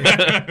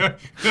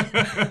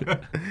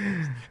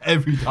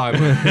Every time.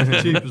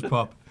 Cheap as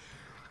pop.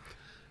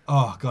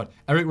 Oh, God.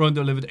 Eric Rowan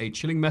delivered a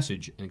chilling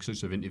message in an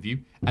exclusive interview.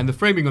 And the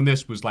framing on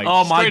this was like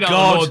Oh, my straight out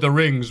God. of Lord of the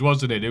Rings,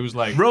 wasn't it? It was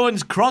like,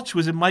 Rowan's crotch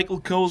was in Michael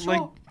Cole's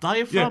like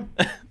diaphragm.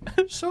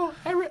 so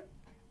Eric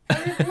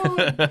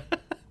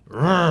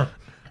Rowan.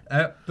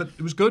 But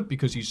it was good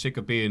because he's sick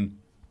of being...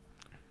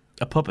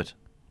 A puppet.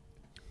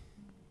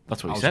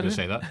 That's what I he was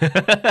said. going to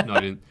say that. No,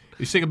 I didn't.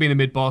 He's sick of being a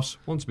mid-boss,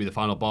 wants to be the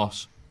final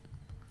boss.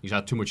 He's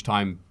had too much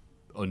time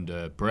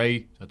under Bray.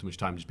 He's had too much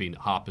time just being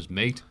Harper's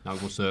mate. Now he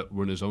wants to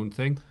run his own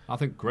thing. I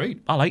think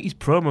great. I like his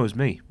promos,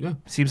 me. Yeah.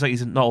 Seems like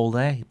he's not all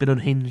there. He's a bit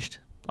unhinged.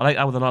 I like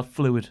how they're not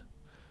fluid.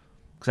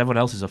 Because everyone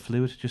else are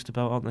fluid, just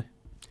about, aren't they?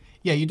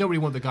 Yeah, you don't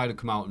really want the guy to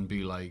come out and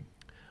be like,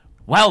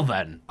 Well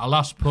then.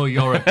 alas, poor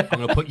Yorick, I'm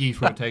going to put ye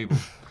through a table.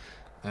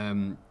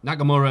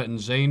 Nakamura and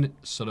Zayn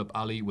set up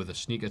Ali with a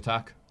sneak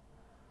attack.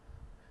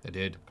 They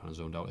did. Kind of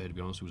zoned out here, to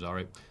be honest. It was all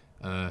right.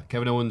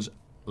 Kevin Owens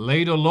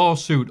laid a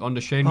lawsuit on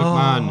Shane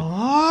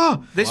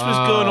McMahon. This was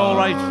going all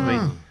right for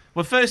me.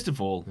 Well, first of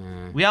all,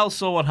 we all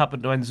saw what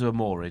happened to Enzo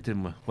Amore,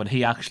 didn't we? When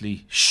he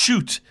actually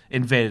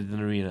invaded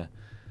an arena.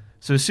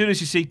 So as soon as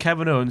you see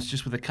Kevin Owens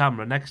just with a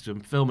camera next to him,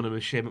 filming him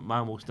as Shane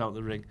McMahon walks down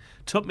the ring,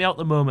 took me out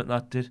the moment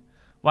that did.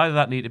 Why did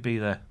that need to be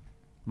there?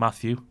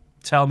 Matthew,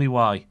 tell me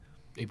why.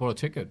 He bought a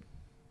ticket.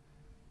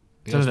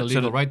 He has the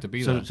legal right to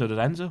be there. So did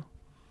Enzo.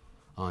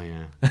 Oh,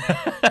 yeah.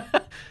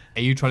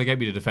 Are you trying to get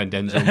me to defend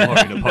Enzo more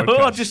in a podcast? No,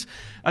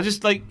 I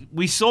just like,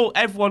 we saw,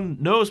 everyone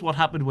knows what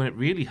happened when it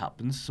really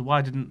happens, so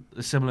why didn't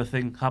a similar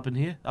thing happen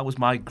here? That was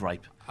my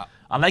gripe.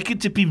 I like it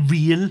to be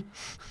real.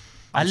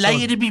 I like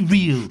it to be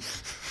real.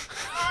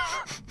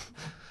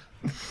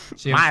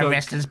 See, My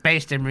wrestling's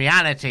based in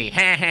reality.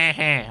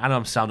 I know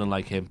I'm sounding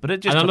like him, but it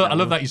just. And took I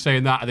love that you're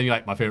saying that, and then you're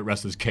like, my favourite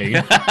wrestler's Kane.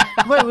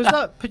 Wait, was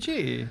that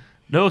Pachi?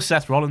 No,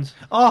 Seth Rollins.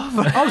 Oh,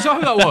 Oh, is that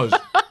who that was?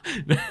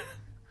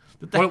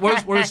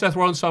 What does Seth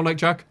Rollins sound like,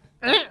 Jack?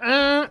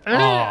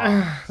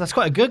 that's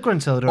quite a good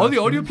Gruntilda. All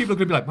the audio people are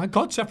going to be like, my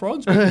God, Seth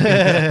Rollins. Nah,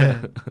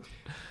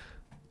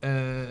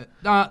 I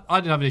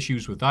didn't have any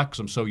issues with that because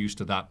I'm so used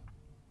to that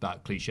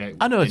cliche.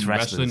 I know it's in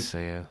wrestling, so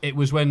yeah. It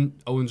was when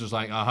Owens was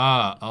like,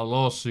 aha, a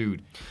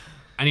lawsuit.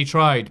 And he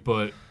tried,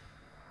 but...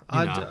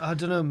 I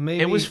don't know,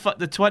 maybe... It was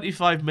the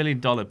 $25 million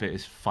bit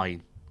is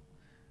fine.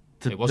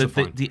 It wasn't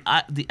fine.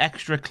 The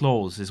extra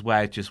clause is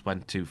where it just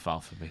went too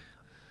far for me.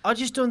 I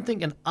just don't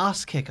think an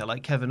ass kicker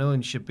like Kevin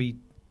Owens should be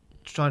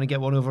trying to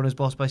get one over on his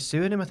boss by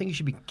suing him. I think he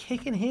should be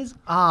kicking his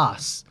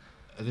ass.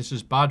 This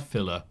is bad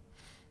filler.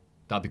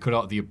 That'll be cut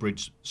out of the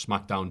abridged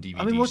SmackDown DVD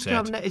I mean, what's set.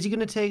 going to happen? Is he going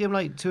to take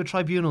him to a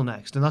tribunal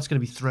next? And that's going to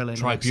be thrilling.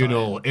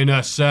 Tribunal in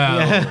a cell.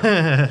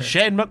 Yeah.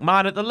 Shane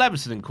McMahon at the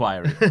Leveson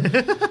inquiry.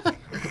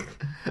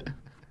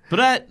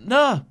 But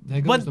no,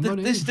 There goes the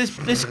money.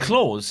 this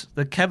clause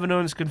that Kevin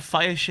Owens can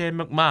fire Shane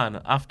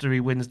McMahon after he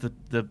wins the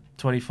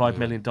 $25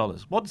 million.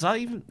 What does that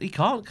even? He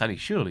can't, can he?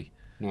 Surely.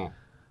 No.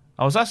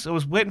 I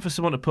was waiting for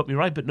someone to put me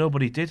right, but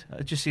nobody did.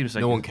 It just seems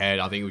like No one cared.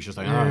 I think it was just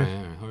like, all right,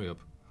 hurry up.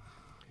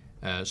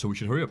 So we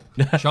should hurry up.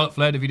 Charlotte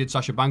Flair defeated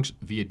Sasha Banks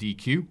via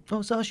DQ.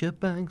 Oh, Sasha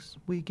Banks,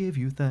 we give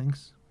you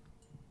thanks.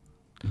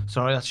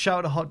 Sorry, I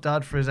shouted at Hot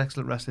Dad for his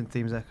excellent wrestling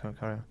themes there.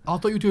 Carry on. I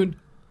thought you were doing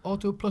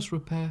Auto Plus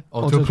Repair.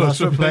 Auto Glass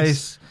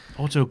Replace.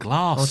 Auto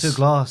Glass. Auto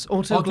Glass.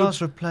 Auto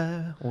Glass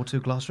Repair. Auto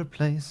Glass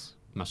Replace.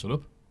 Mess it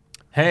up.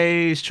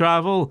 Hayes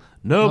Travel.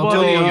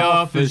 Nobody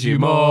offers you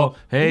more.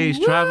 Hayes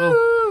Travel.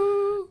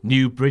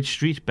 New Bridge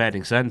Street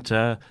Betting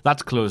Centre.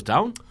 That's closed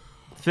down.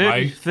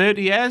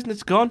 30 years and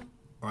it's gone.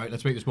 All right,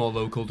 let's make this more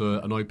local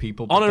to annoy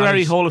people.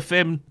 Honorary Hall of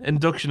Fame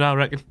induction, I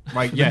reckon.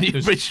 Right, yeah.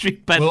 New Bridge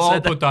Street Betting We'll all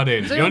Centre. put that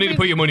in. You don't need to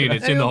put your money in.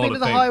 It's in the Hall been of to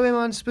the Fame.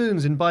 Highwayman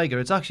Spoons in Biggar?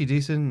 It's actually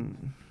decent.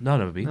 No,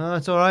 never been. No,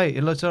 it's all right.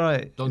 It looks all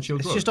right. Don't Shield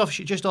It's Road.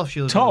 just off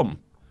Shield Road. Tom,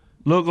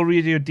 local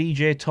radio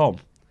DJ Tom.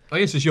 Oh,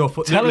 yes, it's your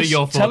foot. Tell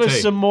Your us forte.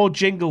 some more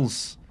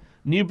jingles.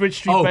 New Bridge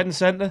Street Betting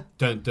Centre.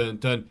 Dun, dun,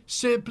 dun.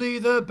 Simply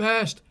the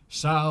best.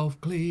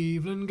 South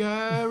Cleveland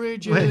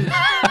garages.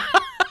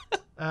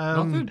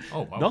 Nothing?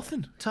 Oh, wow.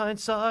 Nothing.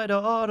 Tyneside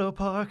Auto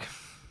Park.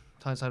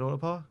 Tyneside Auto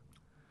Park.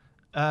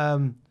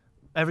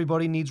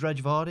 Everybody needs Reg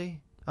Vardy.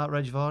 At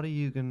Reg Vardy,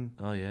 you can.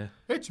 Oh, yeah.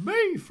 It's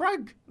me,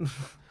 Frank.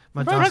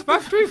 My Frank's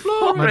factory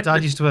floor. My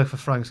dad used to work for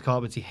Frank's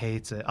Carpets. He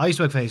hates it. I used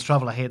to work for Hayes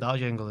Travel. I hate that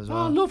jingle as I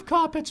well. love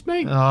carpets,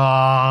 me.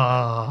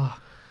 Ah.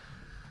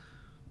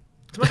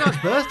 It's my dad's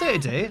birthday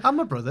today. And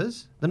my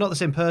brother's. They're not the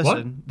same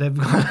person. They've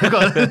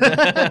got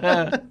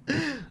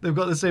they've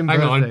got the same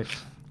Hang on. birthday.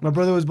 My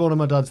brother was born on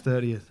my dad's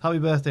 30th. Happy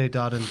birthday,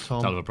 Dad and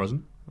Tom. Hell of a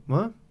present.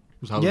 What? It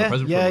was a hell of a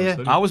present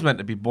for him. I was meant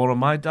to be born on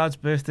my dad's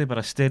birthday, but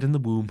I stayed in the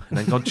womb and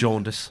then got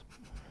jaundice.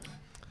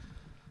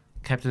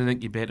 Kept in an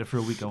incubator for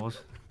a week, I was.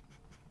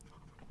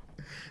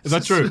 Is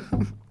that true?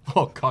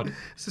 Oh, God.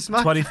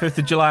 25th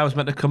of July, I was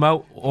meant to come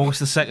out. August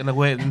the 2nd, I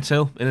waited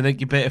until in an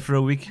incubator for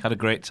a week. Had a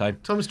great time.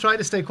 Tom's trying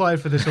to stay quiet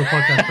for this whole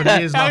podcast, but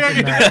he is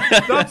laughing now.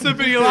 That's the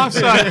video last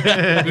time.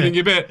 Been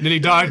in bit, and then he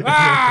died.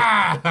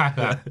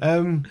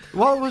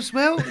 What was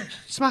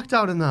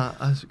SmackDown in that?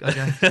 I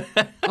guess.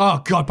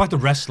 Oh, God, back to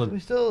wrestling. We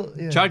still,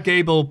 yeah. Chad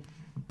Gable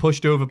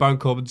pushed over Baron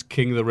Corbin's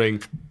King of the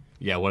Ring.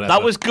 Yeah, whatever.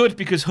 That was good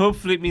because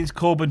hopefully it means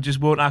Corbin just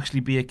won't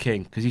actually be a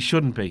king because he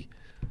shouldn't be.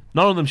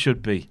 None of them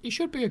should be. He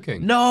should be a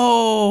king.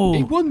 No!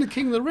 He won the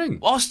King of the Ring.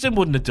 Austin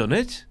wouldn't have done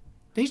it.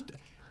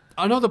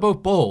 I know they're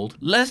both bald.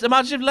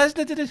 Imagine if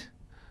Lesnar did it.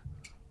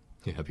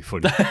 Yeah, that'd be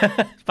funny.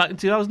 Back in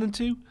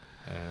 2002.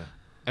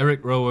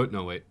 Eric Rowan.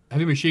 No, wait.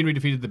 Heavy Machinery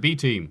defeated the B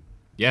Team.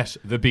 Yes,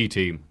 the B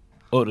Team.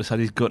 Otis had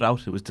his gut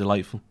out. It was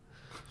delightful.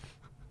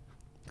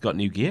 Got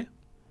new gear.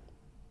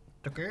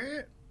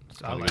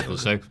 I like to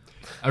say.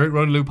 Eric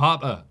Rowan, Luke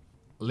Harper.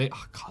 I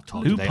can't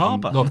talk Luke today.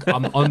 Harper. Look,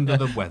 I'm under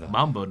the weather.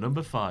 Mambo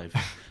number 5.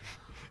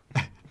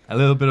 A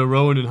little bit of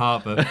Rowan and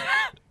Harper.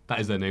 That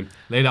is their name.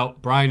 Laid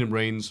out Bryan and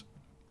Reigns.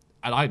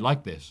 And I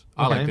like this.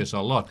 I like this a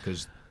lot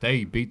because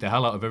they beat the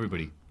hell out of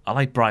everybody. I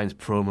like Brian's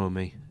promo,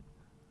 me.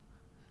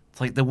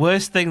 It's like the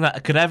worst thing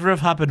that could ever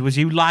have happened was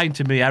you lying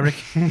to me, Eric.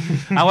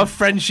 Our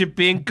friendship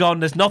being gone.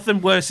 There's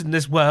nothing worse in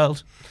this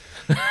world.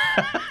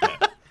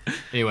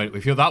 Anyway,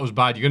 if you thought that was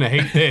bad, you're going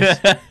to hate this.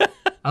 And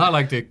I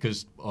liked it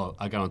because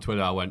I got on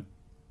Twitter, I went,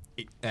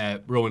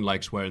 Rowan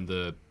likes wearing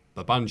the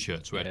band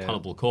shirts, we had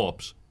Cannibal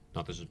Corpse.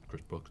 Not this is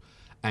Chris Brooks.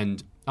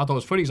 And I thought it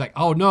was funny. He's like,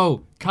 oh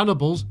no,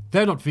 cannibals,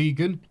 they're not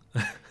vegan.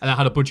 And I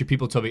had a bunch of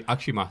people tell me,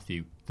 actually,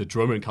 Matthew, the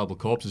drummer in Cannibal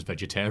Corpse is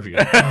vegetarian.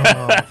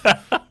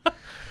 I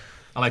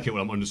like it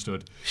when I'm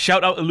understood.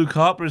 Shout out to Luke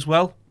Harper as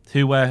well,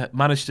 who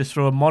managed to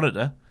throw a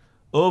monitor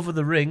over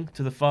the ring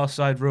to the far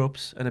side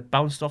ropes and it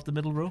bounced off the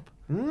middle rope.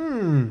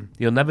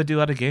 You'll never do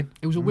that again.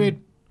 It was a weird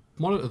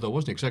monitor, though,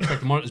 wasn't it? Because I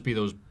expect the monitors to be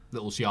those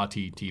little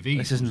CRT TVs.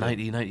 This is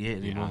 1998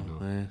 anymore.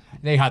 Yeah.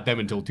 They had them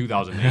until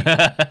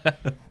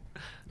 2008.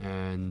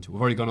 And we've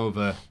already gone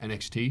over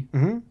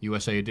NXT,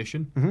 USA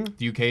edition.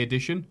 The UK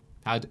edition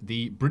had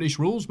the British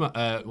rules,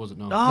 was it?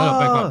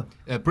 No,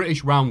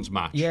 British rounds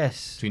match.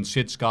 Yes. Between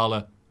Sid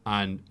Scala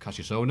and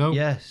Cassius Ohno.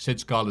 Yes. Sid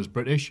Scala's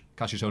British,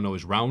 Cassius Ohno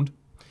is round.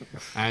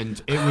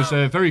 And it was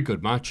a very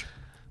good match.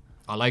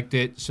 I liked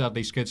it.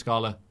 Sadly, Skid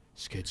Scala,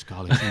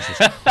 Jesus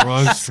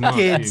Christ.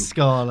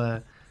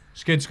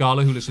 Skid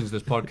Scala, who listens to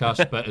this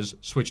podcast, but has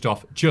switched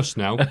off just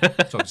now, so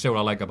I can say what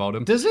I like about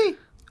him. Does he?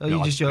 Oh, No,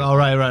 you I just think- oh,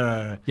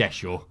 right. Yeah,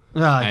 sure.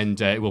 Right. And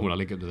well, when I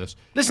link up to this.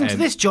 Listen to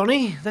this,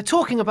 Johnny. They're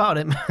talking about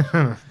him.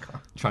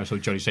 Trying to show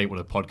Johnny Saint what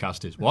a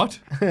podcast is. What?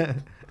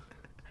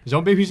 Is it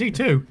on BBC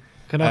Two?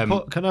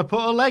 Can I put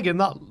a leg in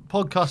that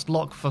podcast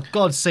lock for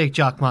God's sake,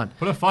 Jack, man?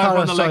 Put a fiver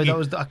on the sorry,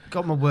 leggy. I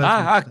got my word.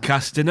 I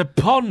cast in a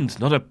pond,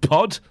 not a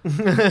pod.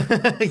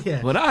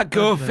 Yeah. When I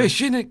go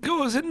fishing, it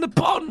goes in the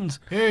pond.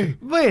 Hey,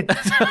 Wait,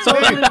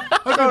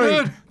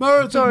 sorry.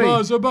 Marathon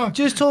bars are back.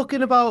 Just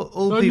talking about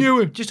old I people. knew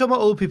it. Just talking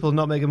about old people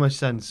not making much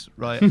sense,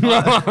 right?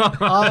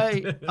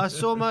 I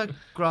saw my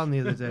gran the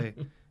other day,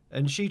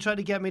 and she tried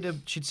to get me to.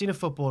 She'd seen a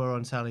footballer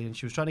on telly, and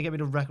she was trying to get me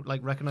to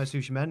recognize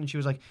who she meant. And she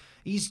was like,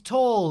 "He's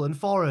tall and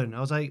foreign." I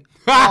was like,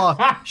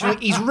 "Oh." She's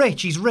like, "He's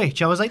rich. He's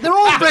rich." I was like, "They're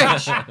all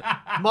rich."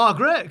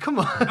 Margaret, come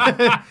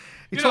on.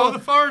 You know the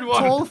foreign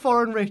one. Tall,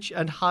 foreign, rich,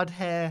 and had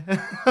hair.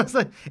 I was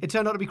like, it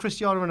turned out to be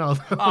Cristiano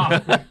Ronaldo.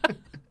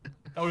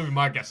 That would have been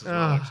my guess as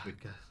well, actually.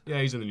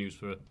 Yeah, he's in the news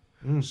for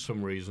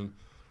some reason.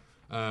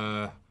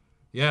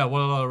 Yeah,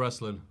 what a lot of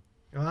wrestling.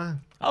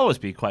 Always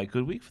been quite a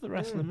good week for the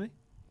wrestling, me.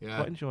 Yeah.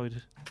 Quite enjoyed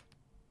it.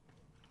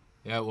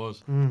 Yeah, it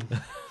was. I'm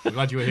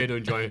glad you were here to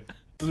enjoy it.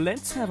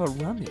 Let's have a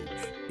rummage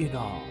in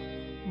our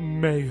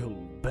mail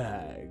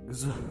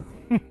bags.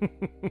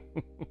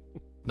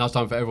 Now it's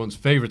time for everyone's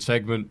favourite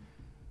segment,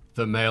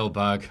 the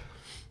mailbag.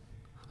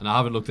 And I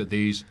haven't looked at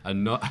these,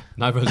 and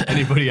neither has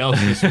anybody else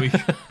this week.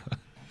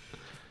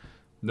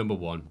 Number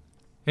 1.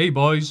 Hey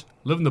boys,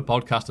 loving the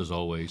podcast as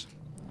always.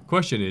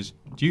 Question is,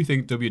 do you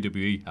think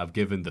WWE have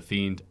given The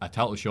Fiend a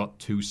title shot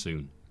too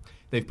soon?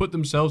 They've put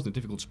themselves in a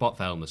difficult spot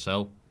for Hell in a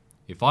Cell.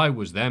 If I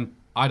was them,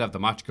 I'd have the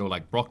match go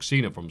like Brock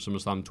Cena from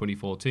SummerSlam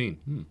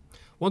 2014.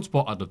 One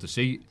spot I'd love to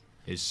see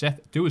is Seth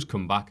do his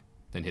comeback,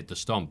 then hit the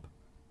stomp.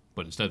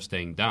 But instead of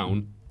staying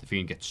down, The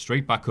Fiend gets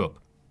straight back up,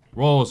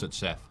 roars at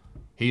Seth.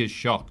 He is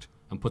shocked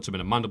and puts him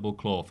in a mandible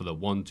claw for the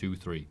 1, 2,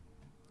 3.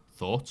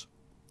 Thoughts?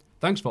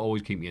 Thanks for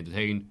always keeping me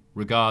entertained.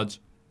 Regards,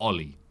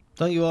 Ollie.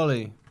 Thank you,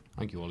 Ollie.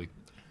 Thank you, Ollie.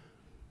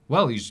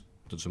 Well, he's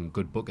done some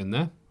good booking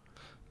there.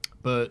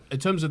 But in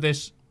terms of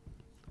this,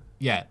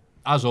 yeah,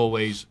 as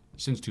always,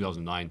 since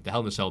 2009, the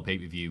Hell in a Cell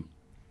pay-per-view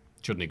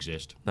shouldn't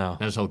exist. No. Hell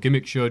in a Cell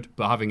gimmick should,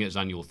 but having it as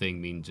annual thing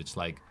means it's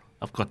like...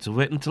 I've got to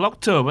wait until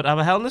October to have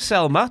a Hell in a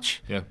Cell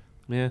match. Yeah.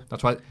 Yeah.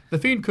 That's why... The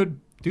Fiend could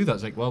do that.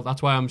 It's like, well,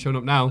 that's why I'm showing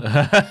up now.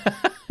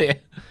 Yeah.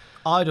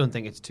 I don't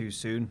think it's too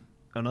soon,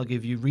 and I'll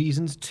give you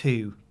reasons.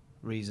 2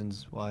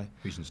 reasons why.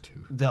 Reasons 2.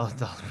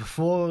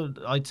 Before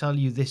I tell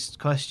you this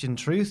question,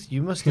 truth,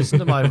 you must listen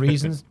to my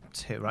reasons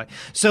 2, right?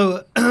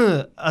 So,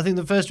 I think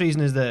the first reason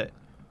is that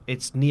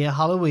it's near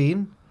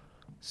Halloween,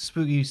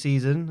 spooky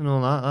season, and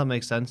all that. That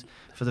makes sense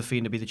for the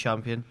Fiend to be the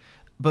champion.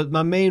 But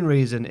my main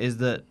reason is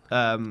that,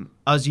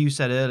 as you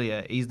said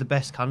earlier, he's the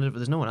best candidate, but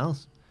there's no one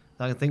else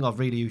that I can think of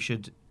really who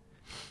should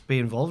be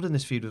involved in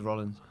this feud with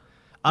Rollins.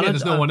 And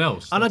there's no one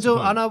else. And That's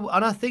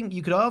I think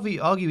you could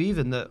argue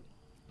even that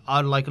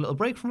I'd like a little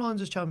break from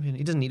Rollins as champion.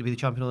 He doesn't need to be the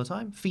champion all the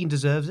time. Fiend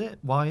deserves it.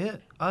 Why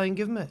it? I ain't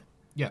give him it.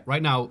 Yeah,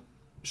 right now,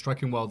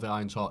 striking while the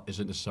iron's hot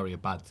isn't necessarily a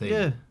bad thing.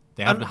 Yeah.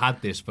 They haven't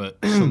had this for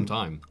some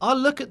time. I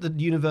look at the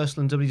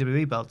Universal and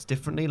WWE belts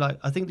differently. Like,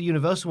 I think the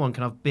Universal one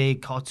can have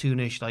big,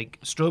 cartoonish, like,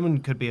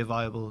 Strowman could be a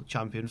viable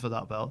champion for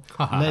that belt.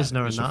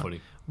 Lesnar and so that. funny.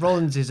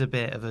 Rollins is a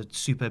bit of a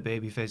super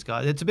babyface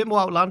guy. It's a bit more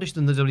outlandish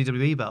than the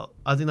WWE belt.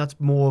 I think that's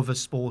more of a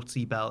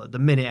sportsy belt at the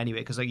minute anyway,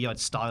 because like you had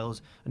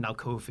Styles and now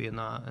Kofi and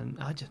that, and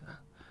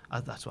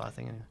that's what I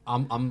think anyway.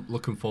 I'm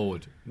looking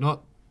forward,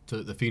 not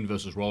to the Fiend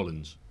versus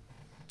Rollins,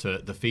 to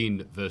the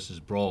Fiend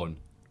versus Braun.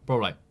 Bro,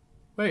 like,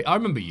 wait, I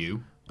remember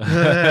you.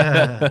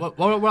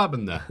 what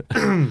happened there?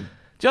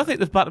 Do you think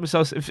they've backed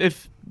themselves?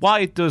 If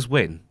Wyatt does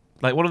win,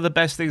 like one of the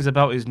best things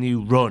about his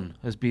new run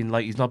has been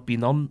like he's not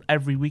been on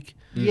every week.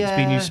 Yeah.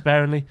 He's been used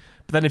sparingly.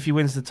 But then if he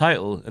wins the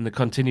title and they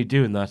continue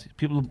doing that,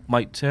 people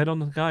might turn on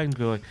the guy and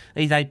go,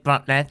 he's like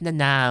Brock Lesnar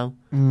now.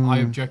 I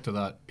object to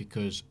that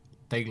because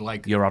they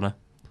like... Your Honour.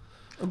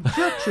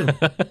 Objection.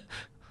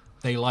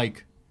 They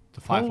like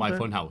the Firefly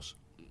Okay. Funhouse.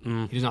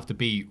 He doesn't have to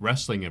be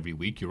wrestling every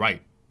week. You're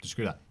right.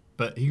 Disagree with that.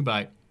 But he can be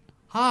like,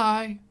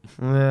 hi,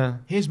 Yeah.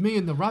 here's me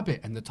and the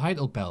rabbit and the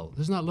title belt.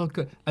 Doesn't that look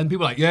good? And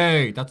people are like,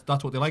 yay, that's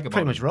what they like about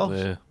Pretty much it. Ross.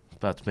 Yeah,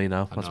 that's me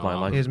now. That's know. my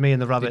life. Here's me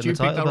and the rabbit Did you in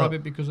the pick title that belt.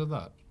 rabbit because of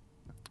that?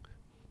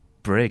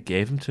 Bray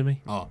gave him to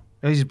me. Oh.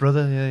 Oh, he's his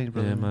brother. Yeah, he's his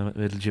brother. Yeah, my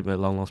legitimate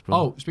long lost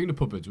brother. Oh, speaking of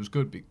puppets, it was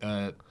good.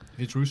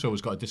 Vince Russo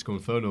has got a Disco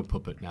Inferno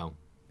puppet now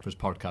for his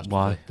podcast.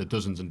 Why? The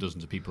dozens and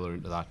dozens of people are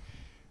into that.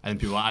 And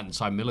people like and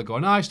Simon Miller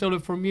going, I stole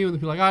it from you. And the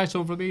people are like, I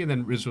stole it from me. And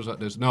then Riz was like,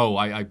 no,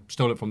 I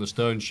stole it from the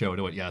Stern Show. And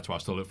I went, yeah, that's where I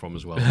stole it from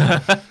as well.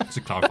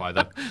 To clarify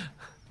that.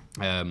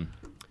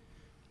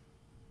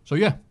 So,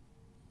 yeah,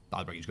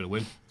 I think he's going to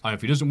win. And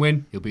if he doesn't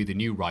win, he'll be the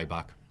new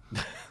Ryback.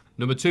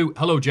 Number 2,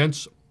 hello,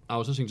 gents. I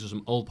was listening to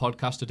some old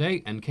podcasts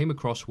today and came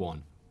across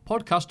one.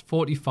 Podcast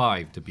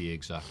 45, to be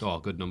exact. Oh,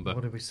 good number.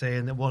 What did we say?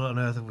 And what on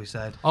earth have we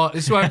said? Oh,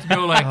 this is where I have to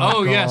go like,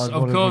 oh, God, yes, what of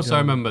have we course I done?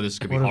 remember. This is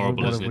going to be What have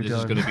horrible, we- isn't it? what This have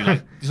is we going to be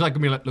like, this is like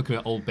going to be like looking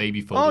at old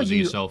baby photos of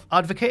yourself.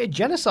 Advocated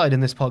genocide in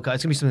this podcast. It's going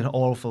to be something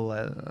awful.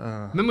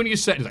 Remember when you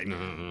said, it's like,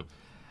 no.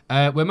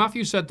 Where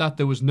Matthew said that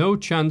there was no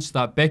chance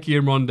that Becky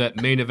and Ronda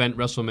main event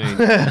WrestleMania.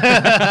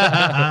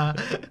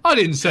 I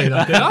didn't say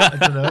that, did I? I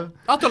don't know.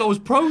 I thought I was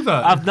pro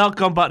that. I've not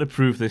gone back to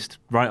prove this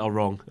right or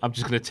wrong. I'm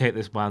just going to take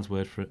this man's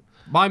word for it.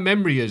 My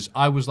memory is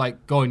I was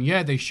like going,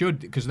 yeah, they should,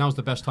 because now's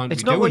the best time to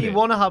It's be not doing what you it.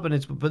 want to happen.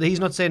 But he's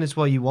not saying it's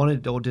what you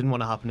wanted or didn't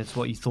want to happen. It's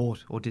what you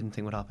thought or didn't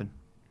think would happen.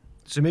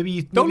 So maybe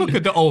you Don't look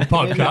at the old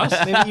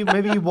podcast.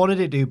 maybe you wanted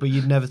it to, but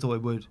you never thought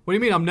it would. What do you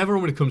mean? I'm never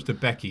on when it comes to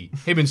Becky.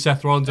 Him and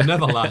Seth Rollins are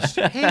never last.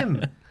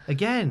 Him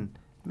again,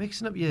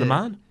 mixing up your The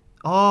man.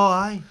 Oh,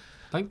 aye.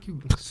 Thank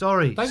you.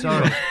 Sorry. Thank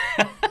sorry.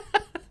 you.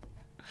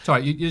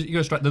 Sorry, you're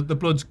going straight. The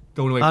blood's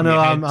going away I from know.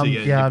 your head I'm to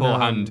your, yeah. your poor I know,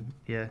 hand.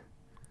 Yeah.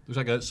 Looks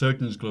like a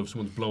surgeon's glove.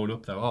 Someone's blowing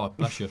up there. Oh,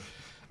 bless you.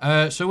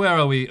 So where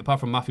are we?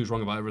 Apart from Matthew's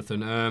wrong about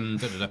everything.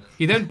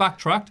 He then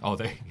backtracked. Oh,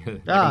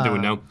 I'm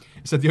doing now.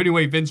 He said the only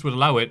way Vince would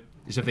allow it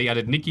is if they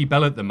added Nikki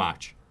Bella at the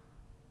match.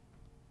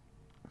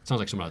 Sounds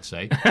like something I'd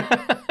say.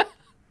 That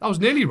was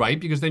nearly right,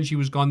 because then she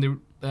was gone.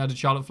 They added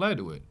Charlotte Flair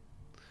to it.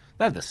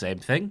 They're the same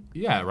thing.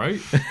 Yeah,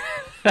 right.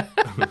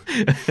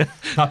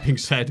 That being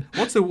said,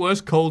 what's the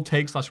worst cold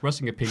take /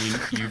 wrestling opinion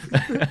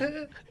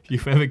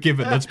you've ever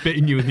given that's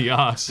bitten you in the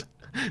arse?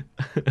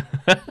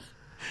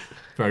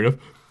 Fair enough.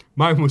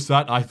 Mine was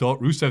that I thought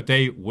Rusev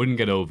Day wouldn't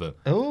get over.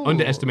 Oh.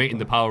 Underestimating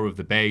the power of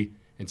the Bay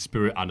and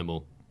Spirit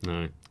Animal.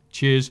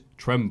 Cheers,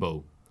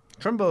 Trembo.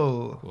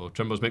 Trumbo. Well,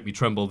 Trembos make me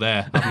tremble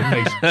there,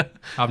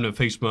 having to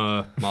face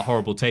my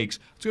horrible takes.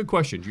 It's a good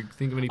question. Do you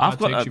think of any bad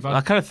takes you've had?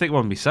 I kind of think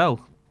one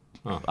myself.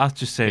 Oh. I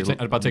just say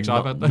Bad takes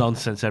I've had then?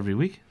 nonsense every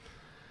week.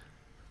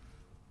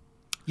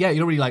 Yeah, you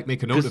don't really like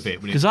make a note of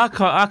it. Because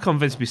I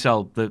convinced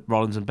myself that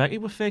Rollins and Becky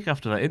were fake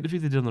after that interview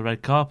they did on the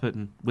red carpet,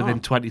 and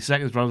within 20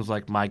 seconds, Rollins was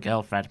like, my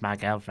girlfriend, my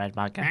girlfriend,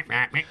 my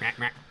girlfriend.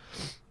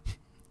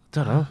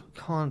 Don't know.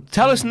 Can't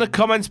Tell us in the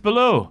comments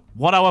below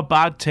what our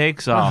bad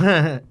takes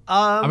are.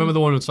 I remember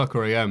the one with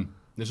Soccer AM.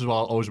 This is what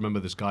I'll always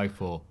remember this guy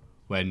for.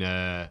 When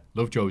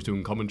Lovejoy was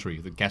doing commentary,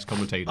 the guest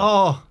commentator.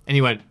 Oh. And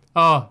he went,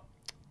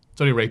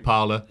 it's only Ray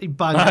Parler. He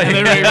banged And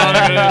then Ray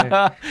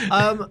Parler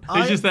I-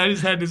 he's just there,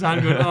 his head in his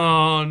hand going,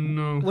 oh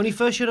no. When he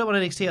first showed up on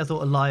NXT, I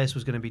thought Elias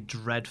was going to be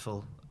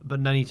dreadful,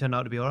 but then he turned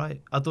out to be all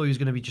right. I thought he was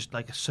going to be just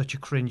like such a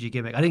cringy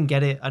gimmick. I didn't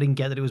get it. I didn't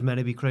get that it was meant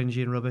to be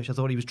cringy and rubbish. I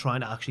thought he was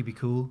trying to actually be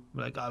cool.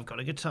 Like, I've got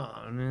a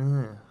guitar.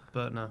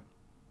 But no.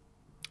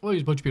 Well,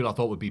 there's a bunch of people I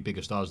thought would be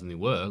bigger stars than they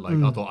were. Like,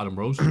 I thought Adam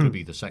Rose was going to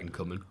be the second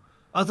coming.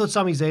 I thought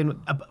Sami Zayn,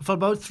 for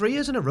about 3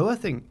 years in a row, I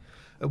think,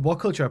 at What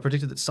Culture, I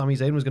predicted that Sami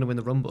Zayn was going to win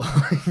the Rumble.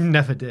 He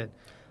never did.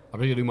 I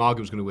predicted Umaga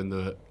was going to win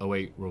the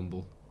 08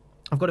 Rumble.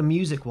 I've got a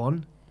music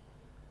one.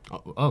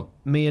 Oh.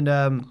 Me and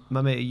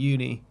my mate at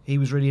uni, he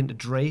was really into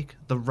Drake,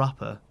 the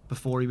rapper,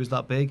 before he was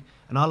that big.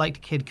 And I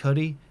liked Kid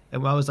Cudi.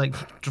 And I was like,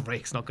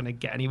 Drake's not going to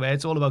get anywhere.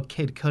 It's all about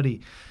Kid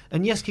Cudi.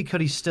 And yes, Kid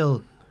Cudi's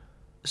still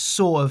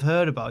sort of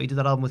heard about. He did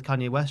that album with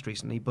Kanye West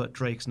recently, but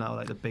Drake's now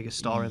like the biggest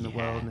star in the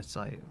world. And it's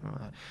like,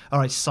 all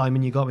right,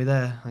 Simon, you got me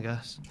there, I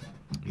guess.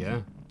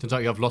 Yeah. Turns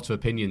out you have lots of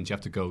opinions. You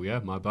have to go, yeah,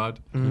 my bad.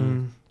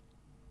 Well,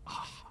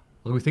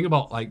 we think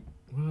about, like,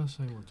 what did I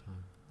say one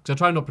time?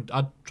 Because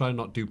I try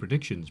not do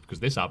predictions, because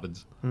this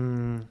happens.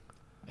 And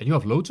you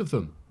have loads of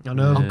them. I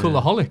know. I'm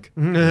Cultaholic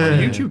on the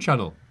YouTube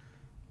channel.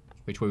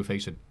 Which way we're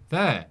facing?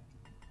 There.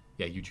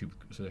 Yeah, YouTube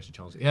suggested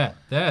channels. Yeah,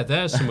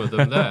 there's some of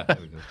them there. There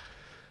we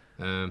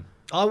go.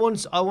 I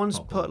once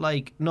put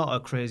like not a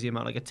crazy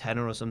amount, like a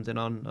tenner or something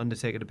on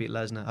Undertaker to beat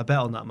Lesnar. I bet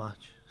on that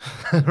match,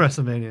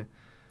 WrestleMania.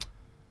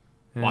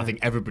 Well, I think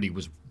everybody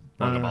was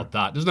wrong about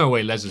that. There's no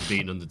way Lesnar's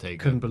beating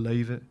Undertaker. Couldn't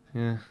believe it.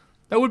 Yeah.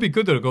 That would be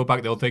good though to go back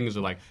to the old things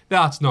of like,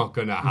 that's not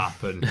going to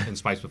happen, and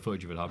spice the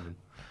footage of it happening.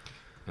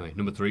 Anyway,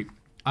 number 3.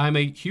 I'm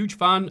a huge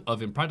fan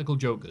of Impractical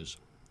Jokers.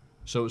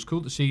 So it was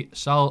cool to see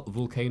Sal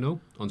Vulcano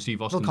on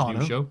Steve Austin's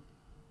new show.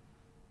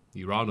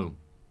 Irano.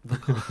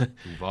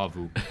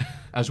 Uvavu.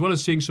 As well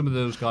as seeing some of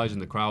those guys in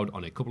the crowd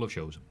on a couple of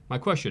shows. My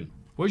question,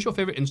 what is your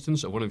favourite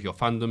instance of one of your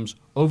fandoms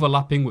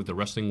overlapping with the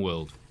wrestling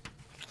world?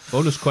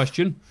 Bonus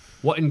question,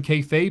 what in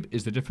kayfabe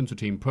is the difference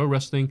between pro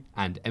wrestling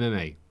and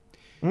MMA?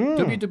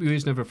 WWE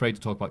is never afraid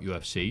to talk about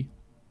UFC,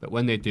 but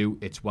when they do,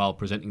 it's while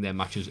presenting their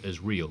matches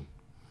as real.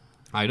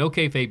 I know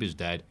kayfabe is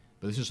dead,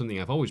 but this is something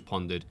I've always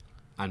pondered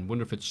and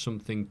wonder if it's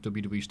something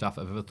WWE staff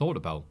have ever thought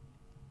about.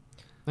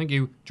 Thank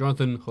you,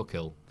 Jonathan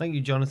Hookhill. Thank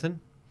you,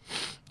 Jonathan.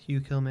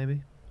 Hugh Kill,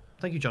 maybe.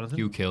 Thank you, Jonathan.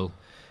 Hugh Kill.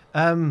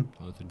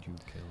 Jonathan Hugh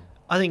Kill.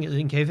 I think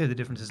in kayfabe the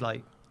difference is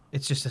like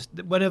it's just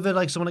whenever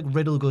like someone like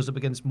Riddle goes up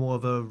against more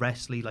of a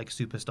wrestly like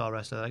superstar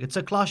wrestler, like it's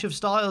a clash of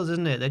styles,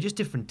 isn't it? They're just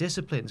different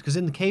disciplines. Because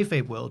in the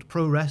kayfabe world,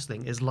 pro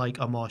wrestling is like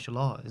a martial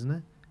art, isn't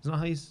it? Isn't that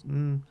how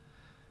you?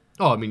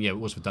 Oh, I mean, yeah, it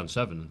was for Dan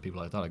Severn and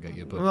people like that. I get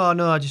you, but oh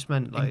no, I just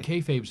meant like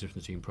in kayfabe's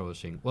different between pro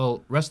wrestling.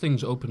 Well,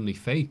 wrestling's openly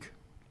fake.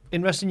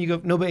 In wrestling, you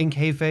go no, but in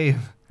kayfabe,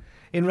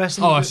 in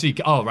wrestling. Oh, I see.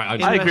 Oh, right.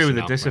 I agree with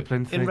the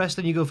discipline thing. In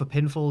wrestling, you go for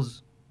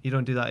pinfalls. You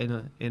don't do that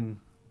in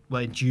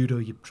judo.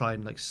 You try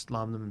and like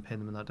slam them and pin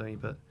them and that, don't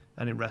you?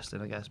 And in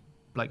wrestling, I guess,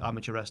 like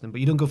amateur wrestling, but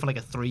you don't go for like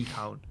a 3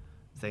 count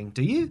thing,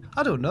 do you?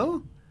 I don't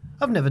know.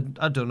 I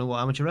don't know what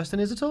amateur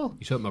wrestling is at all.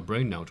 You hurt my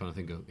brain now trying to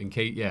think of in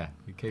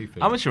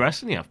kayfabe. Amateur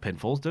wrestling, you have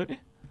pinfalls, don't you?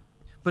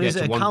 But Yeah, is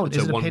it a count?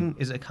 Is it a pin?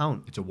 Is it a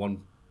count? It's a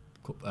one.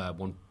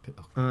 Come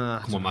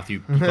on,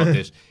 Matthew, you got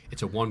this.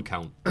 It's a 1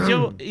 count.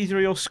 Did either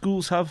of your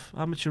schools have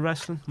amateur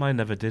wrestling? Mine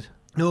never did.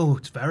 No,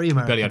 it's very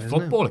American. Barely had isn't it?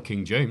 football at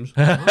King James.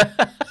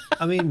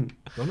 I mean,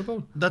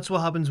 Runabout. that's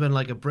what happens when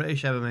like a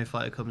British MMA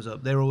fighter comes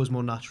up. They're always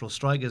more natural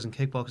strikers and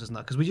kickboxers and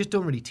that because we just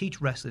don't really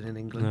teach wrestling in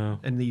England,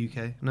 in the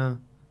UK. No.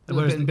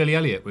 Whereas Billy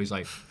Elliot, where he's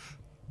like,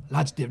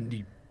 lads didn't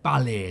do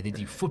ballet, they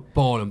do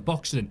football and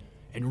boxing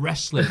and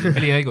wrestling. And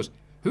Billy Elliot goes,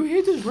 who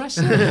here does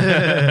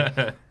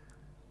wrestling?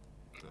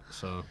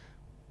 So,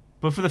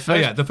 But for the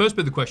first, the first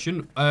bit of the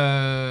question,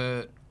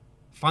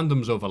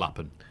 fandoms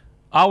overlapping.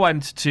 I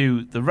went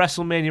to the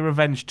WrestleMania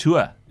Revenge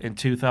Tour in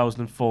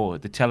 2004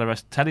 at the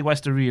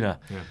Telewest Arena.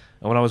 Yeah.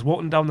 And when I was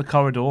walking down the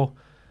corridor,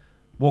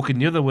 walking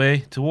the other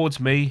way towards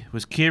me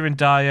was Kieran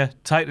Dyer,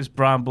 Titus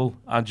Bramble,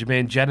 and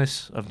Jermaine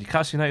Jenis of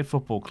Newcastle United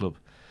Football Club.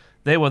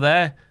 They were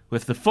there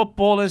with the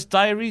Footballers'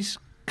 Diaries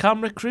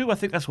camera crew. I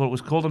think that's what it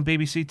was called on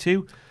BBC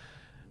Two.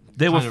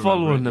 They were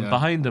following them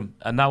behind them,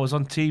 and that was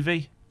on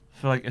TV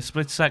for like a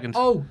split second.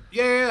 Oh,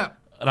 yeah.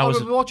 And I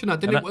was watching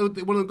that. Then one of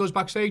them goes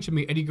backstage to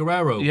meet Eddie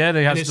Guerrero. Yeah,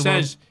 they and asked it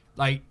says,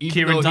 like, even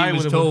Kieran though Dyer he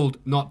was would have told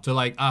not to,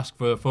 like, ask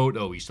for a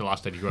photo, he still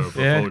asked Eddie Guerrero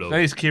for a photo. No,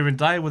 it's Kieran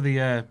Dyer with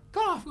the...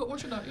 God, I forgot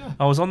watching that, yeah.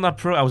 I was on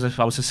that I was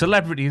a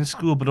celebrity in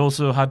school, but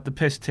also had the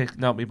piss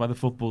taken out of me by the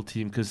football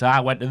team because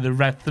I went to the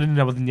wrestling and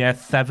I was in year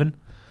 7.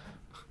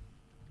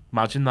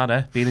 Imagine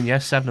that, being in year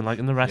 7 and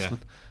liking the wrestling.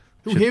 Yeah.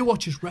 Who here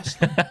watches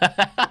wrestling?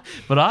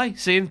 But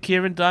seeing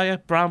Kieran Dyer,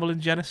 Bramble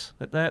and Jenis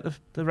at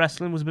the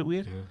wrestling was a bit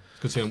weird. Yeah. It's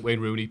good seeing Wayne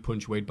Rooney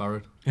punch Wade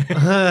Barrett.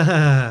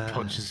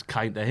 Punch is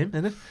kind to him,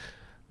 isn't it?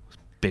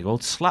 Big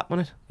old slap on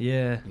it.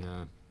 Yeah.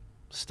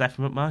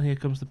 Stephen McMahon, here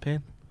comes the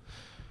pain.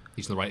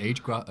 He's the right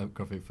age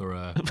graphic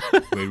for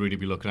Wayne Rooney to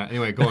be looking at.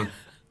 Anyway, go on.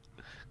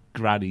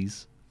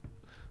 Grannies.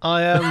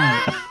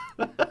 I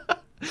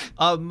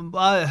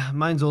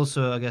mine's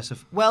also, I guess,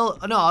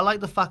 I like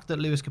the fact that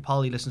Lewis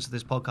Capaldi listens to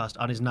this podcast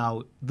and is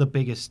now the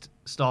biggest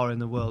star in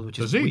the world. Which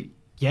Does is he?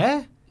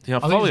 Yeah. Yeah,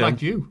 I think he's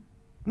like you.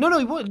 No,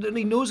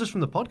 he knows us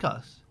from the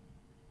podcast.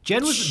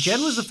 Jen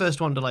was the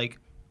first one to like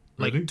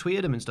Really?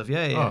 tweet him and stuff.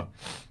 Yeah. Oh.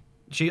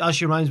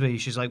 She reminds me.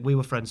 She's like, we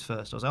were friends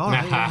first. I was like, all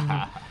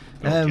right.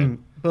 Okay.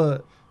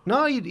 But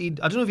no, I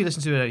don't know if he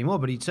listens to it anymore,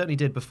 but he certainly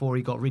did before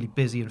he got really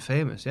busy and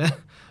famous. Yeah.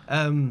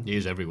 He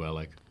is everywhere.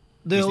 Like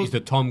he's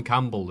the Tom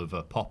Campbell of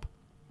pop.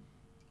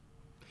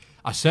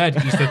 I said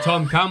he's the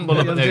Tom Campbell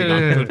of.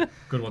 There you go.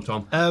 Good one,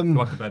 Tom.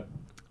 Go back to bed.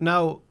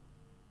 Now.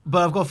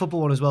 But I've got a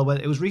football one as well.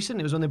 It was recent.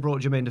 It was when they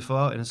brought Jermaine Defoe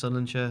out in a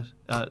Sunderland shirt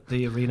at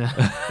the arena.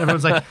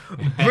 Everyone's like, boo!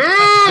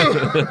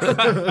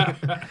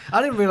 I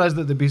didn't realise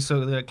that they'd be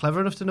so clever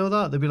enough to know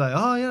that. They'd be like,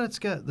 oh, yeah, let's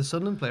get the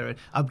Sunderland player in.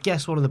 I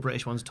guess one of the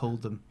British ones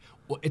told them.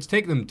 Well, it's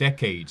taken them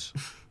decades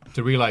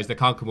to realise they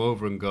can't come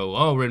over and go,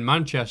 oh, we're in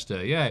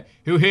Manchester. Yeah.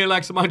 Who here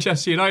likes the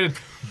Manchester United?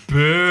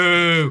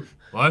 Boo!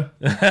 What?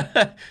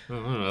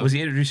 Was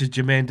he introduced as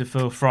Jermaine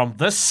Defoe from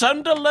the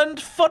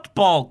Sunderland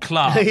Football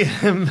Club?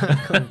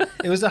 It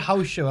was a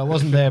house show. I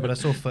wasn't there, but I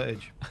saw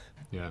footage.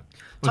 Yeah.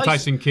 Well,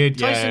 Tyson Kidd,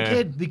 Tyson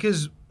Kidd,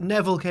 because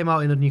Neville came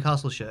out in a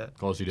Newcastle shirt. Of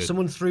course he did.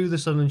 Someone threw the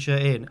Sunderland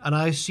shirt in, and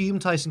I assume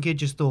Tyson Kidd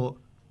just thought,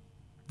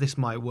 this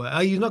might work.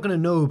 He's not going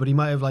to know, but he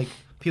might have, like,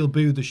 peeled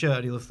the shirt,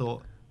 and he'll have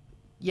thought,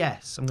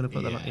 yes, I'm going to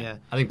put that on. Yeah.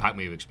 I think Pac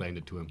may have explained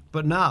it to him.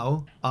 But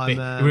now, He would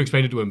have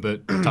explained it to him,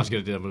 but Tyson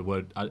Kidd didn't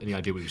have any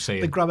idea what he was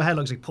saying. the grab a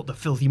headlock, like, put the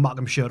filthy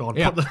Markham shirt on.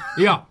 Yeah,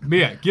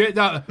 get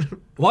that.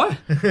 What?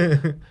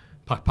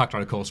 Pac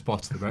trying to call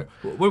spots to the right.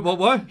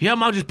 What? Yeah,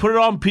 man, just put it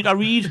on, Peter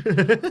Reid.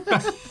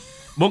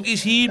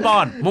 Monkey's heed,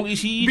 man.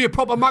 Monkey's heed. Be a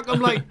proper Macklem,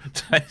 like.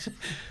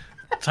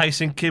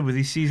 Tyson Kidd with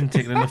his season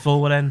ticket in the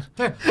forward end.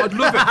 I'd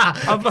love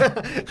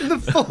it. In the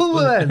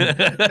forward end?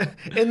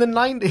 In the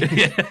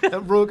 90s?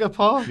 At Roker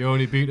Park? The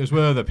only beat us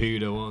were the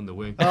pedo on the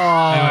wing. Oh.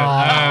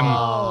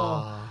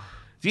 Anyway,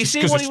 Do you see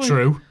because what it's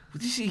true.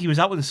 Did you see he was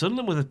out in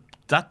Sunderland with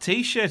that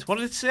T-shirt? What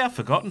did it say? I've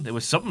forgotten. It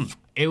was something.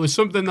 It was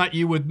something that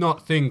you would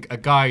not think a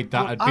guy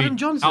that had Adam been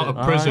Johnson? out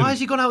of prison. Why has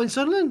he gone out in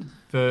Sunderland?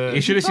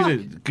 You should have seen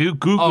it.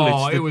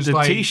 Google it. It was the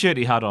like, T-shirt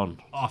he had on.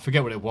 I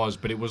forget what it was,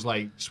 but it was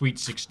like Sweet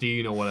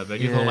 16 or whatever.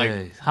 And you thought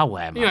like, how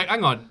man? you're like,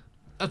 hang on,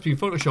 that's been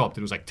photoshopped. And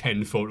it was like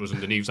 10 photos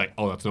underneath. It's like,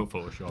 oh, that's not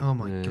photoshopped. Oh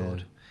my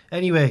god.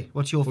 Anyway,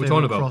 what's your What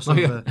favourite are we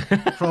crossover? talking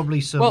about?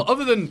 Probably some. Well,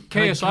 other than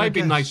Can I KSI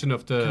being guess? nice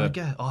enough to. Can I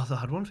guess? Oh, I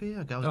had one for you.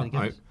 Okay, I was going to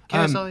guess.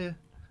 right. KSI, yeah.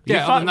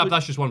 Yeah, other than that,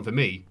 that's just one for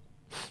me.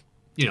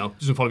 You know,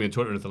 doesn't follow me on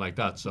Twitter or anything like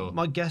that. So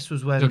My guess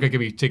was he's when not gonna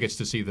give me tickets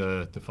to see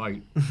the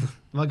fight.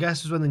 my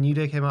guess was when the New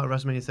Day came out of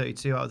WrestleMania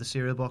 32 out of the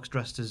cereal box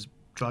dressed as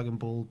Dragon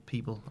Ball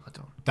people. I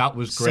don't. That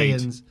was great.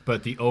 Saiyans.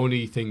 But the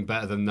only thing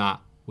better than that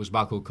was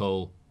Michael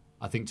Cole,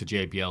 I think, to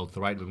JBL, to the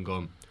right of him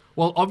going,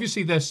 well,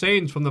 obviously they're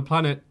Saiyans from the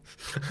planet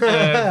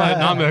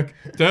Namek.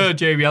 Duh,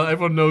 JBL,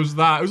 everyone knows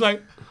that. It was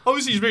like,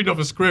 obviously he's reading off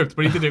a script,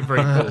 but he did it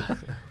very cool.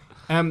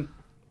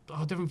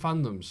 Different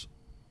fandoms.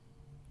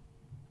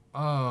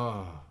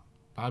 Oh,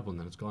 bad one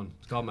then, it's gone.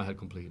 It's gone my head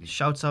completely.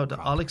 Shouts out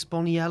to Alex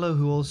Boniello,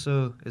 who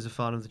also is a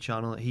fan of the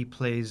channel. He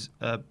plays.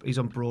 He's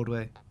on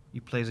Broadway. He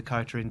plays a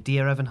character in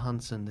Dear Evan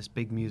Hansen, this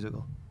big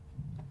musical.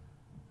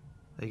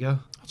 There you go.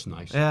 That's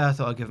nice. Yeah, I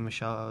thought I'd give him a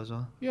shout out as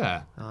well.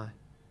 Yeah. Aye.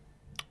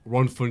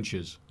 Ron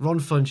Funches. Ron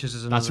Funches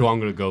is another. That's who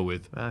I'm going to go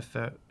with.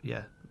 Fair.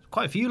 Yeah.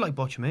 Quite a few like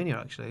Botchamania,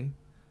 actually.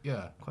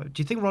 Yeah. Do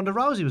you think Ronda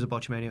Rousey was a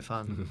Botchamania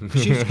fan?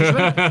 she went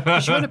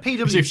to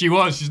PWG. If she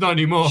was, she's not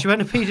anymore. She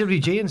went to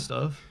PWG and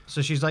stuff,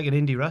 so she's like an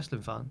indie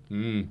wrestling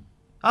fan.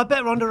 I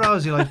bet Ronda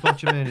Rousey likes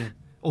Botchamania.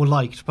 Or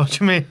liked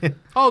Botchamania.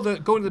 Oh,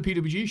 going to the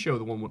PWG show,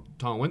 the one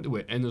Tom went to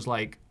it, and there's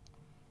like,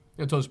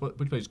 you know, tell us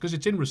which place, because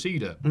it's in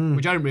Reseda,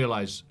 which I didn't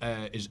realise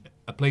is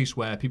a place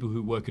where people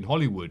who work in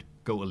Hollywood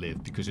go to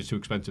live because it's too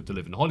expensive to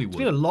live in Hollywood.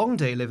 It's been a long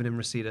day living in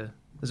Reseda.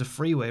 There's a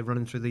freeway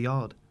running through the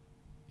yard.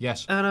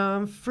 Yes. And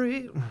I'm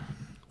free.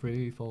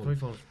 Free fall.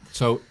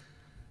 So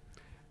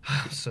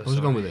So, I was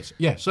going with this.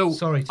 Yeah, so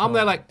sorry, Tom. I'm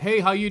there like, hey,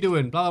 how you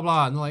doing? Blah, blah,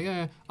 blah. And they're like,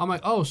 yeah. I'm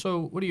like, oh,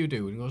 so what do you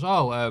do? And he goes,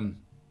 oh, I'm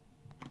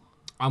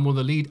one of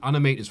the lead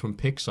animators from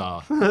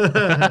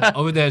Pixar.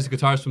 Over there's the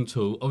guitarist from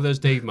Tool. Over there's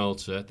Dave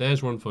Meltzer.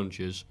 There's Ron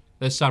Funches.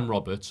 There's Sam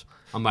Roberts.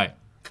 I'm like,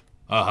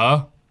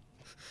 uh-huh.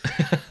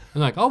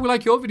 And like, oh, we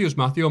like your videos,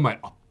 Matthew. I'm like,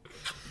 oh,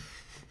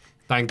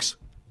 thanks.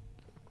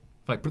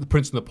 Like, the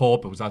Prince and the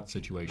Pauper was that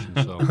situation.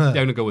 So, yeah, I'm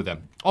going to go with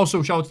them.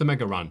 Also, shout out to the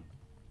Mega Ran.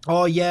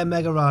 Oh, yeah,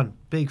 Mega Ran.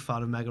 Big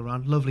fan of Mega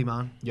Ran. Lovely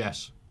man.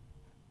 Yes.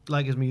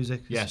 Like his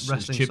music. Yes, his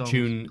wrestling his songs.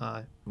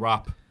 chiptune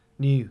rap.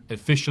 New.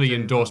 Officially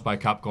endorsed by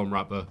Capcom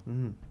rapper.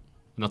 And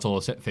that's all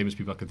the famous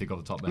people I can think of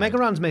off the top of my head. Mega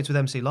Ran's mates with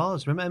MC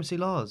Lars. Remember MC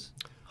Lars?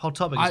 Hot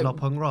Topic is not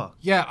punk rock.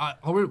 Yeah, I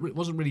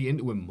wasn't really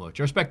into him much.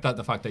 I respect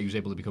the fact that he was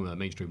able to become a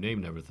mainstream name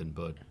and everything,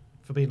 but...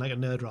 For being like a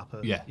nerd rapper.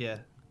 Yeah. Yeah.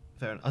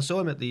 Fair enough. I saw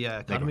him at the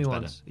Academy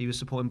once. He was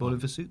supporting Bowling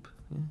for Soup.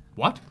 Yeah.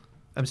 What?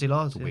 MC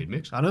Lars. It's a weird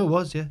mix. I know it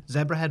was, yeah.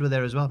 Zebrahead were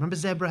there as well. Remember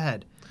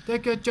Zebrahead?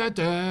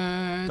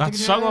 That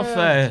song off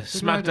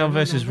SmackDown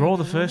versus Raw,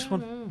 the first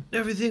one.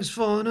 Everything's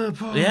falling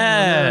apart.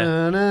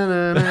 Yeah.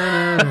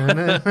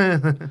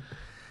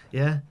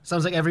 Yeah.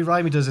 Sounds like every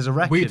rhyme he does is a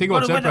record. What do you think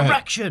about What an Zebrahead?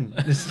 erection!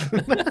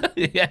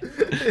 Yeah.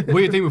 What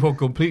do you think we've gone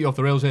completely off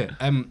the rails here?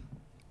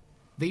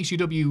 The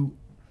ECW,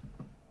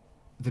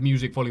 The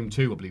Music Volume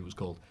 2, I believe it was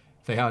called,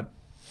 they had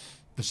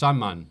the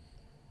Sandman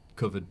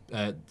covered,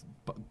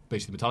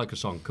 basically the Metallica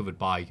song covered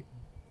by, it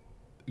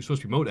was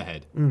supposed to be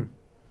Motorhead.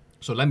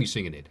 So Lemmy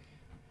singing it.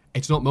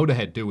 It's not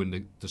Motorhead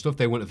doing the stuff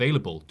they weren't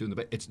available doing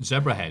it's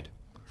Zebrahead.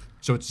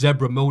 So it's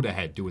Zebra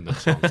Motorhead doing that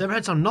song.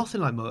 Zebrahead sound nothing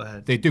like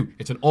Motorhead. They do.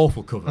 It's an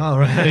awful cover. Oh,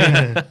 right.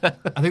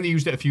 I think they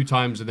used it a few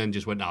times and then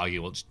just went, "No,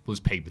 we'll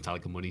just pay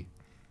Metallica money."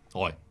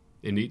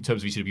 In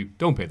terms of ECW,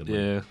 don't pay them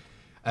money.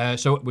 Yeah.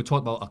 So we're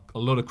talking about a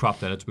lot of crap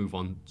there. Let's move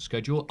on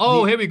schedule.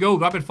 Oh, here we go.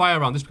 Rapid fire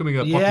round. This is becoming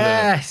a popular...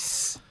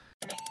 Yes!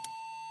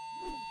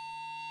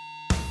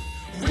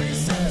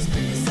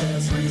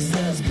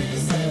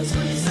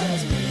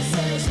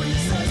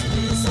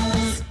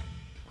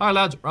 Hi,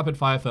 lads. Rapid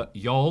fire for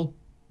y'all.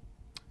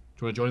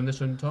 Do you want to join in this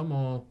one, Tom?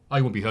 Or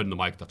I won't be heard on the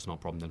mic. That's not a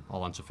problem then.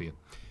 I'll answer for you.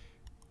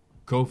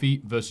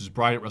 Kofi versus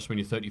Bryan at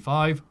WrestleMania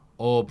 35,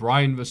 or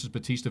Bryan versus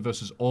Batista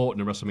versus Orton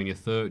at WrestleMania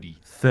 30.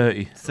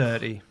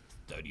 30.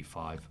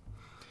 35.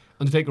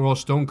 Undertaker or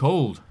Stone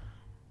Cold?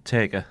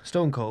 Taker.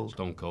 Stone Cold.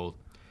 Stone Cold.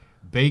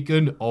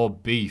 Bacon or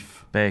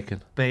beef?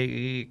 Bacon.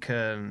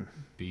 Bacon.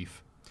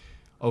 Beef.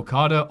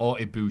 Okada or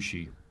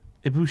Ibushi?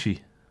 Ibushi.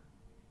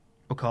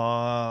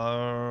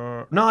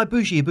 No,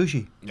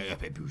 Ibushi. Yeah,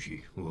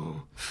 Ibushi.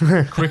 Whoa.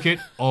 Cricket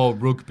or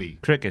rugby?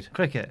 Cricket.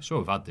 Cricket. So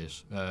we've had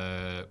this.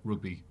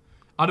 Rugby.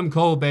 Adam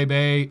Cole,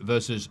 baby,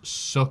 versus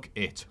Suck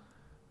It.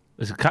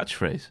 It's a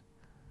catchphrase.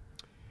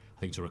 I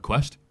think it's a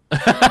request.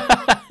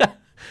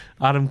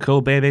 Adam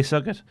Cole, baby,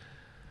 suck it.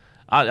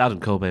 Adam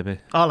Cole, baby.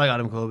 I like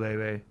Adam Cole,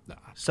 baby.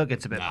 Suck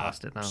It's a bit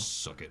past it now.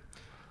 Suck it.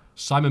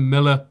 Simon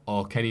Miller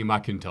or Kenny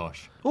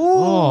McIntosh?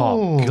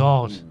 Oh,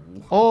 God.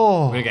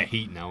 Oh. We're going to get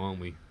heat now, aren't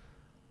we?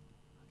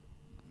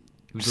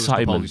 Who's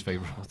Simon. Paulie's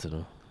favourite? I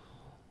don't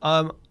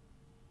know.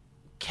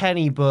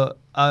 Kenny, but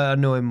I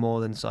know him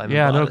more than Simon.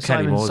 Yeah, I But know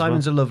Kenny more as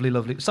Simon's well. a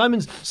lovely.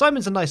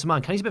 Simon's a nice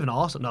man. Kenny's a bit of an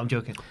arse. No, I'm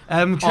joking.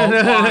 Why,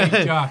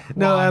 Jack?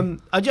 No, Why?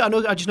 I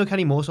just know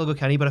Kenny more, so I'll go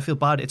Kenny. But I feel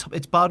bad.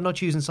 It's bad not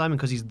choosing Simon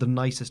because he's the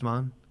nicest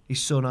man.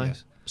 He's so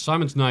nice. Yeah.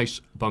 Simon's nice,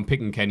 but I'm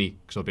picking Kenny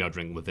because I'll be out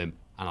drinking with him,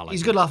 and I like.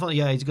 He's a him. good laugh.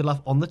 He's a good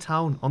laugh on the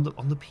town, on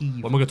the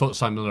peeve. What am I going to talk to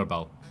Simon Miller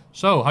about?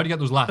 So, how do you get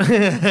those laughs?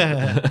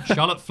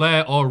 Charlotte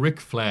Flair or Ric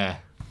Flair?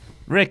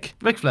 Rick.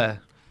 Ric Flair.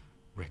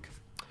 Rick.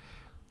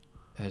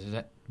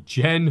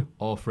 Jen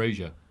or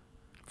Frazier?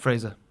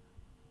 Fraser.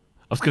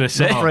 I was going to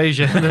say.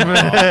 Frazier.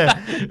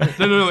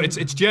 No.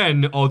 It's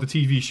Jen or the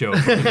TV show.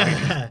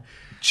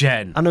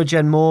 Jen. I know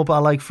Jen more, but I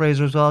like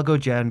Fraser as well. I'll go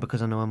Jen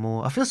because I know her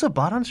more. I feel so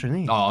bad answering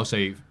these. Oh, I'll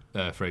say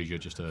Frazier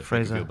just to make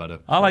Fraser. me feel better.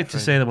 I like to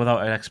say them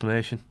without an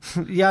explanation.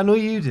 Yeah, I know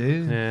you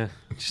do. Yeah.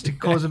 Just to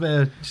cause a bit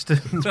of...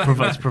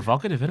 It's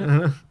provocative, isn't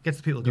it? Gets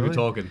the people You were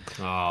going.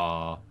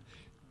 talking.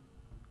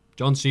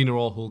 John Cena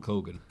or Hulk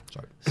Hogan?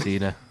 Sorry.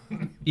 Cena.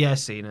 Yeah,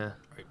 Cena.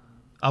 Right.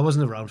 I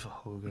wasn't around for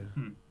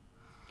Hogan.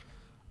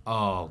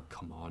 Oh,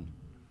 come on.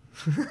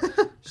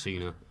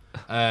 Cena.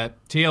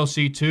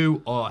 TLC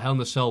 2 or Hell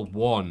in a Cell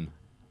 1?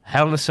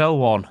 Hell in a Cell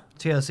 1.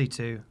 TLC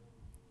 2.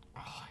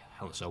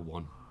 Hell in a Cell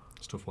 1.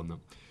 It's a tough one, though.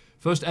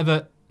 First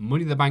ever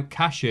Money in the Bank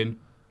cash-in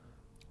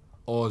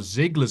or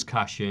Ziggler's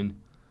cash-in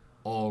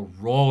or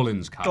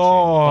Rollins cash in?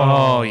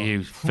 Oh,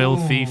 you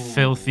filthy,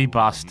 filthy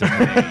bastard.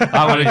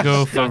 I'm going to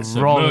go for That's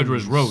a Rollins.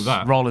 murderer's row,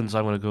 that. Rollins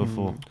I'm going to go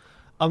for.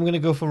 I'm going to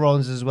go for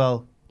Rollins as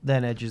well.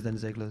 Then Edge's, then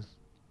Ziggler's.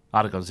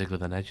 I'd have gone Ziggler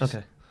than Edges.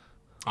 Okay.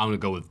 I'm going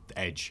to go with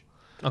Edge.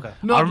 Okay.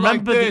 Not I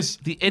remember like this.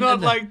 the internet.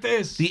 Not like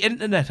this. The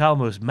internet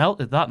almost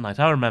melted that night.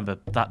 I remember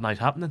that night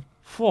happening.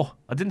 Phew.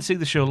 I didn't see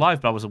the show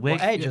live, but I was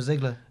awake. What, Edge or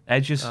Ziggler?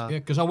 Edges. Yeah,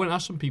 because I went and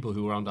asked some people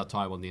who were around that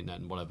time on the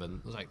internet and whatever,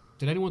 and I was like,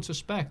 did anyone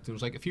suspect? It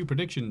was like a few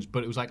predictions,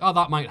 but it was like, oh,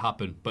 that might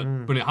happen. But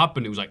when it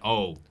happened, it was like,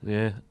 oh.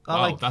 Yeah. I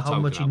Wow, like that's how how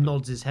it much can he happen.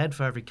 nods his head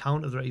for every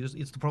count of the race.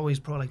 It's the problem. He's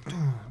probably like,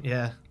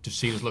 yeah. Just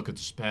seeing us look at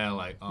despair,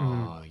 like,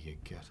 oh, you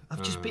get it.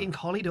 I've just beaten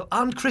Carlito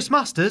and Chris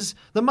Masters,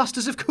 the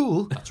Masters of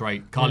Cool. That's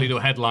right.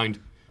 Carlito headlined.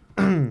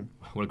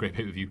 What a great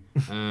pay-per-view.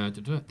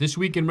 This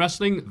week in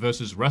wrestling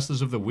versus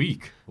Wrestlers of the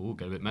Week. Oh,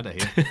 get a bit meta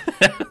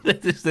here.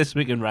 this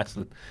week in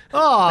wrestling.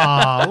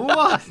 Oh,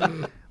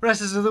 what?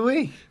 Wrestlers of the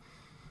Week.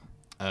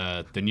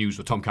 The news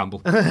with Tom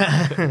Campbell.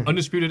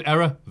 Undisputed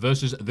Era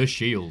versus The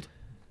Shield.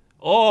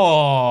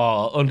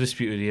 Oh,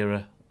 Undisputed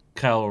Era.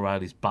 Kyle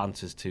O'Reilly's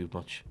banter's too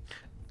much.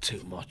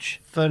 Too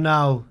much. For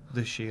now,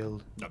 The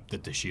Shield. No,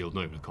 the Shield,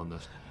 not even a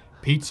contest.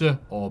 Pizza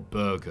or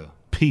burger?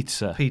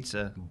 Pizza.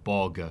 Pizza.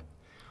 Burger.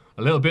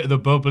 A little bit of the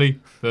bubbly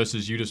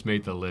versus you just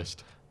made the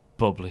list.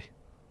 Bubbly.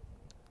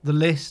 The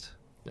List.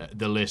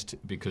 The list,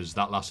 because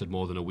that lasted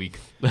more than a week.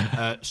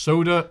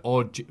 Soda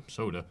or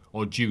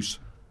juice?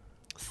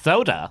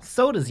 Soda.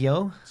 Sodas,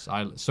 yo.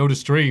 Soda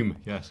Stream,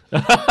 yes.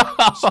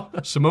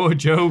 Samoa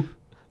Joe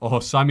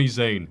or Sami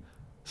Zayn?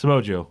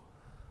 Samoa Joe.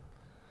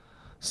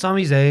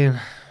 Sami Zayn.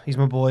 He's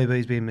my boy, but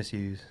he's being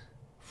misused.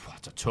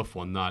 That's a tough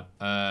one, that.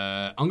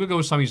 I'm going to go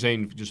with Sami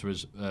Zayn just for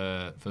his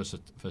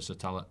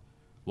versatility.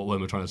 What word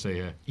am I trying to say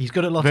here? He's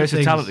good at lots of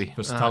Versatility. things.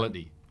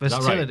 Versatility.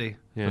 Versatility. Right?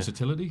 Yeah.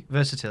 Versatility?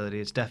 Versatility.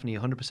 It's definitely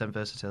 100%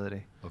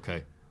 versatility.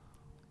 Okay.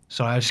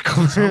 Sorry, I just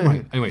called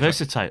it. Anyway,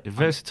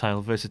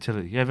 Versatile,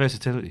 versatility. Yeah,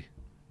 versatility.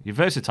 You're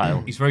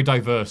versatile. he's very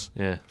diverse.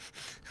 Yeah.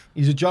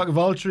 He's a jack of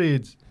all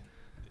trades.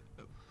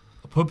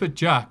 Puppet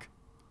Jack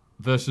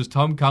versus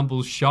Tom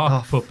Campbell's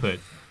shark puppet,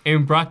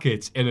 in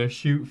brackets, in a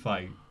shoot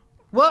fight.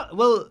 What?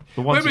 Well,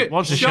 But Wait a minute,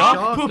 once a shark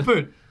shark.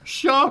 puppet.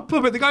 Shark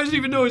puppet. The guy doesn't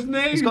even know his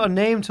name. he's got a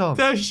name, Tom.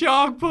 The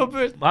shark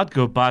puppet. I'd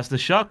go Baz the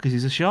Shark because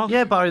he's a shark.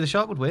 Yeah, Barry the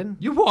Shark would win.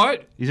 You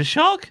what? He's a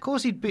shark. Of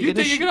course he'd be You in,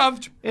 think you can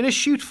have in a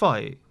shoot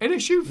fight. in a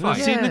shoot fight?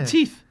 Yeah. Seen the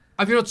teeth.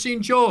 Have you not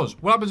seen Jaws?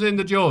 What happens in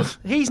the Jaws?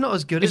 He's not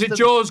as good Is as it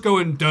Jaws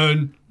going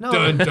dun, No,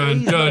 dun, dun,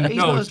 he's dun? not- he's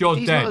No, not it's as- Jaws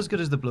he's dead. not as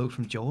good as the bloke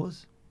from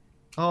Jaws.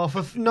 Oh,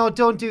 no,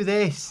 don't do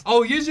this.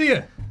 Oh, is he?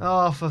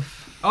 Oh,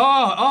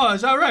 Oh,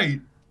 is that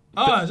right?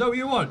 Oh, is that what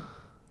you want?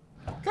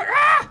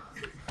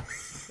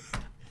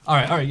 All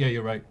right, yeah,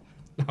 you're right.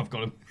 I've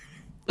got him.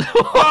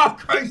 Oh,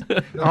 Christ.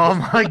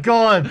 oh my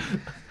God.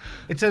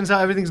 It turns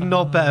out everything's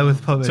not better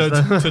with puppets.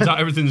 So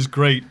everything's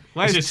great.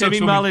 Where's It's just Timmy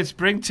something- Mallet?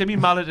 Bring Timmy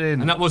Mallet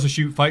in. And that was a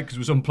shoot fight because it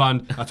was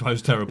unplanned. That's why it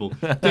was terrible.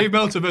 Dave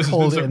Meltzer versus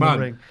Called Vince it in the McMahon.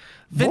 ring.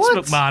 Vince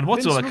McMahon,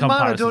 what's all the Vince McMahon, I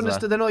comparisons don't there?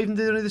 understand. They're not even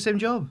doing the same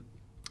job.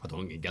 I don't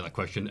think you get that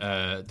question.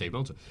 Dave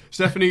Meltzer.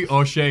 Stephanie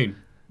or Shane?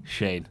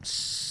 Shane.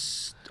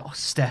 Oh,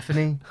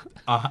 Stephanie.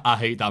 I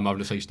hate that I'm having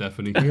to say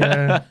Stephanie.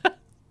 Yeah.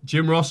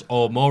 Jim Ross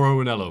or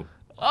Mauro Ranallo?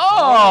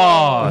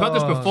 Oh! We've had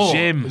this before.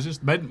 Jim. Is this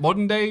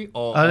modern day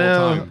or I all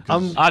know. time?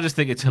 'Cause- I just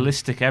think it's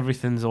holistic.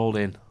 Everything's all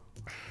in.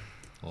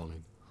 all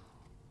in.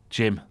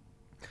 Jim.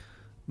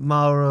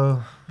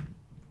 Mauro.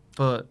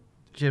 But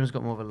Jim's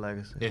got more of a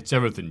legacy. It's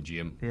everything,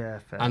 Jim. Yeah,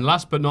 fair. And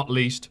last but not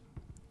least,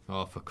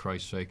 oh, for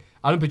Christ's sake,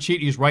 Adam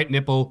Pacitti's right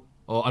nipple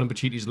or Adam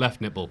Pacitti's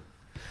left nipple?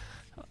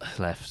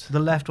 Left. The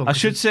left one. I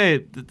should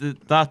say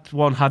that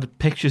one had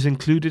pictures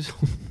included,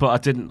 but I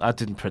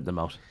didn't print them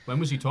out. When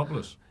was he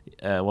topless?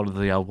 One of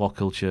the What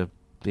Culture,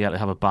 he had to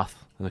have a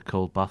bath, in a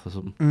cold bath or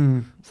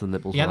something. So the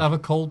nipples He had to were have a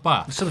cold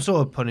bath. Some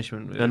sort of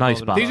punishment. A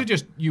nice bath. These are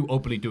just you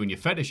openly doing your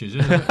fetishes,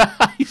 isn't it?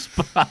 ice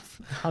bath.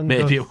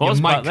 Maybe it was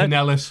You're Mike back then.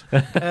 Kanellis.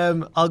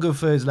 I'll go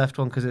for his left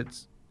one because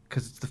it's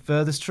the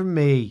furthest from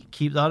me.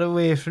 Keep that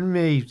away from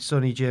me,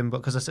 Sonny Jim. But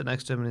because I sit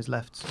next to him and his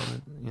left. So,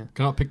 yeah.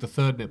 Cannot pick the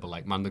third nipple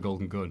like Man the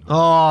Golden Gun.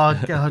 Oh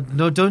God,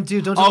 no! Don't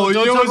talk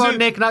about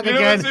Nick Nack you know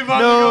again. what's in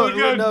Man the Golden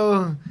Gun?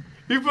 No.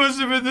 He puts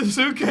him in the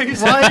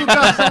suitcase. Why you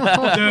got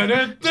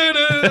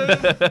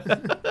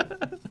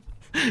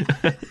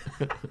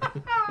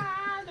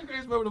The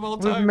greatest moment of all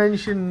We've time.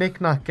 mentioned Nick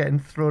Nack getting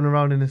thrown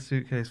around in a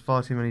suitcase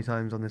far too many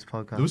times on this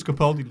podcast. Lewis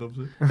Capaldi loves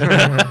it.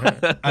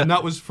 And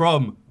that was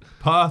from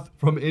Perth,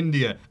 from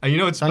India. And you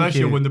know it's Thank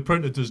special you. when the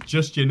printer does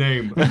just your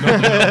name and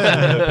nothing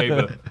else in the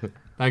paper.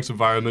 Thanks,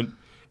 environment.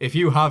 If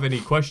you have any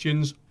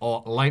questions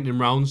or lightning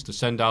rounds to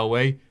send our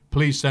way,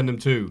 please send them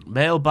to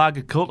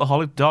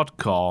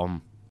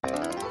Mailbag@cultaholic.com.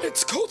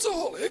 It's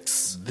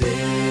Cultaholics.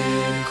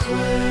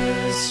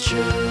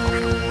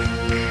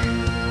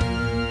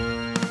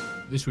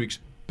 this week's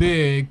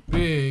big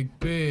We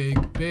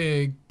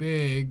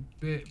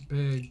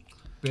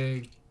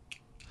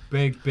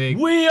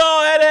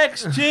are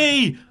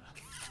NXT.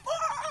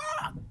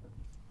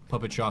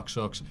 Puppet Shark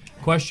sucks.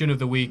 Question of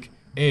the week.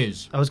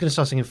 is... I was going to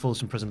start singing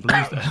Folsom Prison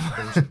Blues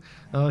there.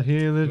 I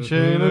hear the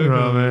chain a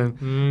drumming,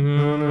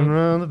 running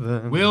round the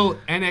bend. Will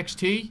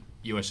NXT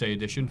USA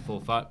Edition, full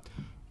fat,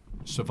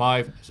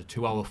 survive as a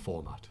 2-hour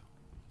format?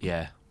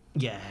 Yeah.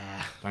 Yeah.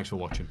 Thanks for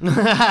watching.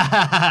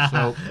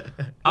 So,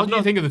 what do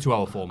you think of the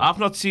 2-hour format? I've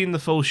not seen the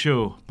full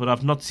show, but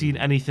I've not seen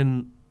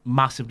anything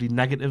massively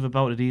negative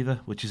about it either,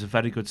 which is a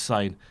very good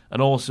sign.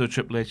 And also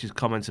Triple H's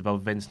comments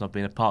about Vince not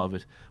being a part of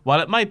it. While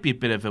it might be a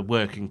bit of a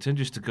Workington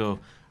just to go,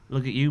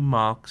 look at you,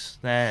 Marks,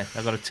 there.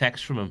 I got a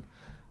text from him.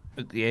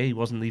 Yeah, he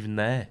wasn't even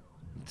there.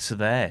 So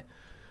there.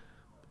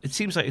 It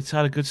seems like it's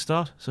had a good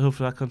start, so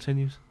hopefully that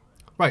continues.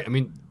 Right, I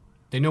mean,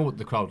 they know what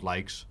the crowd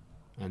likes,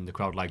 and the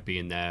crowd like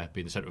being there,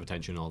 being the centre of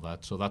attention and all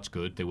that, so that's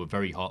good. They were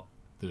very hot.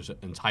 There was an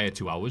entire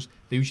 2 hours.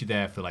 They're usually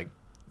there for like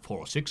 4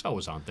 or 6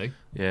 hours, aren't they?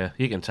 Yeah,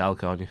 you can tell,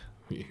 can't you?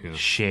 Yeah.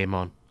 Shame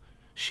on.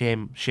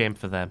 Shame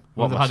for them.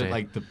 Well, What they've am I had saying?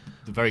 like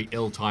the very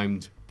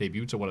ill-timed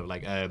debuts or whatever,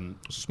 like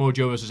Samoa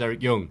Joe versus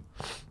Eric Young.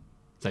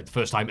 It's like the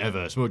first time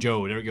ever. Samoa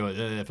Joe and Eric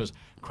Young, first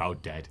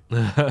crowd dead.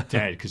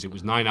 Dead, because it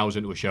was 9 hours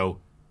into a show.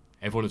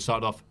 Everyone had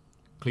started off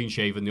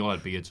clean-shaven, they all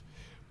had beards.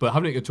 But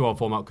having it a 2-hour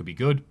format could be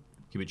good.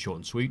 Keep it short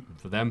and sweet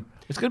for them.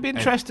 It's going to be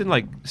interesting,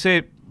 like,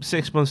 say,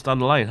 6 months down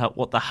the line,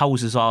 what the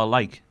houses are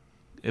like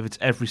if it's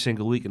every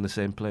single week in the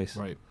same place.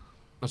 Right.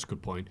 That's a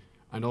good point.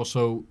 And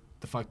also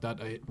the fact that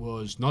it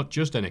was not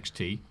just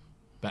NXT,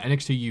 but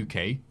NXT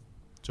UK.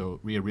 So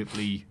Rhea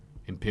Ripley,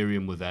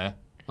 Imperium were there.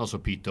 Also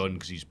Pete Dunne,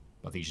 because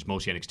I think she's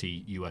mostly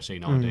NXT USA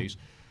nowadays.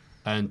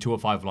 And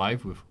 205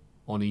 Live with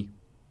Oni.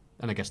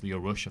 And I guess Leo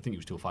Rush. I think it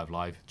was 205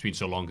 Live. It's been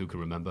so long, who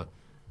can remember?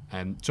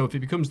 So if it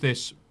becomes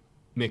this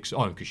mix,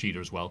 and Kushida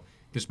as well,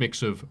 this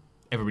mix of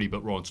everybody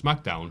but Raw and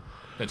SmackDown,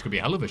 that's going to be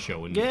a hell of a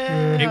show. And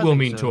it will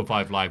mean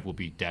 205 Live will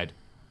be dead.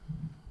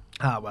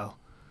 Ah, well.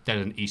 Dead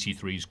an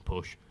EC3's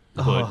push.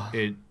 But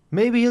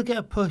Maybe he'll get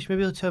a push.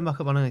 Maybe he'll turn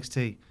back up on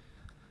NXT.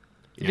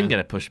 He didn't get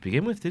a push to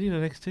begin with, did he, in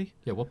NXT?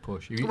 Yeah, what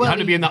push? He had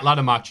to be in that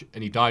ladder match,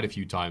 and he died a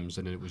few times,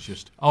 and then it was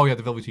just, the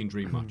Velveteen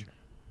Dream match.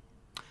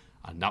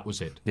 And that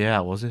was it. Yeah,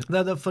 that was it.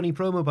 That funny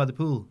promo by the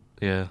pool.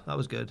 Yeah. That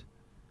was good.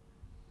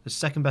 The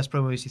second best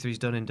promo EC3's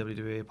done in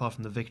WWE, apart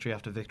from the victory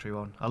after victory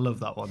one. I love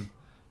that one.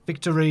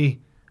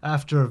 Victory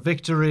after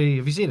victory.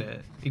 Have you seen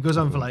it? He goes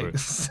on for like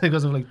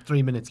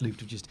 3 minutes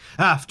looped of just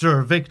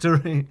after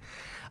victory.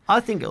 I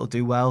think it'll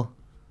do well.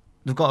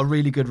 They've got a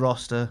really good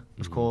roster,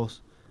 of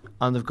course,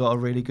 and they've got a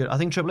really good. I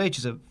think Triple H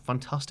is a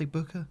fantastic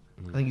booker.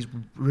 I think he's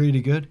really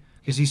good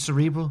because he's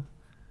cerebral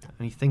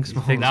and he thinks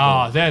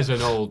more. There's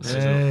an old.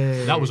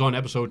 That was on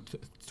episode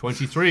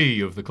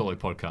 23 of the Colloid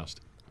podcast.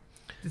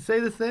 To say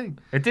the thing.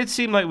 It did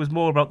seem like it was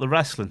more about the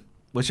wrestling,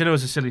 which I know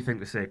is a silly thing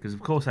to say because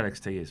of course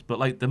NXT is, but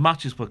like the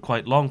matches were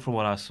quite long from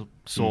what I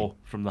saw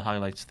from the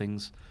highlights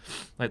things,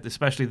 like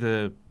especially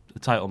the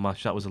title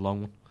match, that was a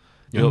long one.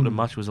 The opening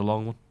match was a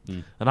long one,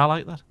 and I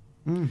like that.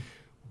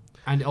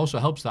 And it also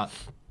helps that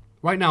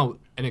right now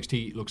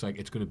NXT looks like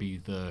it's going to be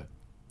the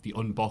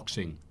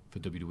unboxing for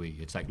WWE.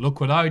 It's like,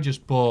 look what I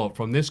just bought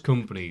from this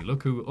company.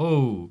 Look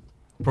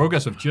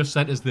Progress have just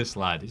sent us this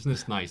lad. Isn't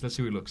this nice? Let's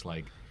see what he looks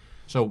like.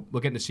 So we're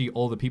getting to see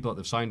all the people that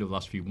they've signed over the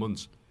last few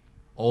months.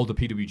 All the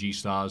PWG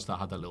stars that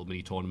had that little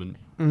mini tournament.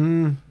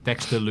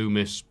 Dexter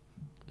Loomis,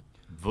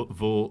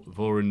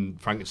 Voren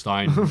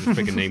Frankenstein, whose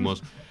freaking name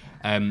was.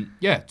 So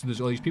there's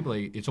all these people.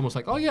 It's almost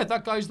like,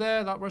 that guy's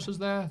there, that wrestler's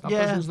there, that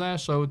person's there.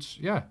 So it's,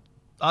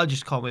 I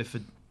just can't wait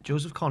for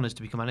Joseph Connors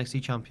to become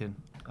NXT champion.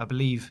 I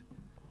believe.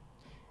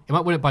 He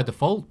might win it by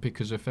default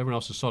because if everyone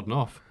else is sodding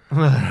off. No,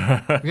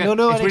 NXT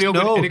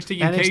UK's...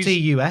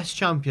 NXT US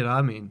champion,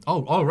 I mean.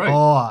 Oh, right.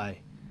 Oh, aye.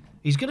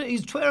 His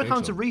Twitter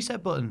account's a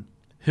reset button.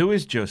 Who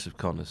is Joseph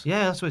Connors?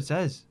 Yeah, that's what it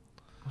says.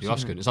 You're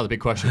asking. Is that the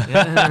big question?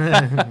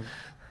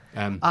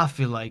 I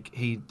feel like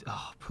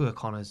poor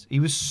Connors.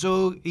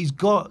 He's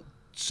got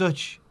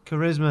such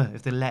charisma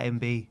if they let him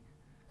be.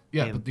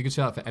 Yeah, but you could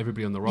say that for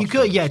everybody on the roster. You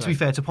could, to be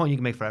fair, it's a point you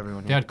can make for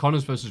everyone. They had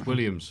Connors versus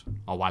Williams,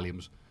 or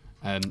Williams,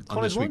 on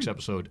this week's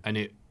episode. And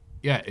it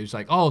was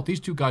like, these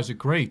two guys are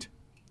great.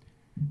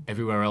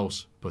 Everywhere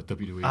else but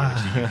WWE and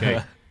NXT UK.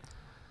 It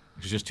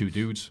was just two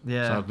dudes,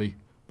 sadly.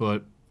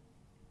 But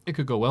it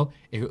could go well.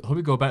 It could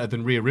probably go better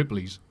than Rhea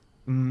Ripley's,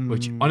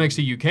 which on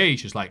NXT UK,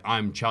 she's like,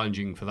 I'm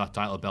challenging for that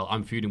title belt.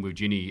 I'm feuding with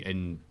Ginny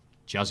and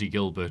Jazzy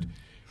Gilbert.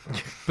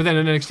 But then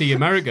in NXT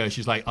America,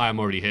 she's like, I am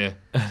already here.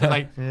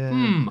 Like,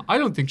 I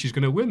don't think she's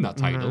going to win that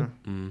title.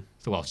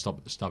 So, well,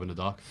 stab in the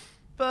dark.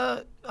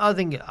 But I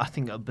think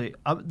it'll be.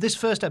 This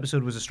first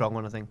episode was a strong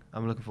one. I think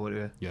I'm looking forward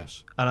to it.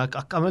 Yes, and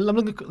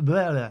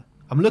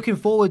I'm looking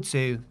forward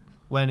to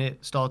when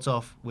it starts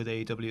off with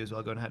AEW as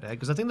well, going head to head,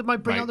 because I think they might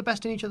bring out the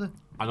best in each other.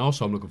 And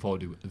also, I'm looking forward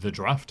to the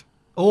draft.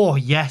 Oh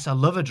yes, I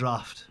love a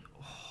draft.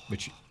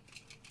 Which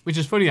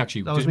is funny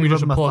actually. That was me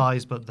rubbing my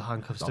thighs, but the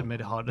handcuffs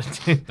made it harder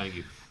to. Thank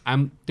you.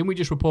 Didn't we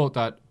just report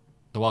that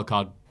the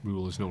wildcard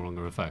rule is no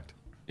longer in effect?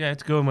 Yeah,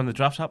 it's going when the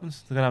draft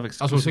happens. They're gonna have exclusive.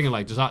 That's what I was thinking.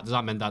 Like, does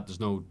that mean that there's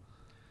no?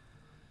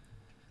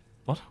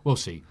 What? We'll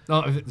see.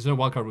 No, if there's no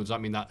wildcard rule, does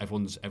that mean that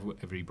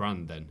every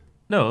brand then?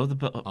 No,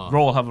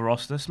 Raw will have a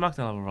roster. SmackDown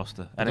will have a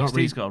roster.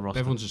 NXT's got a roster.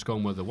 Everyone's just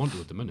going where they want to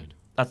at the minute.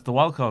 That's the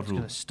wildcard rule. It's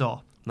going to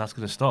stop. That's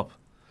going to stop.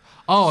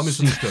 Oh, I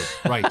misunderstood.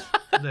 Right.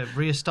 They're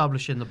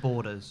re-establishing the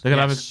borders. They're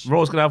gonna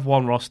Raw's going to have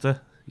one roster.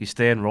 You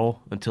stay in Raw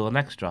until the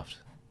next draft.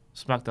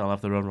 SmackDown will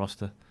have their own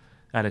roster.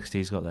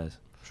 NXT's got theirs.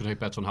 Should I take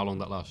bets on how long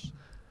that lasts?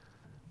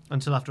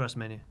 Until after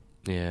WrestleMania.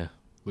 Yeah.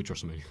 Which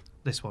WrestleMania?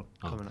 This one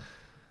coming up.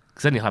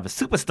 Because then you'll have a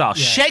superstar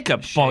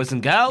shake-up, boys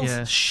and girls.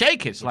 Yeah.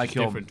 Shake it Which like is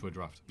you're... different to a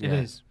draft. It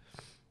is.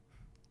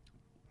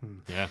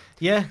 Yeah.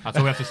 Yeah. That's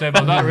all we have to say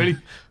about that, really.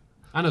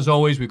 And as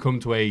always, we come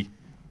to a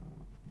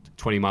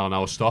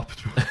 20-mile-an-hour stop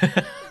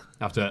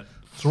after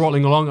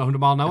throttling along 100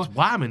 miles an hour. It's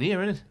warm in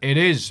here, isn't it? It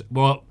is.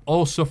 We're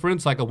all suffering.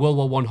 It's like a World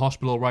War I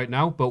hospital right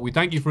now. But we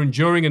thank you for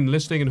enduring and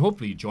listening, and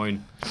hopefully you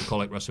join the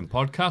Cultaholic Wrestling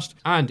Podcast.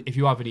 And if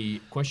you have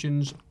any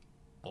questions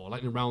or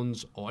lightning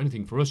rounds or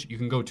anything for us, you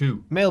can go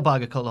to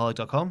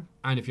mailbag@cultaholic.com.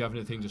 And if you have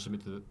anything to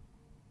submit to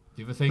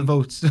the other thing, The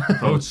votes.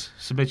 Votes.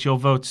 Submit your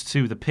votes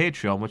to the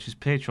Patreon, which is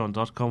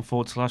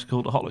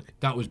patreon.com/cultaholic.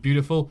 That was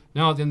beautiful.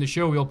 Now at the end of the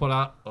show, we all put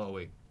our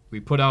we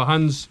put our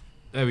hands.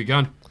 There we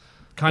go.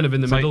 Kind of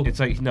in the middle.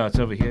 It's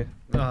over here.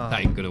 That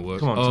ain't gonna work.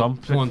 Come on, Tom.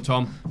 Come on,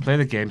 Tom. Play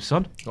the game,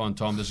 son. Go on,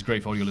 Tom. This is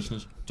great for all your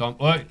listeners. Tom,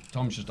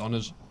 Tom's just on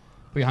us.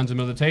 Put your hands in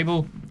the middle of the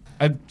table.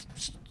 And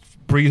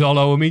breathe all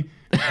over me.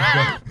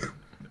 And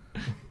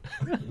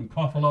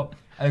cough a lot.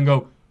 And then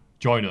go,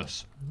 join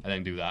us. And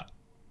then do that.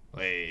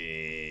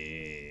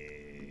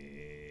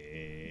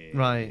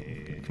 Right.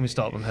 Can we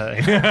stop them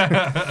hurting?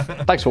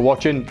 Thanks for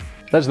watching.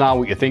 Let us know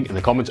what you think in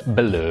the comments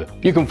below.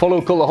 You can follow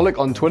Cultaholic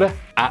on Twitter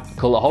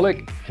 @Cultaholic,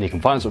 and you can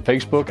find us on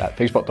Facebook at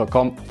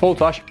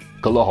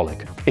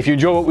facebook.com/Cultaholic. If you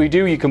enjoy what we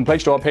do, you can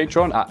pledge to our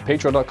Patreon at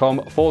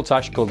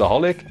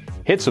patreon.com/Cultaholic.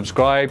 Hit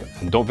subscribe,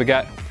 and don't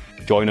forget,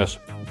 join us.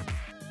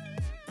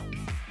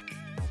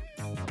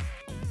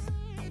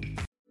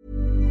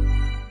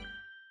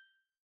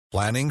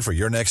 Planning for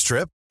your next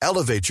trip?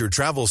 Elevate your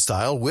travel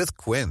style with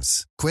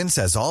Quince. Quince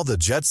has all the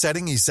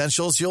jet-setting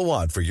essentials you'll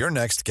want for your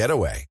next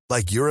getaway,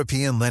 like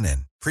European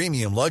linen,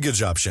 premium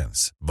luggage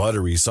options,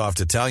 buttery soft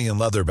Italian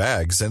leather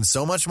bags, and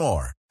so much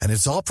more. And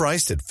it's all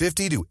priced at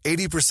 50 to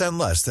 80%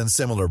 less than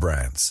similar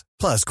brands.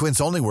 Plus, Quince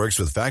only works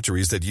with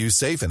factories that use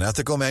safe and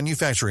ethical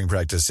manufacturing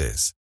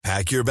practices.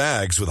 Pack your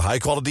bags with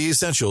high-quality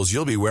essentials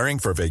you'll be wearing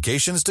for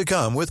vacations to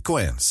come with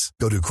Quince.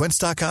 Go to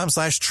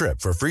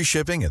quince.com/trip for free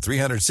shipping and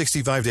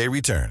 365-day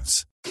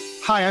returns.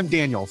 Hi, I'm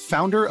Daniel,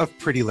 founder of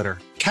Pretty Litter.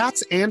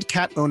 Cats and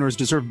cat owners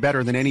deserve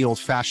better than any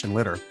old-fashioned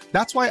litter.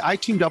 That's why I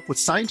teamed up with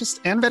scientists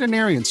and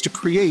veterinarians to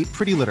create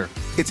Pretty Litter.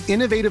 Its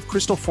innovative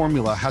crystal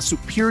formula has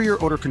superior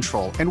odor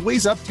control and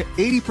weighs up to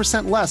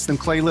 80% less than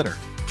clay litter.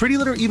 Pretty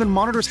Litter even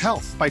monitors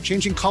health by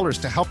changing colors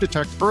to help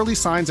detect early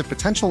signs of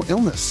potential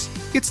illness.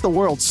 It's the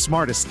world's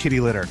smartest kitty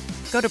litter.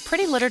 Go to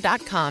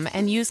prettylitter.com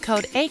and use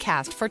code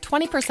ACAST for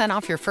 20%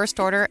 off your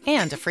first order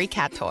and a free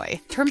cat toy.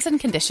 Terms and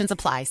conditions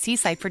apply. See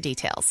site for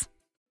details.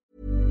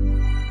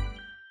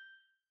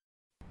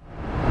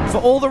 For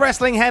all the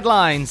wrestling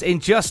headlines in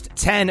just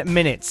 10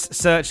 minutes,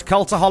 search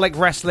Cultaholic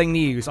Wrestling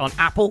News on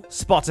Apple,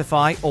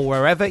 Spotify, or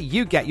wherever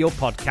you get your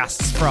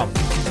podcasts from.